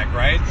backpack,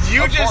 right?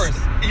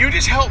 You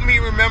just helped me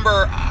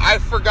remember. I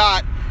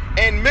forgot.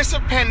 In Miss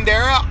of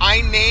Pandera,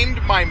 I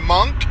named my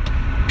monk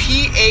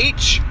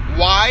Phystinye.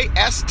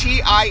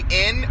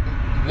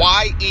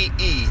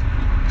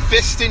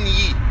 Fistin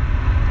Yi.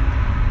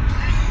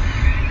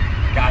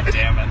 God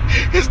damn it!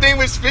 His name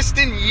was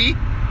Fistin Yi.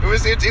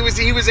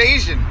 He was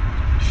Asian.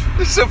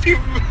 So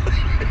people.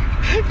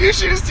 You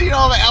should have seen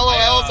all the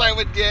LOLs I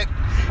would get.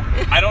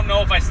 I don't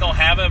know if I still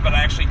have it, but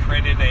I actually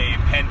created a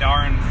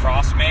Pandaren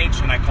Frost Mage,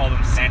 and I called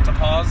him Santa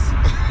Paws.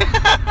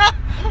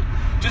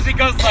 Just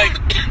because, like,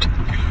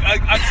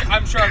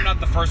 I'm sure I'm not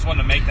the first one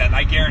to make that, and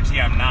I guarantee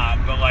I'm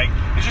not, but, like,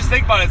 you just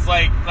think about it, it's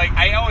like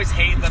I always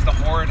hate that the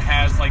Horde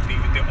has, like, the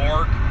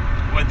orc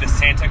with the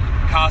Santa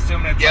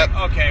costume, and it's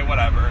like, okay,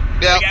 whatever.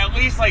 Like, at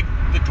least, like,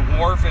 the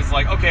dwarf is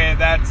like, okay,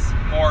 that's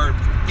more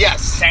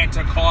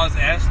Santa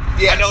Claus-esque.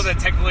 I know that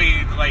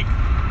technically, like,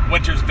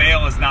 Winter's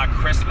Veil is not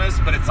Christmas,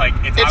 but it's like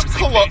it's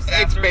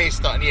obviously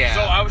based on.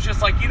 So I was just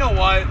like, you know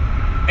what?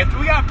 If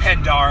we got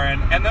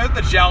Pandaren and they're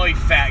the jolly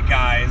fat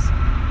guys,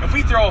 if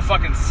we throw a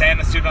fucking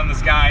Santa suit on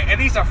this guy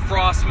and he's a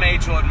Frost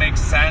Mage, so it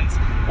makes sense.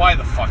 Why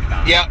the fuck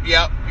not?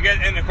 Yep.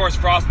 And of course,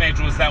 Frost Mage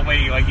was that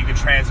way. Like you could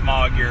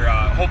transmog your.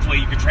 Hopefully,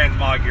 you could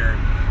transmog your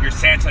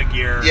Santa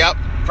gear. Yep.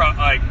 From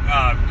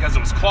because it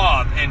was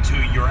cloth into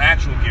your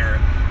actual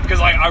gear. Because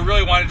like I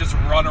really want to just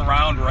run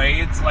around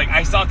raids. Like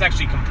I still have to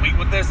actually complete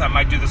with this. I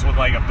might do this with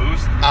like a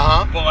boost.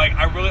 But like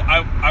I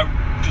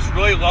just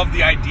really love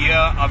the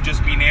idea of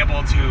just being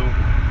able to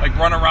like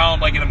run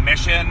around like in a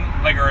mission,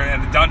 like or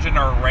in a dungeon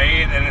or a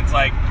raid, and it's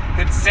like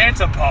it's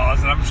Santa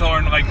Paws, and I'm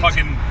throwing like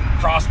fucking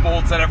frost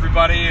bolts at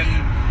everybody, and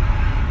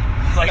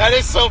it's like that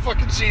is so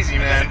fucking cheesy,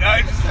 man.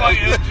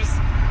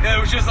 It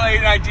was just like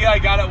an idea I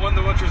got at one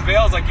of the Winter's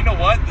Veil. I was like, you know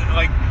what?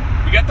 Like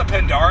we got the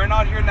Pandaren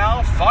out here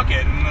now. Fuck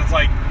it, and it's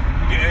like.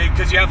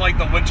 Because you have like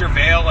the Winter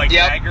Veil, like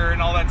dagger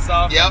and all that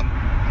stuff. Yep.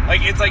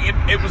 Like it's like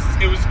it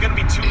was gonna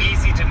be too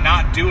easy to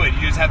not do it.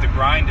 You just have to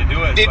grind to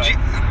do it.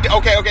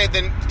 Okay,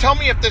 then tell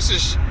me if this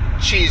is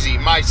cheesy.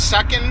 My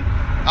second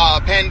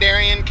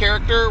Pandarian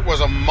character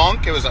was a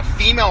monk. It was a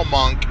female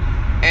monk,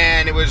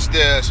 and it was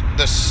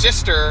the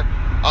sister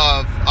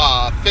of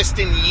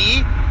Fistin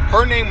Yi.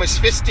 Her name was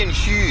Fistin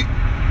Hu.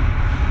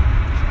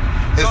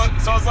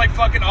 So it's like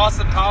fucking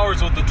Austin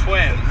Powers with the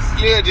twins.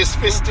 Yeah, just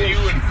Fistin Yu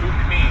and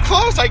Fook Me.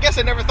 Close. I guess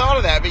I never thought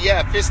of that, but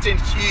yeah, Fistin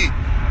Hu.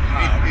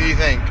 What do you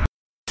think?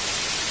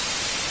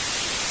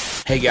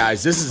 Hey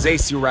guys, this is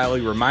AC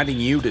Riley reminding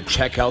you to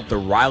check out the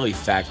Riley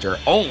Factor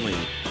only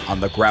on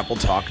the Grapple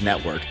Talk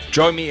Network.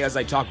 Join me as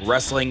I talk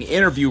wrestling,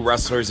 interview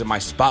wrestlers in my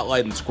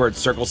Spotlight and Squared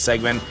Circle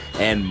segment,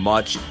 and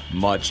much,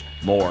 much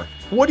more.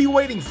 What are you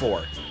waiting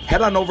for?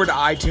 Head on over to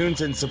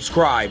iTunes and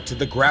subscribe to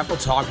the Grapple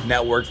Talk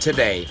Network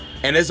today.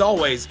 And as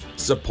always,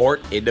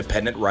 support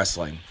independent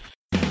wrestling.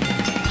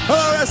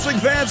 Hello, wrestling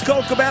fans.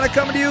 Colt Cabana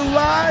coming to you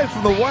live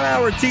from the 1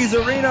 Hour Tees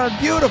Arena in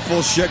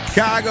beautiful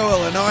Chicago,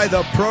 Illinois.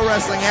 The pro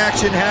wrestling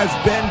action has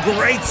been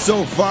great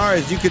so far.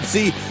 As you can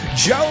see,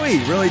 Joey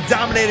really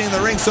dominating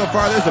the ring so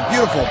far. There's a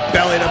beautiful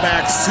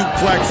belly-to-back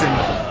suplex.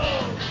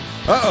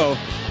 And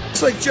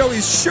looks like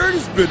Joey's shirt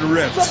has been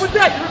ripped. What's up with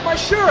that? You ripped my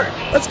shirt.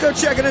 Let's go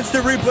check an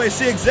instant replay,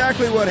 see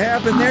exactly what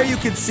happened. There you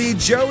can see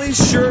Joey's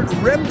shirt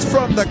ripped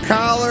from the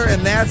collar,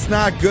 and that's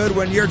not good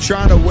when you're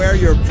trying to wear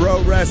your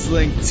pro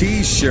wrestling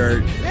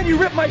t-shirt. Man, you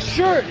ripped my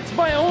shirt. It's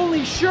my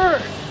only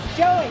shirt.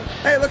 Joey.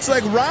 Hey, looks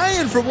like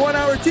Ryan from 1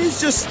 Hour Tees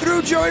just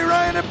threw Joey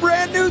Ryan a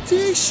brand new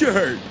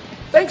t-shirt.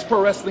 Thanks,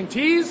 Pro Wrestling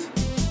Tees.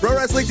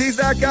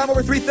 ProWrestlingTees.com.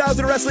 Over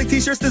 3,000 wrestling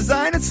t-shirts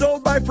designed and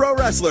sold by pro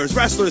wrestlers.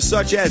 Wrestlers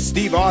such as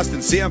Steve Austin,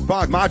 CM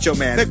Punk, Macho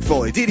Man, Mick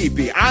Foley,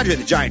 DDP, Andre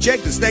the Giant,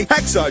 Jake the Snake,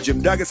 Hacksaw,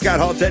 Jim Duggan, Scott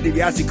Hall, Ted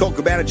DiBiase, Colt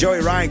Cabana, Joey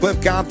Ryan, Cliff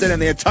Compton,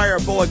 and the entire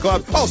Bullet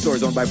Club. All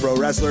stores owned by pro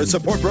wrestlers.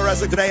 Support pro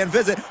wrestling today and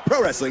visit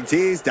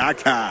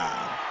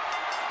ProWrestlingTees.com.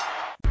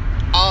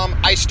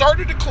 I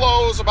started to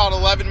close about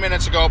 11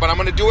 minutes ago, but I'm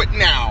going to do it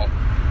now.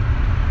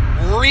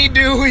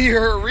 Redo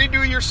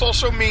your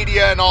social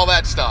media and all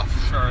that stuff.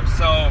 Sure.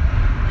 So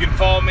you can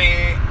follow me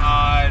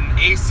on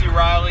AC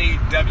Riley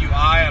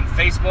WI on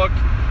Facebook.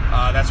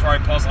 That's where I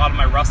post a lot of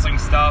my wrestling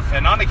stuff,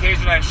 and on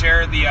occasion I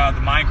share the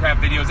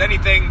Minecraft videos.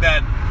 Anything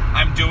that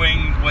I'm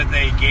doing with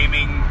a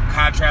gaming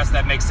contrast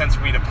that makes sense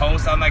for me to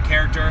post on that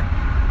character,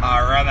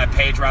 or on that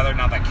page rather,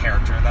 not that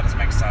character. That doesn't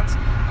make sense.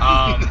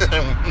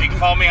 You can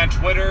follow me on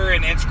Twitter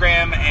and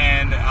Instagram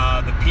and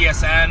the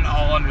PSN,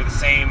 all under the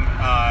same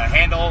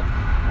handle.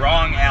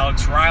 Wrong,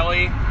 Alex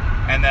Riley.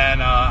 And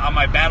then on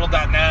my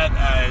battle.net,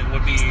 it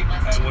would be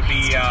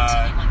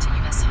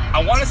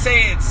I want to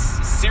say it's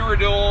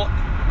Cyredual,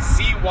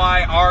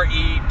 Cyredual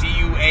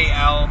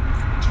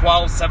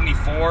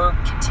 1274.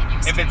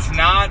 If it's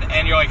not,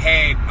 and you're like,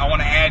 hey, I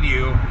want to add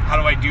you, how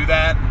do I do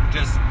that?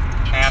 Just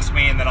ask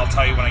me, and then I'll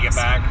tell you when I get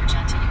back.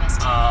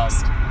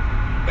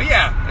 But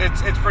yeah,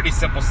 it's pretty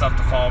simple stuff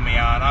to follow me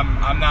on.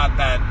 I'm not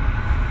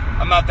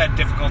that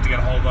difficult to get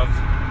a hold of.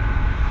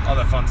 All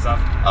that fun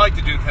stuff. I like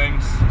to do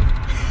things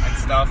and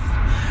stuff.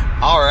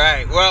 All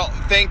right. Well,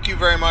 thank you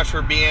very much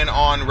for being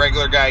on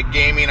Regular Guy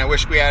Gaming. I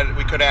wish we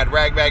could have had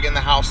Ragbag in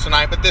the house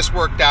tonight, but this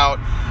worked out.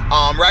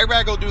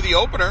 Ragbag will do the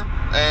opener,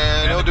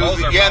 and he'll do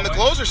the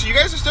closer. So you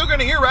guys are still going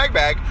to hear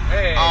Ragbag.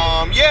 Hey.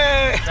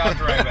 Yeah. Shout out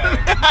to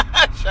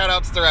Ragbag. Shout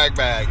outs to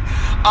Ragbag.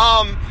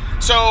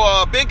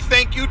 So big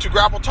thank you to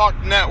Grapple Talk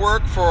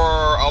Network for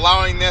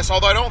allowing this.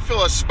 Although I don't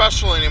feel as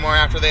special anymore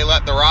after they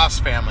let the Ross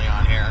family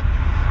on here.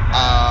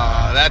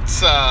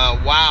 That's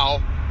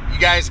wow. You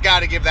guys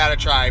got to give that a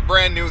try.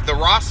 Brand new. The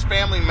Ross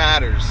Family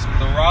Matters.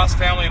 The Ross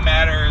Family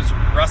Matters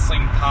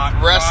Wrestling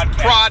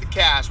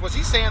Prodcast. Was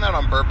he saying that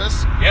on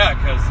purpose? Yeah,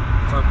 because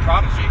for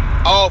Prodigy.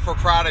 Oh, for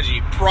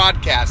Prodigy.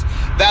 Prodcast.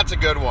 That's a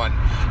good one.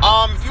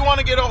 If you want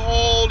to get a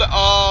hold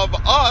of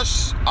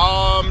us,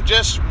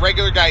 just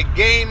Regular Guy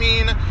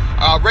Gaming.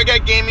 Regular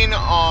Guy Gaming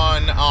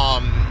on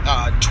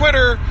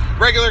Twitter,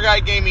 Regular Guy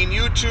Gaming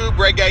YouTube,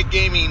 Regular Guy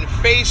Gaming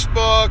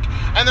Facebook,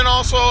 and then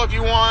also if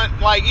you want,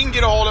 you can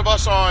get a hold of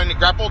us on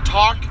Grapple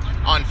Talk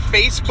on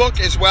Facebook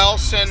as well.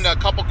 Send a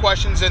couple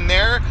questions in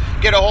there.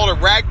 Get a hold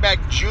of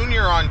Ragbag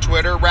Jr. on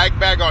Twitter,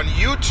 Ragbag on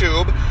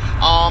YouTube.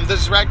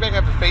 Does Ragbag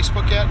have a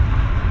Facebook yet?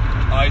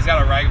 He's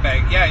got a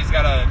Ragbag. Yeah, he's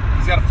got a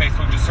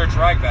Facebook. Just search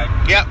Ragbag.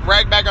 Yeah,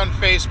 Ragbag on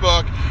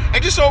Facebook.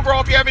 And just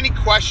overall, if you have any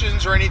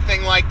questions or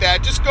anything like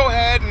that, just go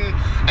ahead and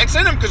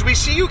send them, because we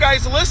see you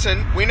guys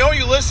listen. We know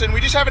you listen.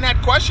 We just haven't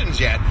had questions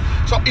yet.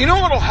 So you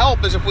know what'll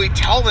help is if we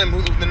tell them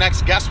who the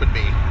next guest would be.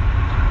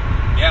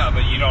 Yeah,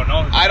 but you don't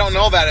know. I don't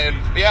know that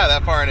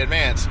that far in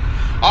advance.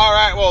 All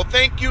right. Well,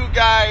 thank you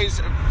guys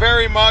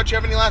very much. You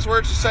have any last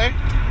words to say?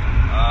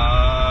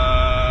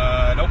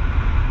 Nope.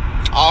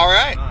 All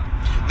right.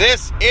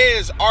 This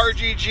is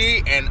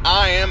RGG, and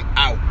I am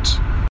out.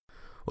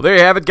 Well, there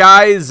you have it,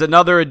 guys.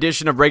 Another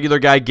edition of Regular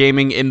Guy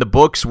Gaming in the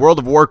books. World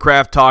of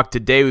Warcraft talk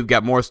today. We've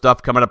got more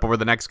stuff coming up over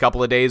the next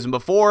couple of days. And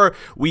before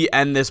we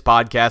end this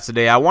podcast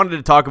today, I wanted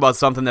to talk about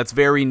something that's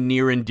very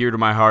near and dear to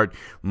my heart,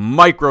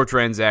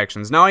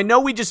 microtransactions. Now, I know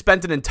we just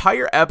spent an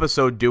entire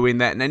episode doing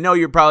that, and I know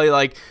you're probably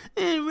like,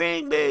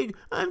 Ragbag,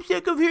 I'm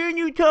sick of hearing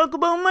you talk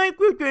about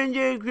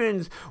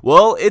microtransactions.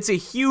 Well, it's a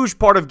huge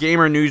part of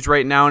gamer news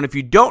right now, and if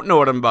you don't know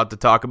what I'm about to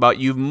talk about,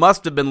 you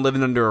must have been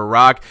living under a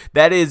rock.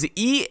 That is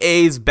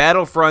EA's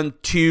Battlefront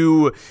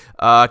 2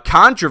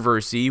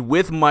 controversy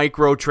with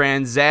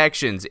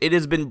microtransactions. It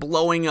has been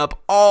blowing up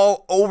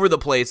all over the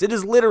place. It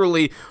is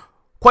literally,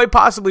 quite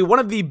possibly, one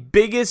of the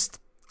biggest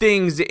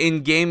things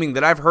in gaming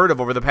that I've heard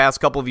of over the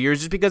past couple of years,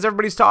 just because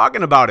everybody's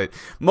talking about it.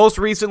 Most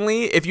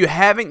recently, if you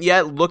haven't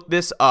yet looked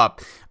this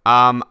up,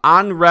 on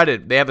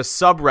Reddit, they have a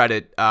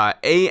subreddit,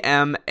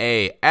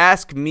 AMA,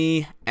 Ask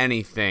Me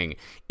Anything.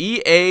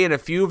 EA and a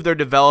few of their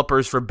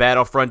developers for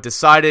Battlefront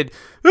decided,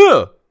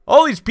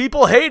 all these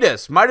people hate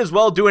us. Might as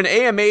well do an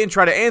AMA and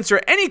try to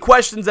answer any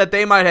questions that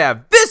they might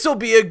have. This'll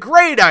be a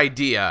great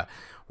idea.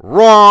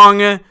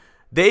 Wrong.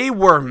 They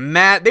were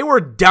mad. They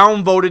were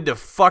downvoted to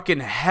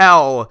fucking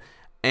hell.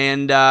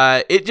 And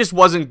it just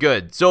wasn't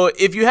good. So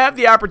if you have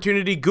the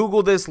opportunity,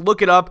 Google this,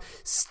 look it up.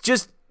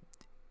 Just,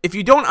 if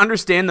you don't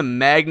understand the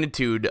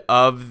magnitude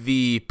of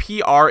the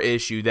PR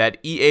issue that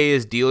EA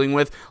is dealing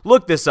with,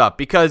 look this up,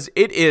 because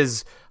it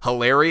is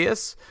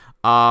hilarious,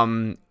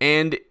 and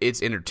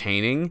it's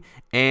entertaining,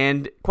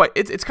 and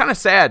it's kind of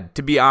sad,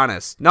 to be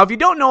honest. Now, if you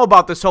don't know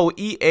about this whole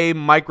EA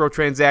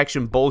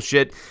microtransaction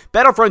bullshit,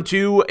 Battlefront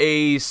 2,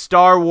 a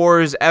Star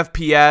Wars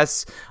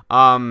FPS,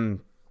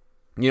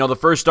 the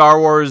first Star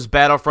Wars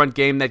Battlefront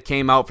game that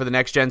came out for the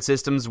next-gen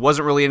systems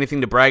wasn't really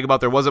anything to brag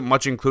about. There wasn't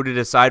much included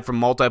aside from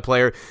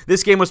multiplayer.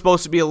 This game was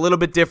supposed to be a little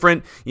bit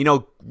different.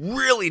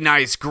 Really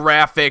nice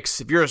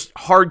graphics. If you're a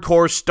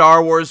hardcore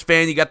Star Wars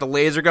fan, you got the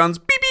laser guns.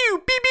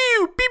 Beep-pew,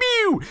 beep-pew,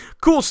 beep-pew.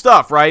 Cool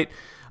stuff, right?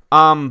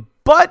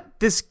 But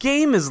this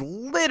game is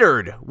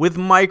littered with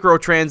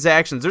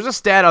microtransactions. There's a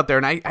stat out there,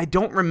 and I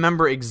don't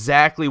remember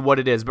exactly what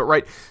it is, but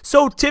right.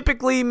 So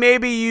typically,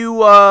 maybe you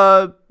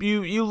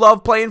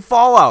love playing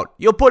Fallout.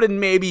 You'll put in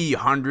maybe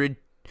 100,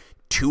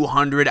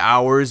 200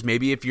 hours,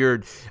 maybe if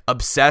you're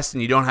obsessed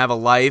and you don't have a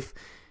life.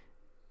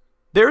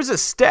 There's a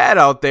stat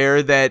out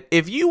there that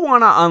if you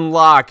want to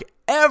unlock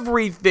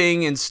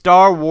everything in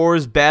Star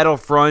Wars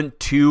Battlefront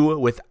 2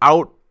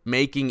 without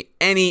making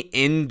any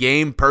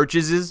in-game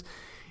purchases,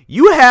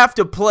 you have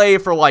to play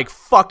for like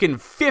fucking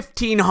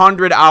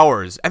 1,500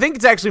 hours. I think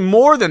it's actually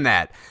more than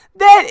that.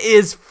 That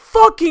is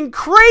fucking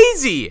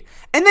crazy.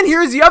 And then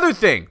here's the other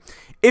thing.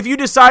 If you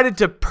decided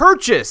to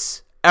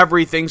purchase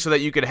everything so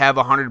that you could have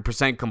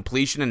 100%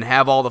 completion and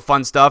have all the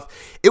fun stuff,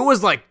 it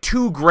was like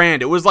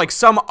 $2,000. It was like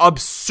some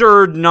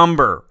absurd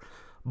number.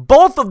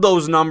 Both of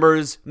those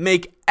numbers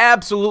make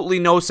absolutely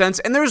no sense,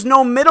 and there's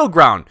no middle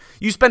ground.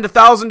 You spend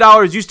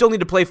 $1,000, you still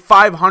need to play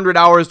 500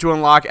 hours to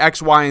unlock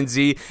X, Y, and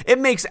Z. It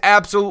makes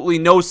absolutely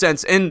no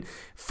sense. And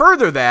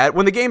further that,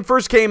 when the game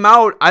first came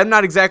out, I'm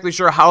not exactly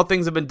sure how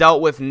things have been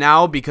dealt with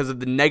now because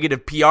of the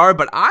negative PR,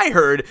 but I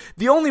heard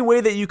the only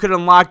way that you could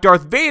unlock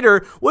Darth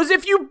Vader was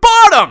if you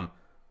bought him.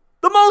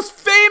 The most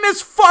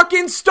famous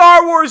fucking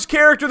Star Wars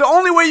character, the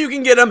only way you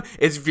can get him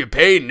is if you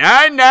pay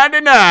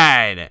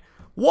 $9.99.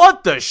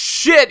 What the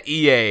shit,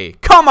 EA?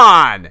 Come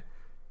on!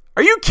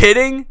 Are you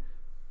kidding?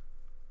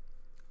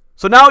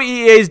 So now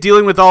EA is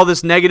dealing with all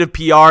this negative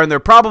PR, and they're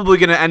probably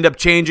going to end up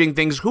changing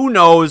things. Who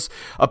knows?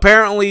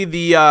 Apparently,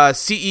 the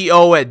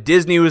CEO at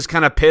Disney was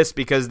kind of pissed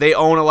because they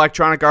own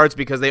Electronic Arts,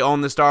 because they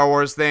own the Star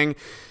Wars thing.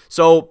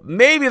 So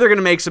maybe they're going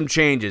to make some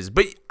changes.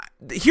 But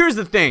here's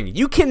the thing.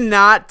 You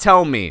cannot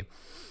tell me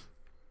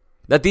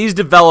that these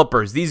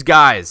developers, these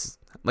guys,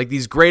 like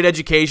these great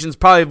educations,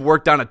 probably have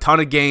worked on a ton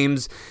of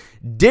games,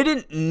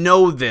 didn't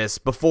know this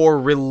before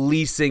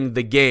releasing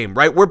the game,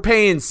 right? We're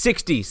paying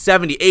 60,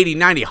 70, 80,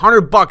 90,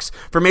 $100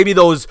 for maybe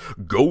those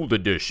gold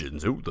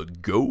editions. Oh, the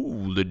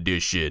gold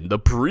edition, the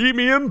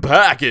premium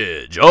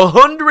package,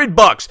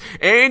 $100,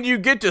 and you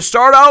get to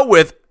start out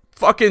with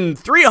fucking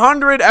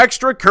 300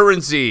 extra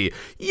currency.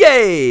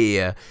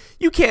 Yay!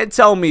 You can't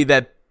tell me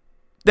that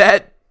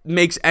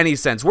makes any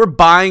sense. We're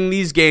buying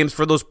these games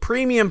for those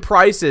premium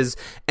prices,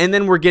 and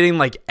then we're getting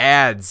like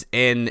ads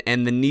and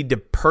the need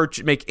to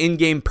make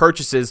in-game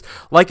purchases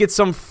like it's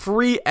some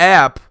free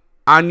app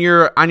on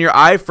your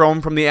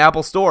iPhone from the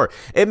Apple Store.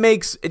 It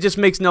just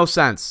makes no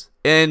sense,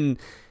 and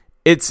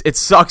it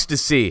sucks to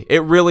see.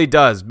 It really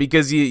does,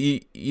 because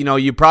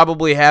you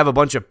probably have a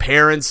bunch of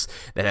parents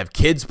that have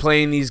kids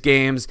playing these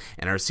games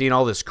and are seeing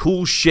all this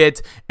cool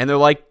shit, and they're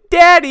like,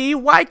 Daddy,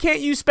 why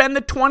can't you spend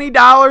the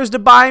 $20 to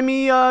buy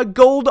me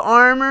gold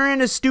armor and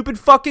a stupid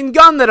fucking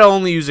gun that I'll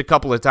only use a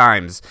couple of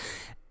times?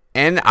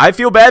 And I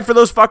feel bad for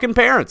those fucking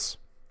parents.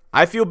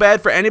 I feel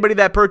bad for anybody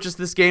that purchased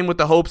this game with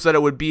the hopes that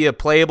it would be a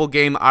playable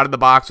game out of the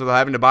box without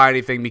having to buy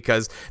anything,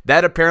 because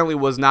that apparently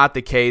was not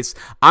the case.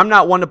 I'm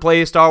not one to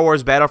play Star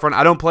Wars Battlefront.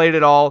 I don't play it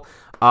at all.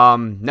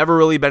 Never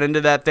really been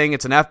into that thing.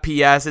 It's an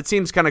FPS. It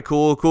seems kind of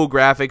cool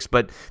graphics,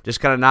 but just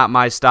kind of not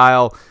my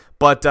style.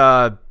 But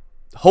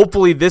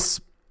hopefully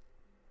this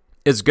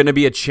is going to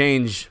be a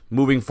change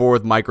moving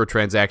forward with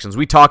microtransactions.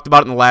 We talked about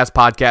it in the last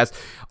podcast.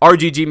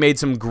 RGG made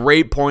some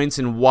great points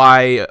in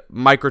why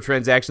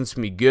microtransactions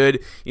can be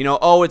good.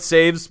 It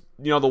saves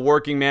the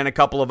working man a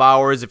couple of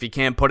hours if you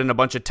can't put in a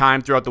bunch of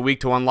time throughout the week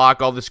to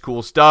unlock all this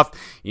cool stuff.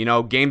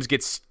 Games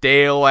get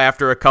stale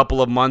after a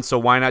couple of months, so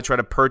why not try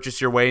to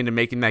purchase your way into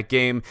making that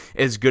game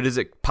as good as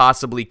it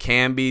possibly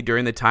can be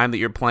during the time that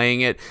you're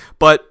playing it.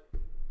 But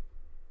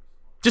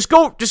Just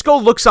go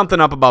look something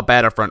up about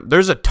Battlefront.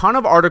 There's a ton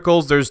of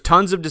articles. There's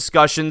tons of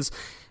discussions.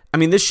 I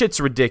mean, this shit's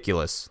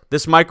ridiculous.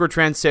 This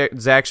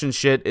microtransaction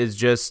shit is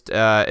just,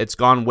 it's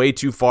gone way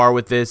too far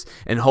with this,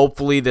 and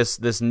hopefully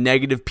this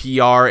negative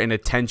PR and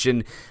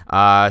attention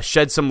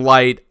shed some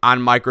light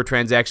on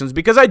microtransactions,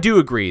 because I do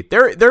agree.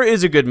 There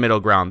is a good middle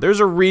ground. There's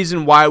a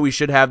reason why we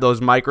should have those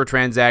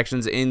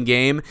microtransactions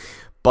in-game,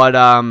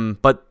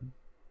 but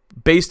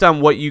based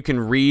on what you can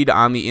read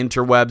on the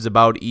interwebs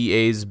about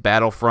EA's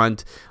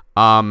Battlefront,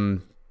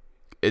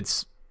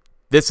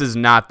 this is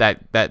not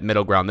that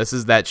middle ground. This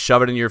is that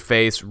shove it in your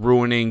face,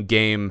 ruining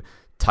game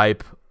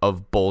type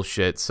of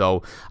bullshit.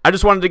 So I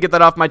just wanted to get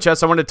that off my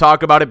chest. I wanted to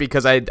talk about it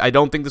because I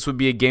don't think this would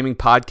be a gaming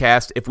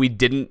podcast if we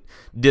didn't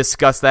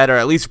discuss that, or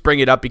at least bring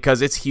it up,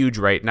 because it's huge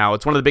right now.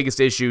 It's one of the biggest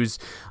issues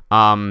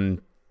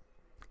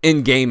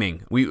in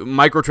gaming.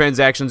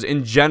 Microtransactions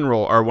in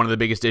general are one of the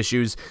biggest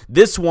issues.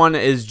 This one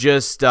is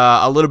just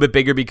a little bit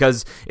bigger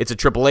because it's a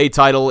AAA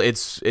title.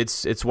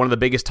 It's one of the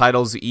biggest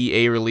titles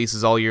EA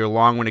releases all year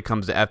long when it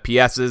comes to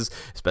FPSs,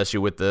 especially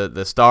with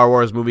the Star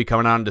Wars movie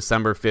coming out on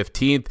December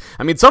 15th.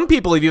 I mean, some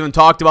people have even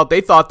talked about, they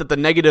thought that the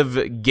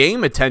negative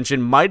game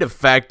attention might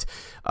affect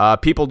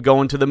people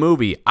going to the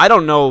movie. I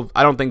don't know.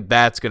 I don't think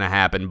that's going to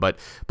happen, but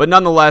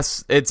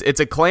nonetheless, it's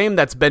a claim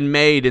that's been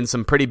made in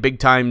some pretty big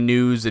time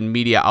news and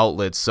media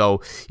outlets.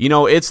 So,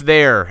 it's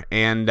there.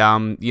 And,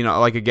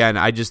 again,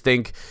 I just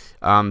think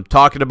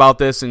talking about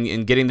this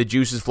and getting the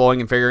juices flowing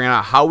and figuring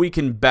out how we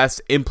can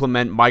best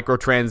implement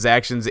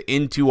microtransactions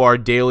into our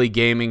daily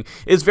gaming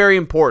is very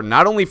important,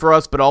 not only for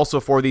us, but also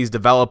for these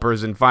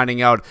developers, and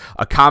finding out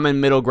a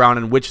common middle ground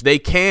in which they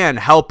can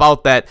help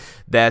out that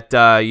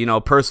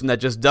person that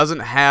just doesn't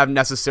have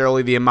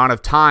necessarily the amount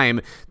of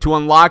time to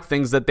unlock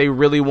things that they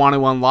really want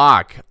to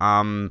unlock.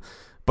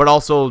 But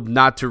also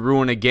not to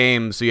ruin a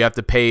game, so you have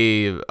to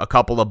pay a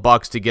couple of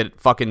bucks to get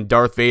fucking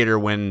Darth Vader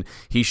when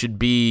he should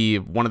be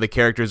one of the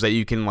characters that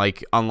you can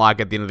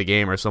unlock at the end of the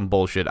game or some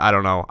bullshit. I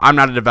don't know. I'm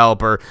not a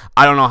developer.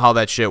 I don't know how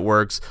that shit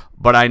works,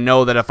 but I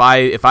know that if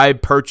I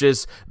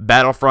purchase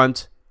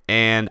Battlefront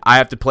and I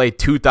have to play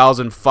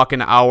 2,000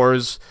 fucking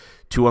hours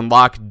to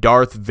unlock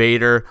Darth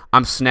Vader,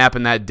 I'm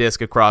snapping that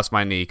disc across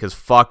my knee, because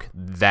fuck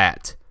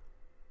that.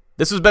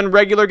 This has been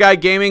Regular Guy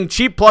Gaming.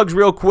 Cheap plugs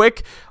real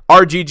quick.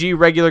 RGG,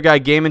 Regular Guy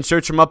Gaming.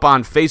 Search him up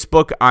on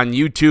Facebook, on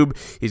YouTube.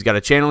 He's got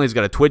a channel. He's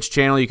got a Twitch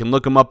channel. You can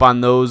look him up on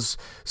those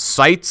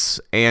sites.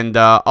 And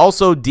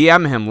also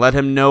DM him. Let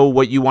him know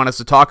what you want us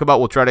to talk about.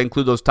 We'll try to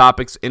include those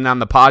topics in on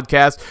the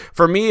podcast.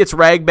 For me, it's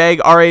Ragbag,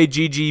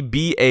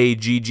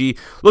 RAGGBAGG.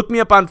 Look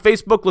me up on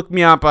Facebook. Look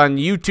me up on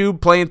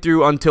YouTube. Playing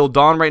through Until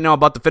Dawn right now.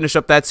 About to finish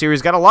up that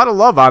series. Got a lot of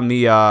love on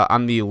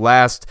the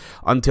last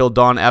Until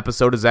Dawn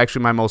episode. Is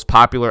actually my most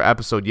popular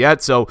episode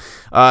yet. So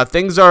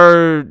things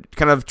are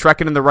kind of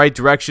trekking in the right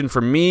direction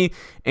for me,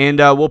 and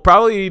we'll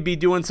probably be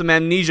doing some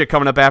Amnesia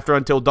coming up after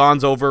Until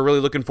Dawn's over. Really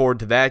looking forward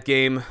to that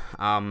game.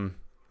 Kind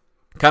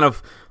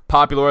of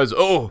popularized,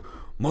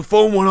 my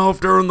phone went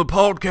off during the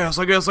podcast,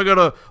 I guess I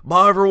gotta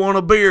buy everyone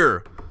a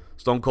beer.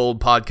 Stone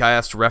Cold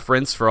podcast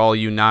reference for all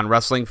you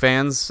non-wrestling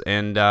fans,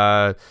 and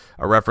a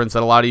reference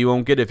that a lot of you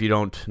won't get if you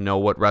don't know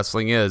what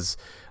wrestling is.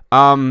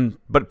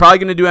 But probably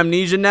gonna do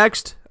Amnesia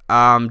next,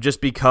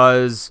 just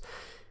because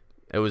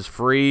it was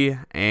free,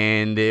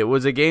 and it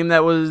was a game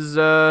that was,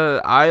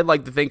 I'd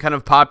like to think, kind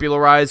of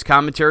popularized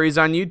commentaries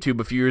on YouTube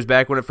a few years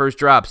back when it first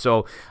dropped.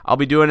 So I'll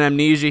be doing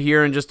Amnesia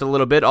here in just a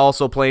little bit,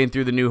 also playing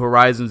through the new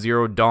Horizon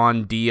Zero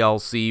Dawn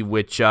DLC,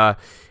 which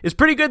is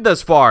pretty good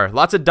thus far.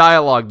 Lots of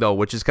dialogue, though,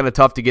 which is kind of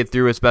tough to get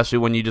through, especially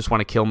when you just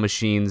want to kill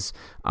machines.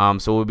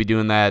 So we'll be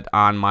doing that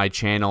on my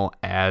channel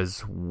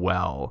as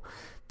well.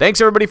 Thanks,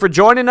 everybody, for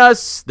joining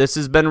us. This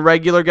has been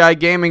Regular Guy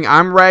Gaming.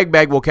 I'm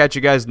Ragbag. We'll catch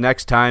you guys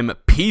next time.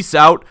 Peace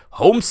out.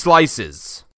 Home slices.